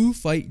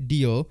 2-fight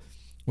deal,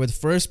 with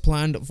first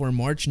planned for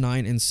March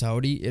 9 in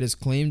Saudi. It is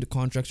claimed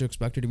contracts are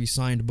expected to be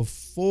signed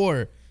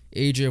before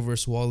AJ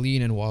versus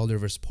Wallin and Wilder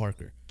versus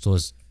Parker. So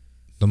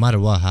no matter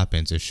what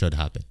happens, it should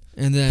happen.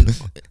 And then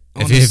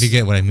if you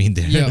get what I mean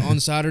there. Yeah, on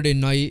Saturday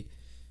night,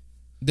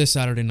 this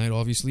Saturday night,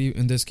 obviously,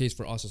 in this case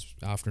for us it's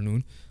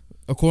afternoon,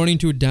 according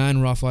to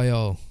Dan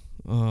Rafael,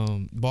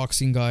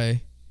 boxing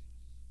guy,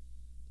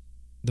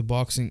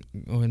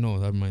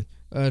 never mind,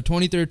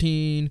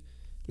 2013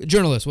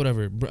 journalist,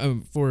 whatever,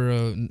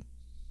 for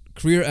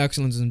career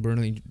excellence in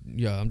Burnley.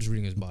 Yeah, I'm just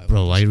reading his bio.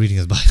 Bro, why are you reading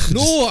his bio?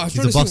 No, I was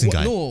he's a boxing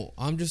guy. No,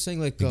 I'm just saying,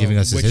 like, giving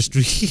us his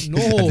history.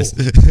 No,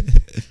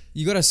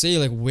 you gotta say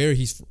like where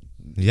he's.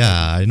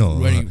 Yeah, I know.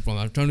 Where from?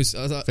 I'm trying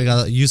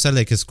to. You said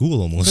like his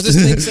school almost. Because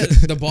this thing said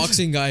the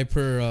boxing guy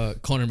per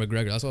Conor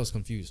McGregor. That's why I was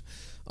confused.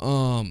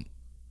 Yeah,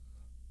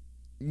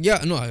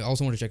 no, I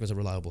also want to check as a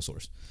reliable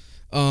source.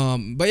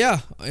 But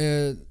yeah,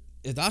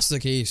 if that's the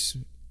case,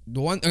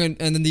 the one and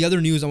then the other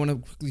news I want to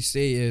quickly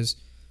say is,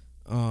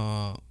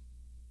 Ryan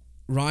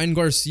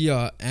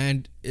Garcia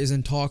is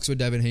in talks with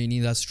Devin Haney.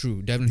 That's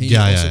true. Devin Haney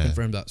also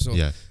confirmed that. So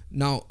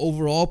now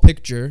overall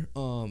picture,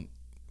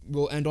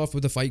 we'll end off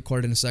with the fight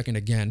card in a second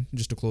again,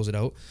 just to close it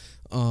out.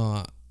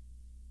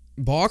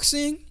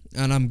 Boxing,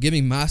 and I'm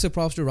giving massive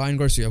props to Ryan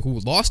Garcia, who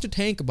lost to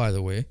Tank, by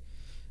the way,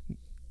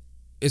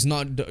 is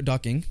not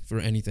ducking for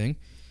anything.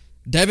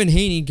 Devin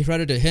Haney,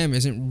 credit to him,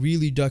 isn't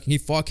really ducking. He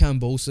fought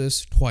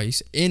Kambosos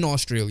twice in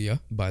Australia,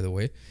 by the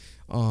way.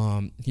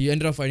 He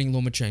ended up fighting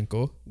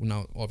Lomachenko,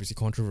 now obviously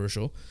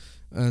controversial.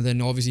 And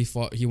then obviously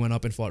he went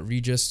up and fought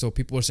Regis. So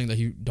people are saying that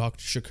he docked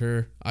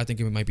Shakur. I think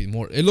it might be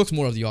more. It looks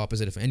more of the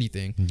opposite, if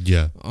anything.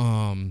 Yeah.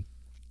 And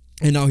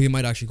now he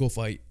might actually go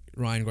fight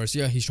Ryan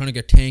Garcia. He's trying to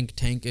get Tank.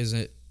 Tank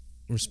isn't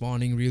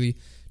responding really.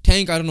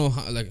 Tank, I don't know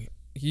how, I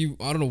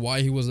don't know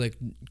why he was like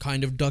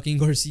kind of ducking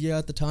Garcia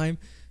at the time,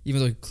 even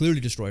though he clearly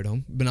destroyed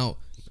him. But now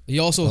he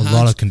also a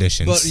lot of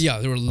conditions. But yeah,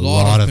 there were a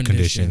lot of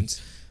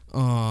conditions.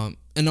 And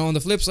now on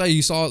the flip side,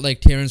 you saw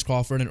like Terrence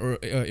Crawford and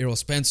Errol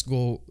Spence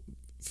go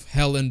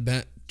hell and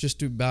back just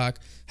to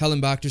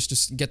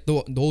get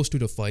those two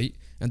to fight,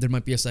 and there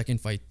might be a second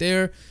fight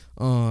there.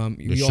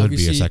 There should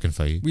be a second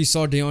fight. We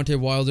saw Deontay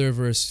Wilder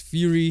versus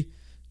Fury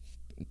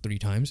 3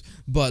 times,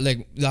 but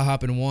like that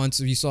happened once.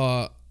 We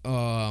saw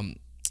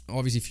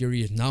obviously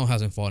Fury now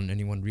hasn't fought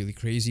anyone really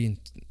crazy, and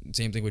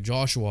same thing with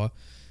Joshua.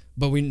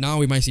 But we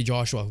might see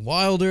Joshua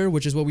Wilder,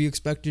 which is what we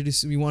expected to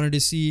see, we wanted to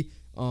see.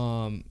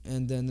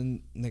 And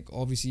then like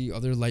obviously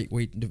other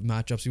lightweight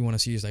matchups we want to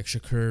see is like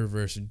Shakur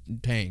versus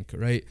Tank,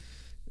 right?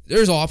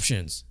 There's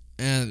options,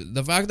 and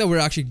the fact that we're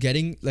actually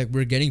getting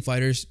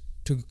fighters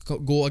to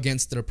go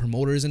against their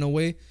promoters in a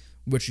way,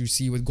 which you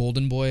see with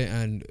Golden Boy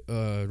and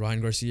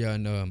Ryan Garcia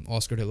and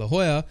Oscar De La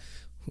Hoya,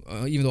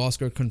 even though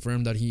Oscar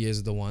confirmed that he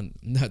is the one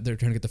that they're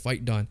trying to get the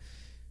fight done,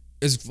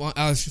 is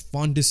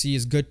fun to see.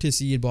 Is good to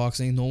see in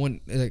boxing. No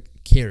one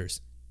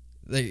cares.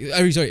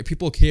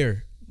 People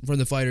care for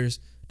the fighters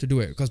to do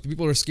it, because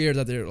people are scared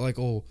that they're like,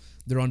 oh,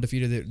 they're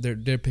undefeated,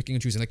 they're picking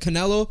and choosing. Like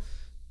Canelo,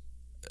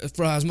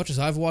 for as much as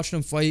I've watched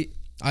him fight,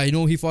 I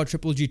know he fought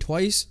Triple G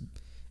twice.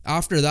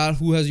 After that,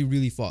 who has he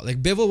really fought?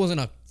 Like Bivol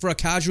wasn't for a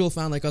casual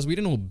fan like us, we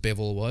didn't know who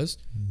Bivol was.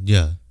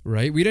 Yeah.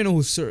 Right? We didn't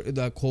know who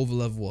that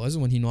Kovalev was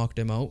when he knocked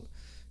him out.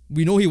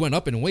 We know he went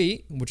up in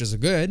weight, which is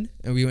good,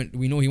 and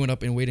we know he went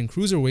up in weight in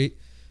cruiserweight,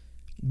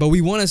 but we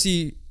want to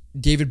see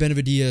David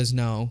Benavidez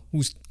now,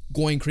 who's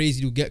going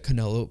crazy to get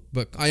Canelo.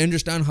 But I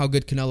understand how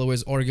good Canelo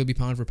is, arguably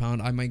pound for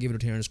pound. I might give it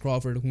to Terrence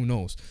Crawford. Who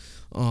knows?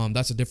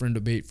 That's a different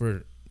debate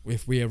for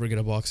if we ever get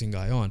a boxing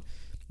guy on.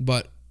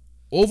 But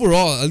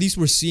overall, at least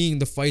we're seeing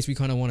the fights we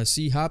kind of want to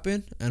see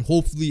happen, and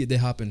hopefully they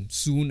happen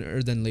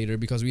sooner than later,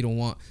 because we don't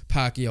want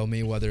Pacquiao,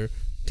 Mayweather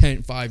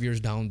 5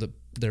 years down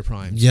their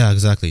prime. Yeah,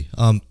 exactly.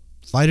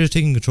 Fighters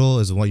taking control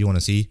is what you want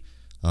to see.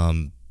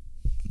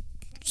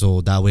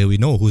 So that way we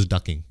know who's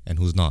ducking and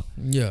who's not.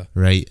 Yeah.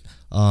 Right?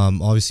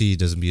 Obviously,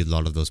 there's going to be a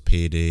lot of those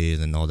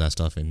paydays and all that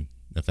stuff in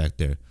effect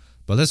there.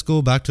 But let's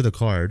go back to the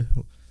card.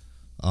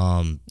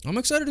 I'm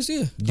excited to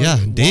see it. Yeah,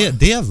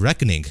 they have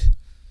Reckoning.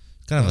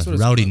 Kind of a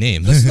rowdy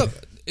name.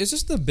 Is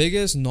this the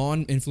biggest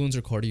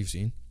non-influencer card you've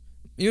seen?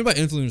 Even by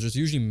influencers,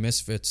 usually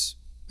misfits.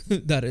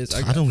 That is.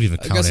 I don't even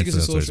count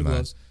influencers,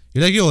 man.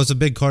 You're like, yo, it's a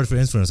big card for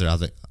influencer. I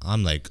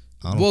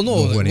don't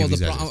know who any of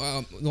these guys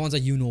is. The ones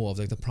that you know of,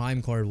 like the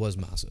Prime card was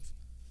massive.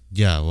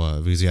 Yeah,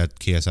 well, because you had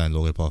KSI and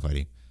Logan Paul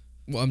fighting.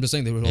 Well, I'm just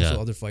saying there were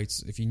also other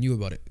fights if you knew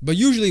about it. But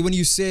usually when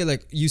you say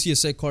like you see a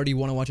sick card, you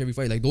want to watch every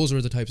fight. Like those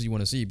are the types you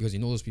want to see because you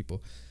know those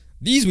people.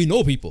 These we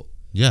know people.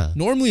 Yeah.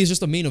 Normally it's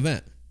just a main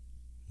event.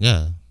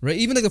 Yeah. Right.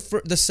 Even like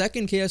the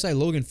second KSI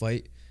Logan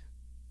fight.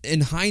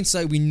 In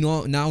hindsight, we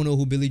now know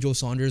who Billy Joe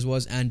Saunders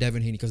was and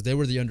Devin Haney because they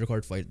were the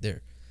undercard fight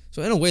there.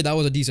 So in a way, that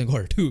was a decent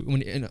card too.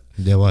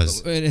 There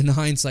was. In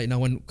hindsight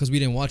now, because we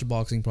didn't watch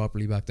boxing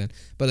properly back then.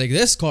 But like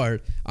this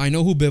card, I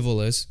know who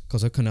Bivol is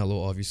because of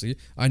Canelo, obviously.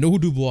 I know who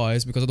Dubois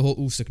is because of the whole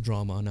Usyk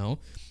drama now,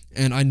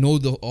 and I know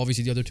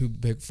obviously the other two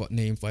big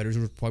name fighters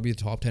who are probably the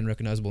top 10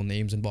 recognizable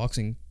names in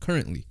boxing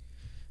currently,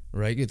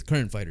 right? The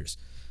current fighters.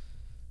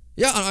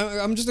 Yeah,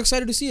 I'm just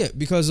excited to see it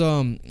because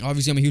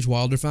obviously I'm a huge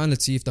Wilder fan.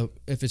 Let's see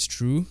if it's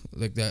true.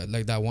 Like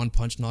that one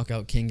punch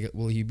knockout king,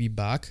 will he be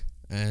back?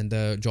 And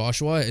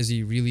Joshua, is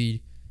he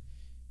really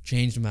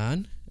changed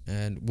man?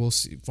 And we'll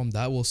see from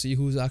that. We'll see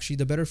who's actually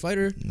the better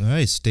fighter. All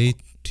right, stay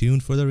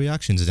tuned for the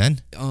reactions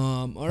then.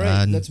 All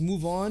right, let's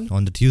move on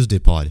the Tuesday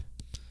pod.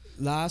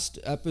 Last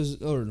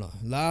episode or no,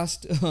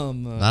 last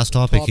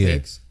topic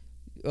topics,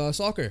 here.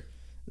 Soccer.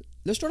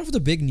 Let's start off with the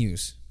big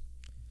news.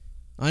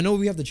 I know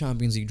we have the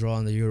Champions League draw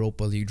and the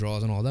Europa League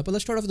draws and all that, but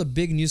let's start off with the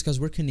big news because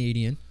we're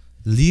Canadian.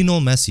 Lionel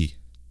Messi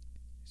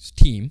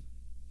team.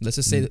 Let's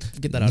just say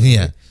get that out of the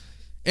way.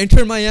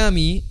 Inter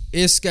Miami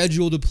is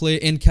scheduled to play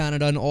in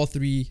Canada in all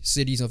 3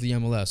 cities of the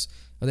MLS.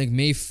 I think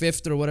May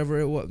 5th or whatever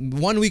it was.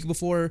 1 week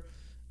before.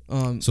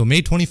 So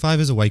May 25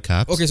 is a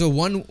Whitecaps. Okay, so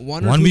one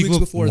or 2 weeks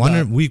before that.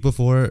 1 week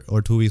before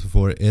or 2 weeks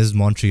before is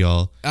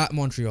Montreal. At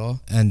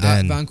Montreal. And at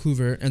then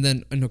Vancouver. And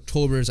then in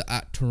October is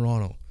at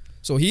Toronto.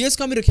 So he is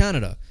coming to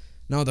Canada.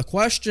 Now the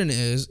question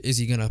is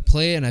he going to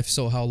play? And if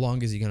so, how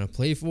long is he going to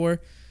play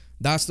for?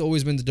 That's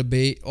always been the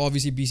debate.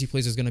 Obviously, BC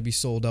Place is going to be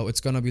sold out. It's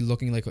going to be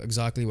looking like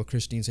exactly what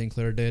Christine St.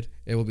 Clair did.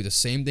 It will be the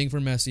same thing for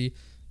Messi.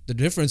 The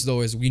difference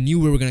though is we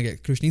knew we were gonna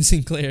get Christine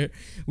Sinclair.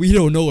 We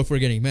don't know if we're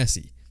getting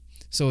Messi.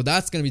 So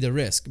that's gonna be the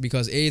risk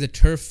because the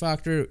turf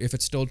factor. If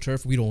it's still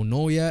turf, we don't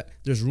know yet.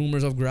 There's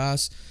rumors of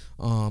grass.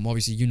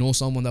 Obviously,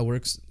 someone that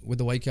works with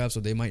the Whitecaps,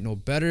 so they might know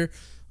better.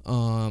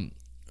 So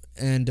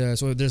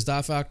there's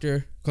that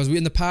factor because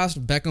in the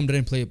past Beckham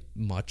didn't play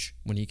much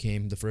when he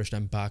came the first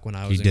time back when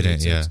I was. He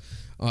didn't, yeah.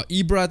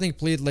 Ibra I think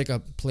played like a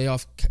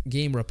playoff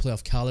game or a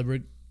playoff caliber.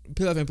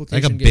 Playoff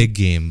implication like a big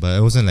game, but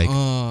it wasn't like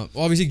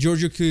obviously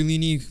Giorgio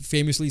Chiellini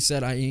famously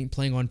said I ain't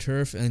playing on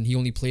turf, and he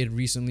only played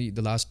recently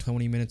the last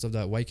 20 minutes of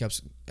that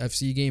Whitecaps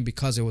FC game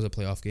because it was a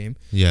playoff game.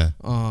 Yeah.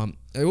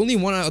 Only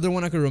one other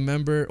one I could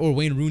remember, or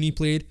Wayne Rooney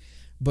played,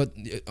 but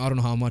I don't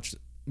know how much.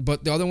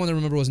 But the other one I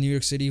remember was New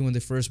York City when they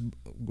first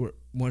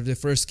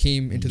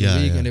came into the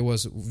league, and it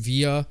was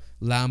Villa,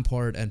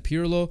 Lampard, and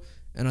Pirlo,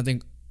 and I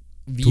think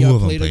Villa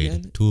played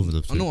again. Two of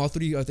them played. No, all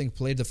three I think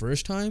played the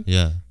first time.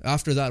 Yeah.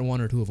 After that, one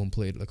or two of them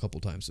played a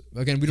couple times.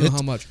 Again, we don't know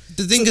how much.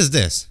 The thing is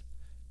this: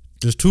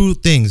 there's two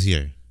things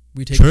here.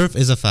 Turf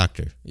is a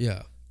factor.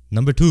 Yeah.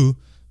 Number two,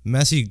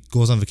 Messi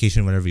goes on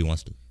vacation whenever he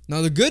wants to.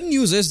 Now the good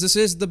news is this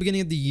is the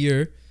beginning of the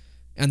year,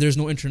 and there's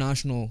no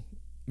international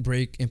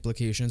break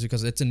implications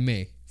because it's in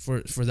May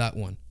for that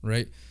one,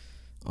 right?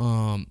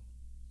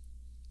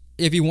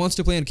 If he wants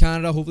to play in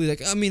Canada, hopefully,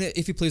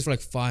 if he plays for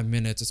 5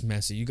 minutes, it's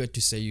Messi. You got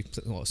to say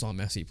saw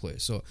Messi play.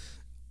 So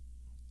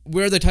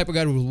we're the type of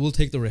guy who will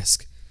take the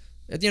risk.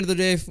 At the end of the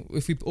day,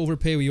 if we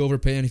overpay, we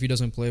overpay, and if he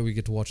doesn't play, we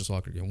get to watch a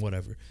soccer game,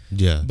 whatever.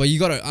 Yeah. But you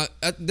gotta.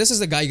 This is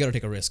the guy you gotta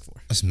take a risk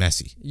for. It's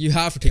Messi. You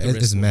have to take a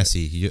risk. It's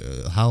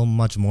Messi. How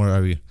much more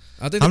are we?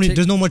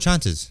 There's no more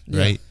chances,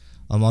 right?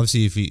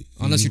 Obviously,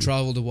 unless you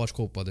travel to watch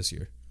Copa this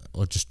year,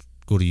 or just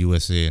go to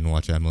USA and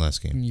watch an MLS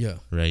game. Yeah.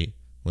 Right.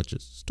 Which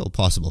is still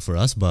possible for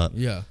us, but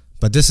yeah.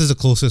 But this is the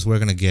closest we're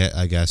gonna get,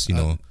 I guess.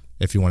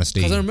 If you want to stay.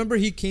 Because I remember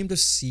he came to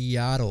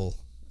Seattle,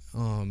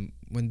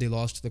 when they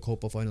lost the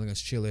Copa final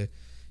against Chile.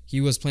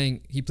 He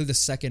played the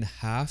second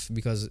half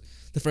because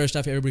the first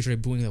half everybody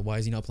started booing why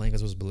is he not playing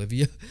because it was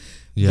Bolivia.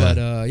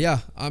 Yeah.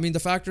 But the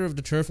factor of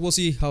the turf, we'll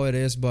see how it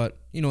is. But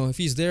if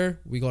he's there,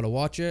 we gotta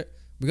watch it.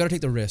 We gotta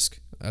take the risk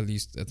at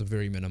least at the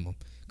very minimum.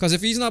 Because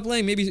if he's not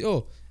playing, maybe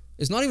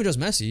it's not even just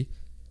Messi,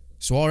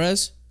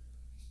 Suarez,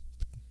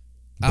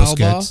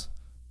 Alba,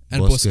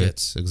 and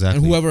Busquets, exactly,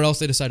 and whoever else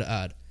they decide to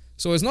add.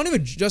 So it's not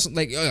even just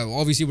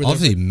obviously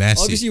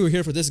Messi. Obviously we're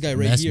here for this guy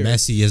here.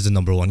 Messi is the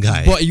number one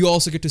guy, but you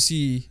also get to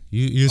see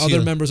you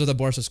other members of the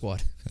Barca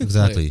squad.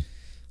 Exactly.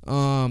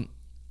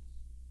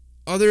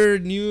 Other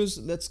news.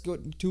 Let's go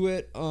to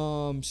it.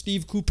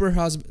 Steve Cooper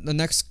has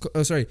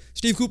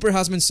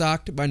been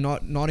sacked by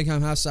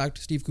Nottingham. Has sacked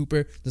Steve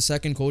Cooper, the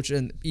second coach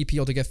in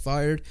EPL to get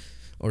fired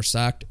or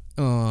sacked.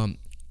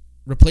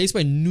 Replaced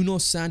by Nuno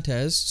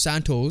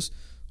Santos,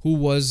 who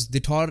was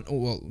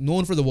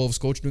known for the Wolves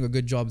coach, doing a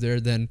good job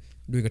there, then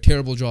doing a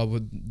terrible job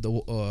with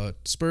the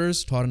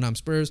Tottenham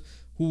Spurs,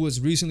 who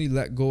was recently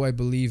let go, I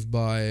believe,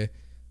 by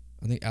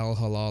I think Al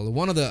Hilal,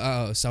 one of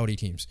the Saudi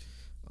teams.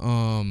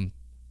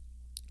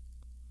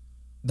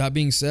 That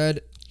being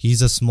said,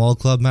 he's a small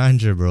club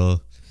manager,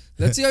 bro.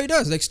 Let's see how he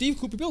does. Steve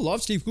Cooper, people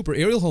love Steve Cooper.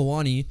 Ariel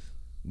Helwani.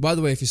 By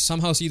the way, if you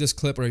somehow see this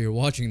clip or you're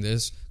watching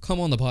this, come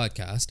on the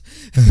podcast.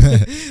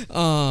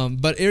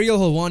 But Ariel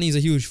Helwani is a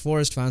huge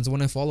Forest fan, so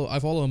when I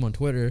follow him on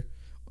Twitter,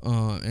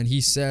 and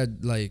he said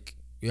we're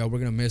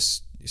gonna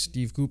miss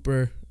Steve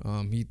Cooper.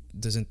 He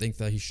doesn't think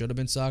that he should have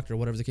been sacked or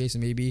whatever the case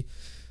may be.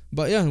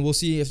 But yeah, we'll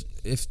see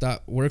if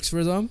that works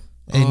for them.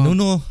 Hey,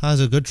 Nuno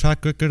has a good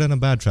track record and a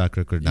bad track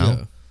record now.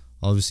 Yeah.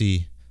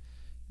 Obviously,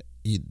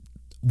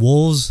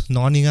 Wolves,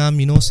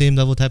 Nottingham, same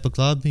level type of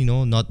club.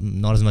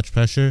 Not as much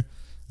pressure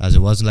as it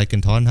was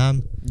in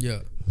Tottenham. Yeah.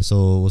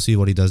 So we'll see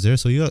what he does there.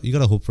 So you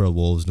gotta hope for a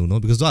Wolves Nuno,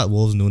 because that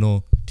Wolves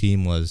Nuno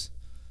team was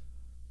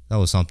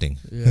something.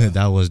 Yeah.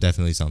 That was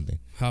definitely something.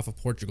 Half of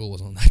Portugal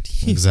was on that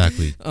team.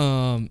 Exactly.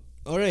 All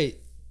right.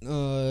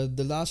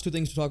 The last two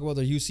things to talk about: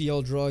 the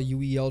UCL draw,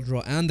 UEL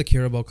draw, and the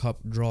Carabao Cup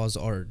draws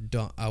are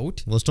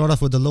out. We'll start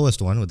off with the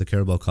lowest one, with the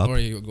Carabao Cup. Or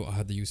you go. I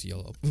had the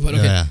UCL up, but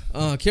okay.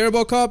 Yeah.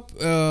 Carabao Cup.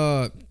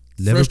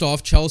 First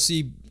off,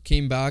 Chelsea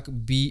came back,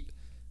 beat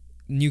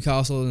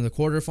Newcastle in the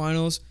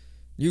quarterfinals.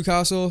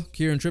 Newcastle,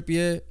 Kieran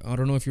Trippier. I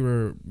don't know if you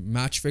were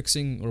match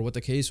fixing or what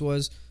the case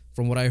was.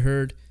 From what I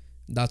heard,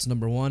 that's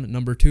number one.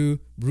 Number two,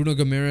 Bruno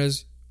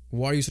Guimaraes.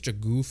 Why are you such a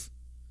goof?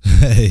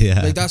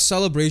 Yeah. That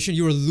celebration,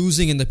 you were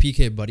losing in the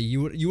PK, buddy.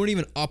 You weren't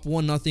even up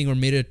 1-0 or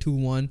made it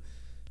 2-1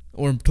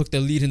 or took the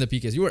lead in the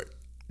PKs. You were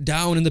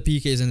down in the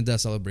PKs in that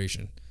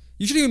celebration.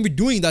 You shouldn't even be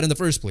doing that in the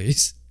first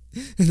place.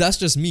 That's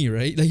just me,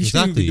 right? You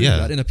shouldn't even be doing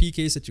that in a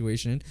PK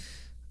situation.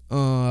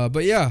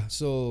 But yeah,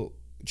 so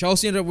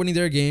Chelsea ended up winning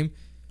their game.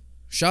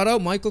 Shout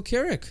out Michael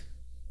Carrick,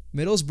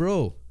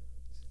 Middlesbrough,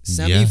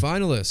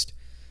 semi-finalist.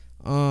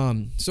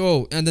 And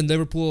then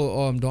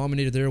Liverpool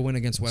dominated their win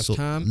against West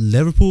Ham.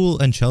 Liverpool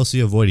and Chelsea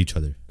avoid each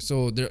other.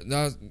 So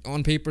that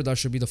on paper that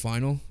should be the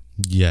final.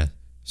 Yeah.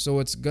 So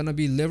it's gonna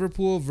be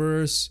Liverpool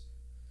versus.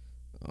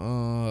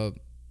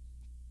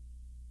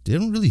 They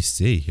don't really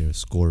say here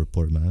score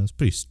report, man. It's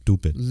pretty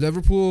stupid.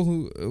 Liverpool,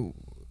 who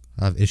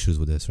I have issues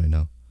with this right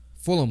now.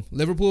 Fulham.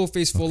 Liverpool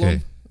face Fulham,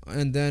 Okay.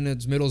 and then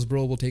it's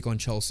Middlesbrough will take on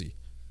Chelsea.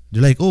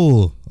 They're like,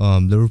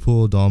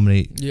 Liverpool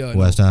dominate Yeah,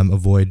 West Ham,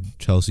 avoid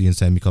Chelsea in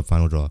semi-cup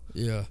final draw.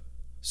 Yeah.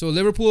 So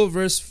Liverpool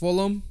versus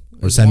Fulham.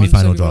 Or is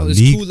semi-final one draw. There's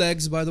League- 2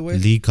 legs, by the way.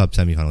 League Cup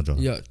semi-final draw.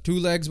 Yeah, 2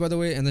 legs, by the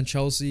way. And then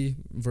Chelsea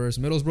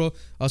versus Middlesbrough.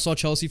 I saw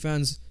Chelsea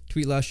fans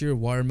tweet last year,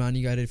 why are Man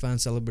United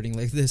fans celebrating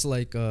like this,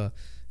 like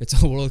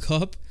it's a World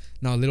Cup?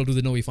 Now, little do they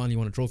know we finally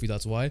won a trophy,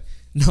 that's why.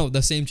 Now,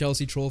 the same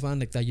Chelsea troll fan,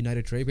 like that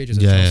United Trade page, is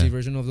a Chelsea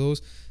version of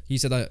those. He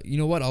said that, you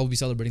know what, I'll be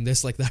celebrating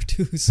this like that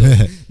too. So,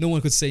 no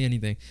one could say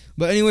anything.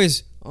 But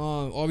anyways,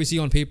 obviously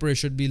on paper, it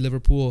should be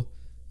Liverpool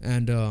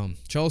and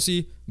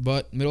Chelsea.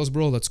 But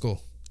Middlesbrough, let's go.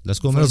 Let's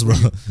go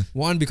Middlesbrough.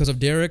 1, because of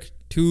Derek.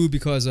 2,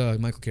 because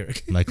Michael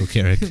Carrick. Michael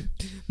Carrick.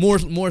 More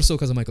so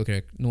because of Michael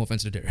Carrick. No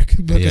offense to Derek,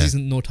 but because Yeah. he's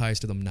no ties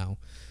to them now.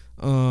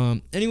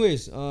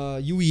 Anyways,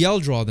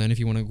 UEL draw then, if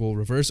you want to go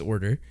reverse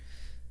order.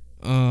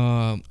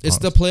 It's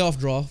the playoff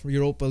draw,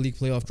 Europa League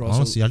playoff draw.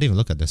 Honestly, I didn't even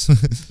look at this.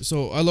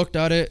 So I looked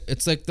at it.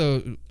 It's like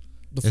the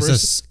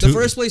It's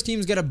first place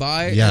teams get a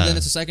bye, Yeah. and then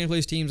it's the second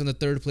place teams and the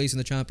third place in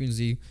the Champions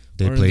League.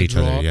 They are in play the each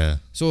other, draw. yeah.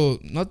 So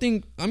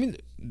nothing. I mean,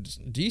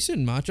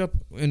 decent matchup.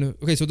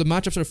 Okay, so the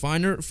matchups are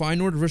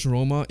Feyenoord versus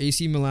Roma,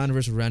 AC Milan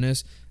versus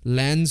Rennes,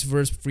 Lens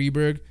versus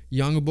Freiburg,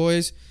 Young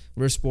Boys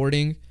versus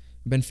Sporting,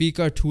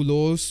 Benfica,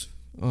 Toulouse,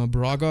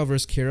 Braga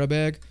versus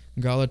Karabag,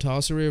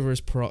 Galatasaray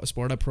versus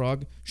Sparta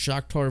Prague,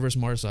 Shakhtar versus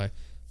Marseille.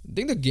 I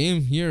think the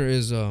game here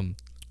is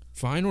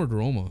Feyenoord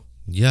Roma.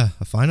 Yeah,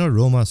 a final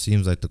Roma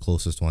seems like the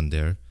closest one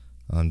there.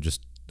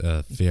 Just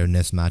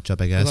fairness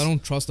matchup, I guess. Because I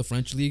don't trust the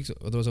French leagues.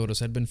 Otherwise, I would have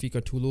said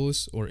Benfica,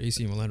 Toulouse, or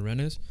AC Milan,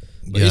 Rennes.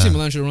 But Yeah. AC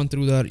Milan should run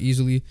through that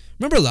easily.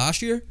 Remember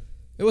last year?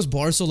 It was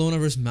Barcelona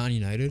versus Man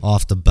United.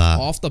 Off the bat.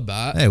 Off the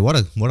bat. Hey, what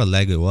a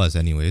leg it was,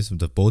 anyways.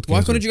 The both games.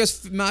 Why couldn't you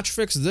guys match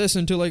fix this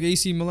into like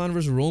AC Milan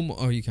versus Roma?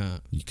 Oh, you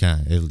can't. You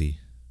can't, Italy.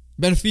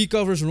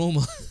 Benfica versus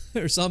Roma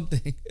or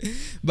something.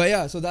 But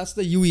yeah, so that's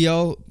the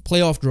UEL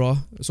playoff draw.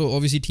 So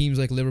obviously teams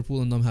like Liverpool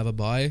and them have a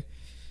bye.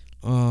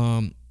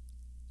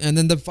 And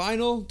then the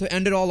final, to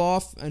end it all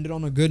off, end it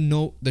on a good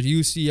note, the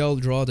UCL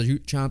draw, the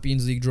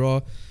Champions League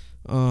draw.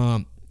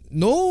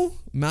 No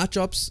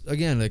matchups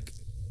again, like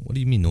What do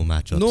you mean no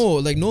matchups?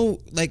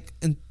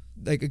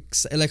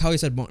 like how you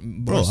said, Bro,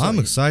 Barca. I'm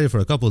excited for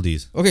a couple of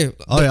these. Okay,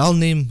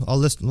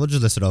 We'll just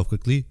list it off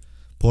quickly.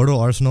 Porto,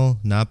 Arsenal,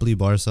 Napoli,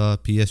 Barca,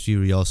 PSG,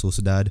 Real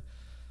Sociedad,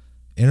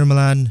 Inter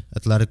Milan,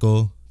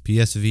 Atletico,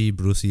 PSV,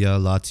 Borussia,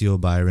 Lazio,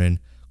 Bayern,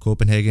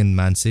 Copenhagen,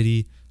 Man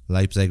City,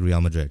 Leipzig,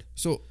 Real Madrid.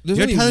 so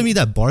You're telling me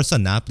that Barca,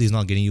 Napoli is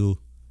not getting you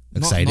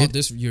excited, Not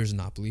this year's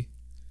Napoli.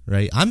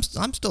 right? I'm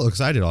still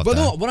excited off But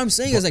that. no, what I'm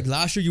saying is like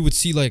last year you would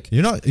see like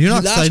You're not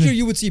last excited. year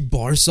you would see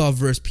Barca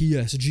versus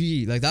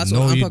PSG. Like that's No,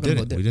 what I'm you talking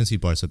didn't. about. We didn't see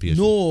Barca, PSG.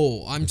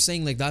 No, I'm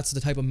saying like that's the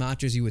type of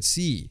matches you would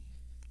see.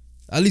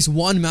 At least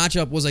one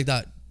matchup was like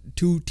that.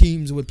 2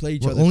 teams would play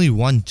each Well, other. only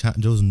one.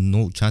 There was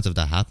no chance of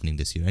that happening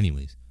this year,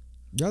 anyways.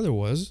 Yeah, there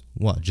was.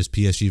 What? Just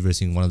PSG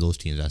versus one of those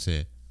teams. That's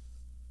it.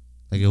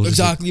 Like it was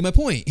Exactly my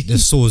point.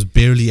 So was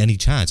barely any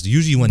chance.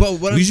 Usually when But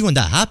when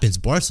that happens,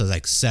 Barca's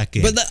like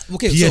second. But that,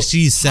 okay,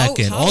 PSG's so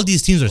second. how- All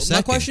these teams are second.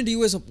 My question to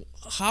you is,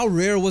 how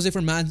rare was it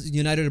for Man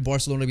United and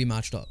Barcelona to be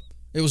matched up?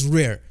 It was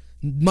rare.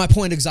 My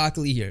point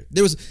exactly here.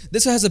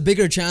 This has a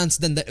bigger chance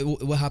than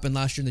what happened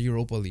last year in the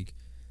Europa League.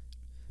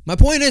 My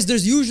point is,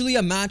 there's usually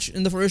a match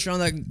in the first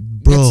round that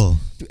Bro.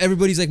 gets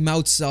everybody's like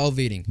mouth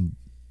salivating.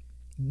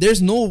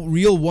 There's no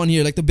real one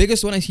here. Like the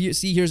biggest one I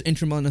see here is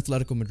Inter Milan and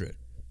Atletico Madrid.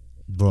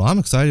 Bro, I'm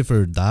excited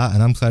for that,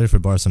 and I'm excited for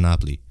Barca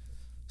Napoli.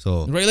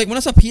 So, Right? Like when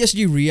I saw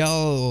PSG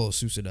Real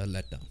Sociedad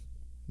let down.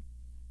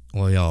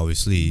 well, yeah,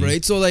 obviously,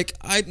 Right? So like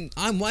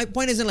my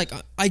point isn't like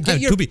I get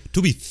And your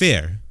to be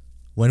fair,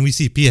 when we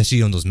see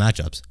PSG on those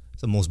matchups,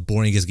 it's the most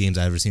boringest games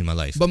I've ever seen in my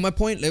life. But my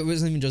point, it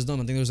wasn't even just them.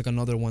 I think there was like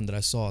another one that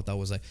I saw that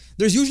was like,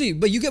 there's usually,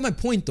 but you get my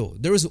point though.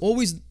 There was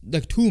always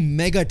like 2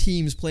 mega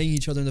teams playing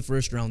each other in the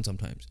first round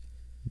sometimes.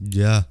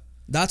 Yeah.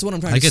 That's what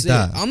I'm trying I to get say.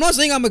 that. I'm not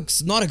saying I'm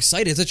not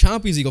excited. It's a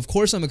Champions League. Of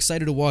course I'm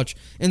excited to watch.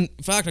 In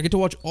fact, I get to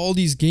watch all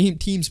these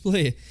teams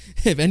play.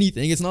 If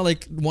anything, it's not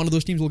like one of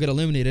those teams will get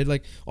eliminated.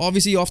 Like,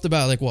 obviously off the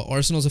bat, like what,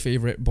 Arsenal's a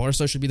favorite.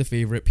 Barca should be the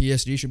favorite.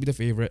 PSG should be the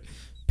favorite.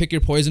 Pick your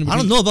poison. I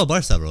don't know about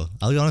Barca, bro.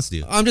 I'll be honest with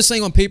you. I'm just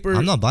saying on paper.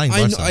 I'm not buying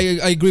Barca. I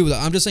agree with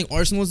that. I'm just saying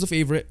Arsenal is the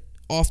favorite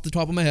off the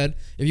top of my head.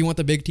 If you want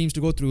the big teams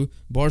to go through,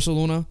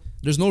 Barcelona,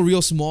 there's no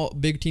real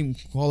big team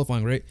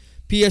qualifying, right?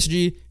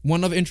 PSG,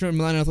 one of Inter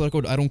Milan and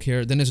Atletico, I don't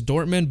care. Then it's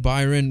Dortmund,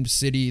 Bayern,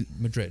 City,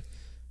 Madrid.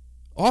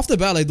 Off the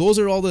bat, like those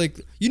are all the like.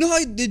 You know how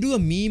they do a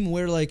meme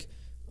where like,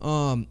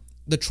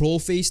 the troll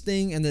face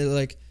thing, and they're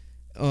like,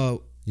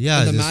 Yeah,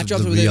 and the this is matchups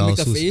the where they Real make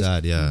the face.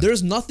 Sociedad, yeah.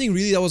 There's nothing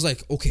really that was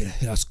like, okay,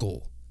 let's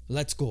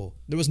go.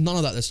 There was none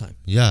of that this time.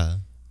 Yeah.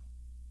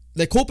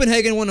 Like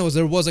Copenhagen one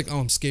there was like, oh,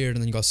 I'm scared,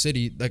 and then you got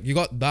City, like you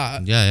got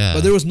that. Yeah.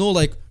 But there was no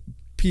like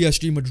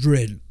PSG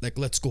Madrid, like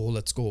let's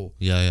go.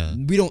 Yeah.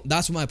 We don't.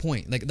 That's my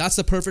point. Like that's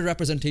the perfect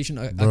representation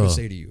I Bro, could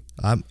say to you.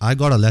 I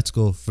got a let's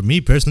go. For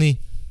me personally,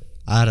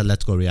 I had a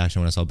let's go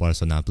reaction when I saw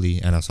Barca Napoli,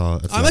 and I saw.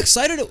 I'm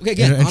excited.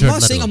 Again, I'm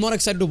not saying I'm not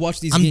excited to watch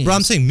these games. But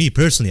I'm saying me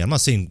personally. I'm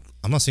not saying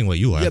what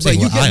you are. Yeah, I'm but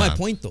you what get I my am.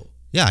 point though.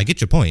 Yeah, I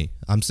get your point.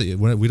 I'm saying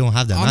we don't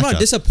have that. I'm matchup. not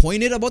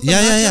disappointed about the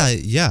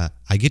matchup. Yeah.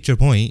 I get your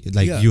point.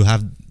 Like Yeah.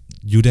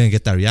 you didn't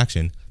get that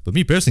reaction. But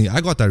me personally,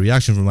 I got that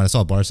reaction from when I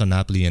saw Barca,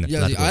 Napoli, and Yeah,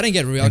 Atletico. I didn't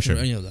get a reaction Sure.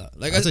 from any of that.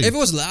 Like, That's if it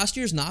was last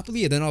year's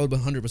Napoli, then I would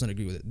 100%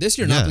 agree with it. This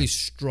year, Yeah. Napoli's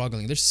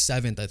struggling. They're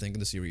 7th, I think, in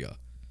the Serie A.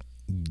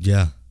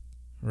 Yeah,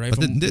 Right?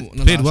 but From they the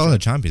played last well in year.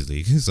 the Champions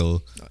League,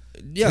 so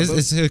Yeah, but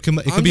it could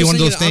I'm be just one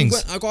of those saying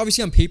things. I'm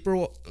obviously on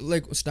paper,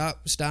 like,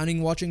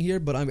 standing watching here,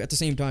 but I'm at the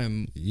same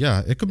time.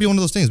 Yeah, it could be one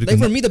of those things because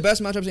Like, for me, the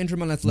best matchup is Inter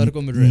Milan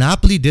Atletico Madrid.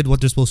 Napoli did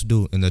what they're supposed to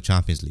do in the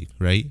Champions League,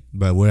 right?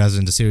 But whereas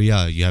in the Serie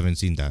A, you haven't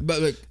seen that.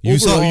 But, like, You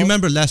overall,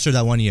 remember Leicester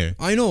that one year,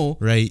 I know.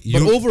 right?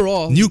 But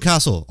overall,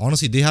 Newcastle,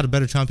 honestly, they had a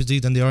better Champions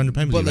League than they are in the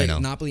Premier but League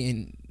like right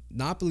now.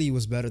 Napoli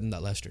was better than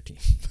that Leicester team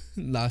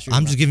last year.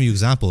 I'm just giving you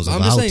examples of I'm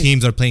just how saying,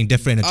 teams are playing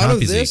different in the out of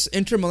Champions League. this,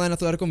 Inter Milan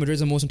Atletico Madrid is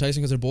the most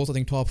enticing because they're both, I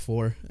think, top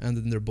 4, and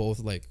then they're both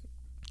like,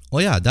 Oh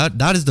yeah,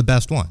 that is the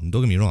best one.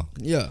 Don't get me wrong.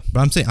 yeah,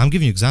 But I'm saying I'm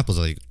giving you examples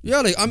of, like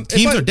like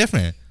teams are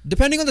different.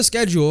 Depending on the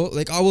schedule,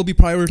 like I will be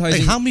prioritizing.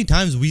 Like how many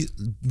times we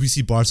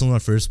see Barcelona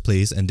first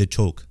place and did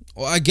choke?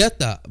 Oh, I get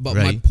that, but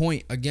my Right.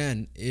 point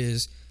again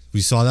is, We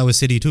saw that with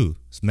City too,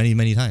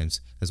 many times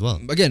as well.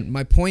 again,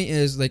 my point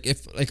is like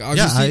if like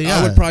obviously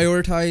I would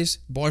prioritize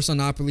Barca,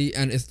 Napoli,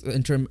 and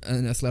Inter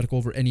and Atletico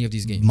over any of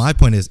these games. My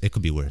point is it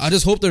could be worse. I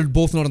just hope they're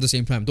both not at the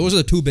same time. Those are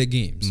the two big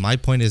games. My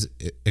point is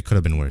it could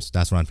have been worse.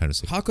 That's what I'm trying to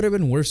say. How could it have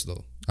been worse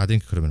though? I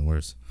think it could have been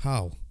worse.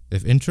 How?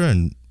 If Inter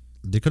and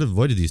they could have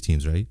avoided these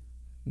teams, right?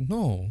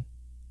 No,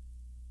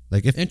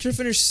 Like if Inter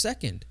finished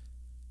second.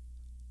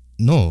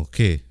 no,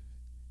 okay.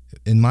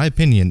 In my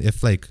opinion,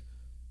 if like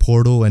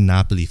Porto and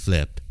Napoli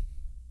flipped,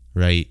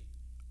 right,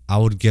 I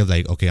would give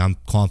like okay, I'm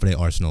confident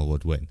Arsenal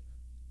would win.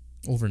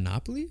 Over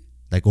Napoli?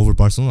 Like over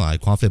Barcelona, I'm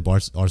confident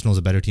Arsenal's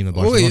a better team than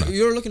Oh Barcelona. wait,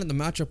 you're looking at the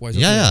matchup wise.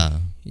 Yeah.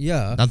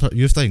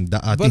 You're saying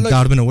that I But think like, that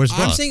would have been a worse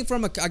draw. I'm saying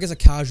from I guess a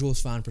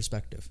casuals fan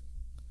perspective.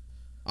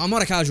 I'm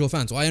not a casual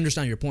fan, so I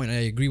understand your point. I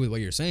agree with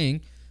what you're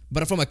saying,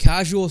 but from a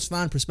casuals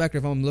fan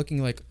perspective, I'm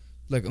looking like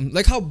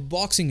how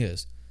boxing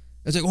is.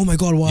 It's like, oh my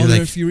god, Wilder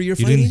and Fury are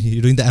fighting.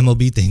 You're doing the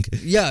MLB thing.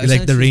 Yeah, You're like the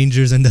essentially.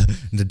 Rangers and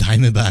the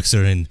Diamondbacks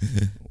are in.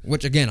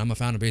 Which again, I'm a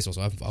fan of baseball,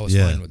 so I was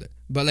Yeah. fine with it.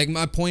 But like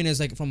my point is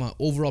like from an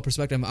overall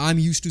perspective, I'm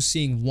used to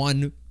seeing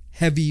one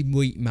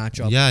heavyweight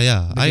matchup.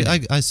 Yeah.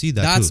 I see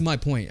that. That's too. my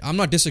point. I'm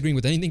not disagreeing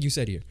with anything you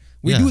said here.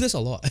 We Yeah. do this a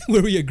lot,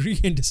 where we agree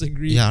and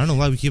disagree. Yeah, I don't know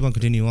why we keep on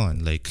continuing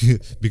on. Like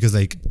because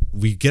like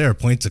we get our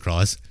points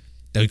across,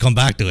 then we come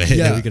back to it.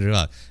 Yeah. Then we get it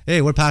out.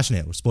 Hey, we're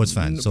passionate. We're sports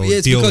fans. So Yeah,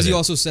 it's deal because with you it.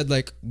 also said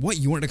like, what,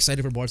 you weren't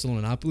excited for Barcelona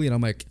and Napoli, and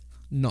I'm like,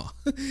 no,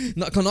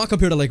 not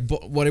compared to like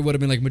what it would have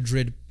been like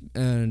Madrid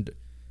and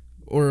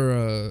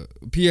or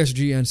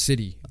PSG and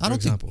City, for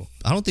example.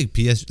 I don't think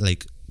PSG,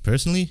 like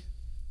personally,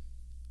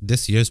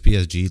 this year's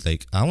PSG,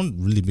 like I won't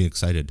really be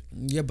excited.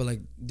 Yeah, but like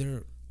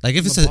they're Like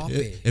if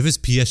Mbappe. it's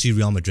PSG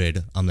Real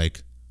Madrid, I'm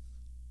like,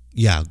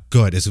 yeah,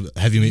 good. It's a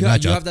heavyweight You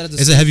matchup. have that at the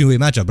It's a heavyweight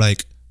matchup. But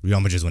like Real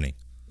Madrid's winning.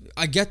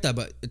 I get that,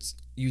 but it's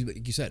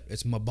you said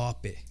it's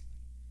Mbappe.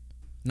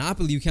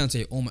 Napoli, you can't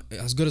say oh my,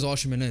 as good as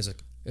Osimhen is.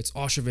 Like it's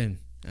Osimhen.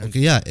 Okay,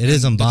 yeah, it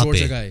is The Mbappe.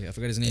 Georgia guy, I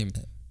forgot his name.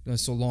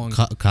 That's so long.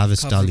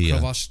 Kvaratskhelia.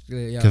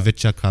 Yeah.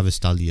 Kvaratskhelia.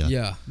 Kvaratskhelia.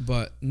 Yeah,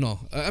 but no.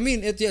 I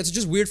mean, it's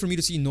just weird for me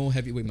to see no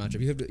heavyweight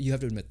matchup. You have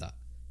to admit that.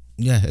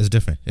 Yeah, it's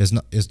different. It's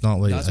not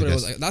what That's I what it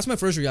guess. was. Like. That's my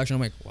first reaction.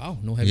 I'm like, wow,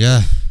 no heavyweight.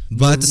 Yeah,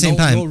 but at the same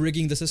time, no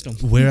rigging the system.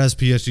 whereas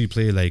PSG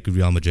play like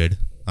Real Madrid,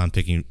 I'm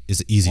picking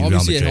it's easy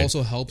Obviously, Real Madrid. it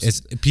also helps.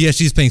 It's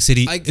PSG's playing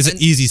City. It's an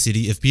easy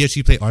City. If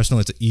PSG play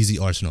Arsenal, it's an easy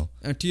Arsenal.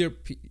 And to your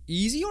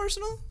easy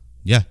Arsenal.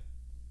 Yeah,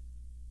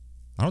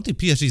 I don't think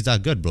PSG's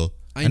that good, bro.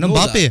 I and know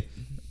Mbappe, that.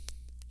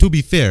 to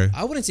be fair,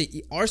 I wouldn't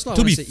say Arsenal.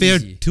 to I be wouldn't say fair,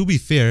 easy. to be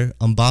fair,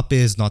 Mbappe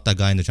is not that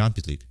guy in the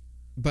Champions League,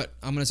 But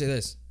I'm gonna say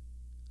this: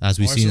 as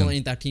we've Arsenal seen.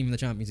 ain't that team in the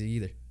Champions League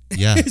either.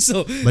 Yeah,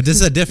 So, but this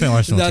is a different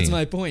Arsenal that's team.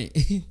 my point.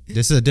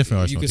 This is a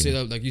different You Arsenal could say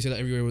team. that, like you say that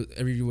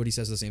everybody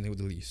says the same thing with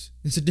the Leafs.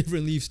 It's a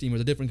different Leafs team or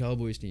a different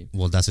Cowboys team.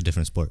 Well, that's a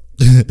different sport.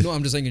 No,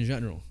 I'm just saying in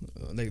general.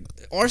 Like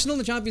Arsenal in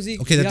the Champions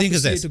League. Okay, you the have thing to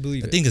is see it this. to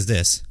believe The it. thing is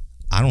this.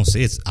 I don't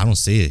say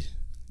it.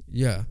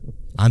 Yeah.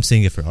 I'm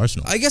saying it for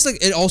Arsenal. I guess like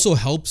it also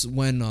helps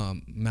when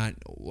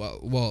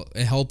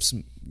it helps,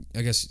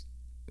 I guess,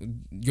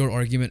 your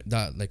argument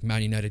that like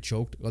Man United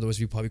choked. Otherwise,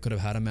 we probably could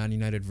have had a Man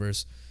United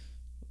versus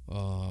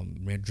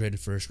Madrid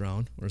first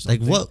round or Like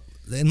something. what?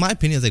 In my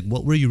opinion, is like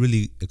what were you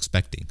really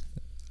expecting?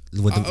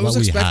 With I was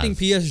what we expecting have?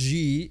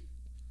 PSG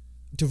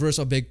to verse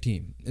a big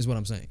team. Is what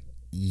I'm saying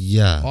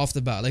Yeah, off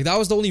the bat. Like that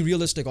was the only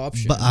realistic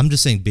option. but I'm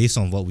just saying based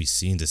on what we've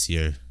seen this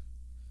year,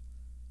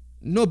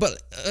 no,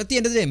 but at the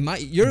end of the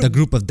day, the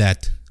group of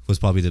death was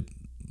probably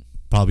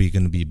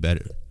going to be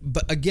better.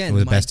 But again, It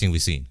was the best thing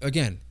we've seen.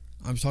 Again,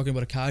 I'm talking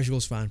about a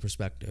casuals fan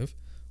perspective,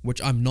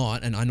 which I'm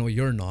not, and I know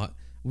you're not.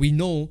 We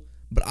know,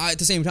 but at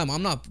the same time,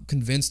 I'm not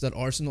convinced that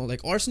Arsenal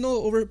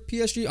over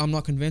PSG. I'm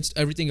not convinced.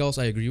 Everything else,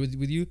 I agree with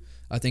you.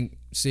 I think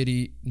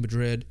City,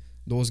 Madrid,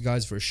 Those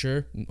guys for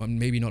sure.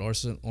 Maybe not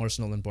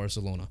Arsenal and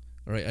Barcelona.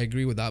 All right, I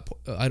agree with that.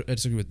 I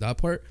disagree with that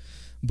part.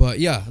 But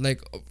yeah,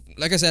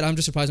 like I said, I'm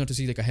just surprised not to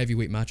see like a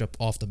heavyweight matchup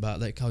off the bat,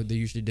 like how they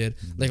usually did.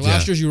 Like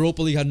last year's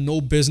Europa League had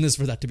no business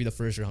for that to be the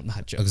first round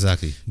matchup.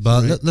 Exactly.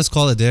 But let's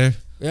call it there.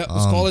 Yeah,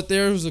 let's call it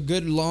there. It was a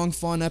good, long,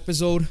 fun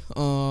episode.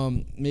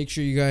 Make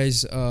sure you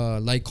guys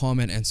like,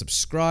 comment, and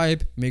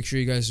subscribe. Make sure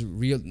you guys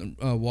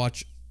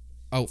watch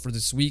out for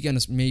this weekend.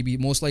 It's maybe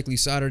most likely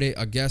Saturday,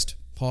 a guest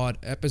pod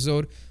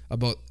episode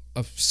about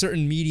a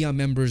certain media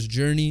member's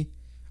journey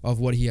of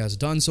what he has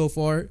done so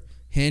far.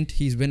 Hint: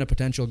 he's been a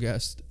potential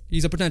guest.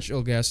 He's a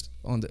potential guest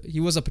he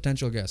was a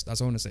potential guest. That's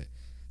what I want to say.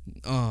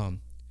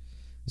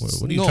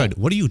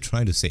 What are you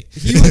trying to say?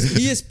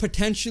 He is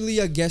potentially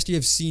a guest you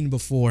have seen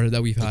before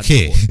that we've had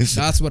before.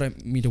 That's what I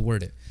mean to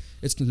word it.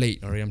 It's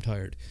late, alright. I'm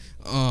tired.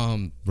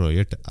 Bro,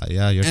 you're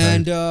tired.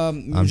 And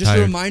I'm just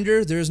tired. a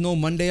reminder, there is no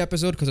Monday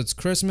episode because it's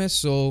Christmas.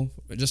 So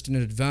just in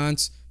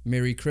advance,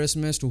 Merry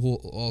Christmas to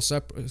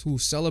who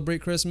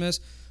celebrate Christmas.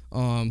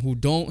 Who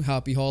don't,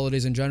 happy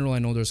holidays in general. I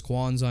know there's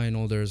Kwanzaa, I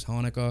know there's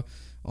Hanukkah.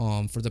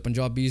 For the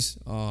Punjabis,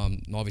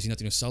 obviously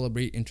nothing to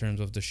celebrate in terms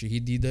of the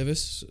Shahidi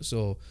Diwas.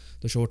 So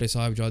the Chote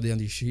Sahibzade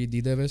and the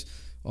Shahidi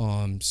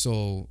Diwas.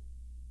 So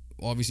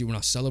obviously we're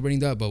not celebrating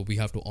that, but we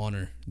have to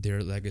honor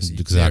their legacy.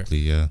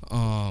 Exactly, there.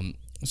 yeah.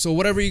 So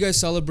whatever you guys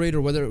celebrate or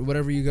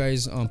whatever you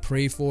guys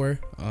pray for,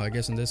 I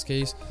guess in this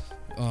case,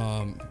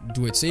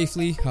 do it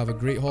safely. Have a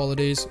great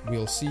holidays.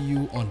 We'll see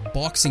you on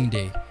Boxing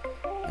Day.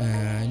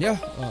 And yeah,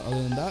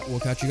 other than that, we'll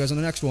catch you guys on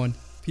the next one.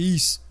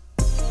 Peace.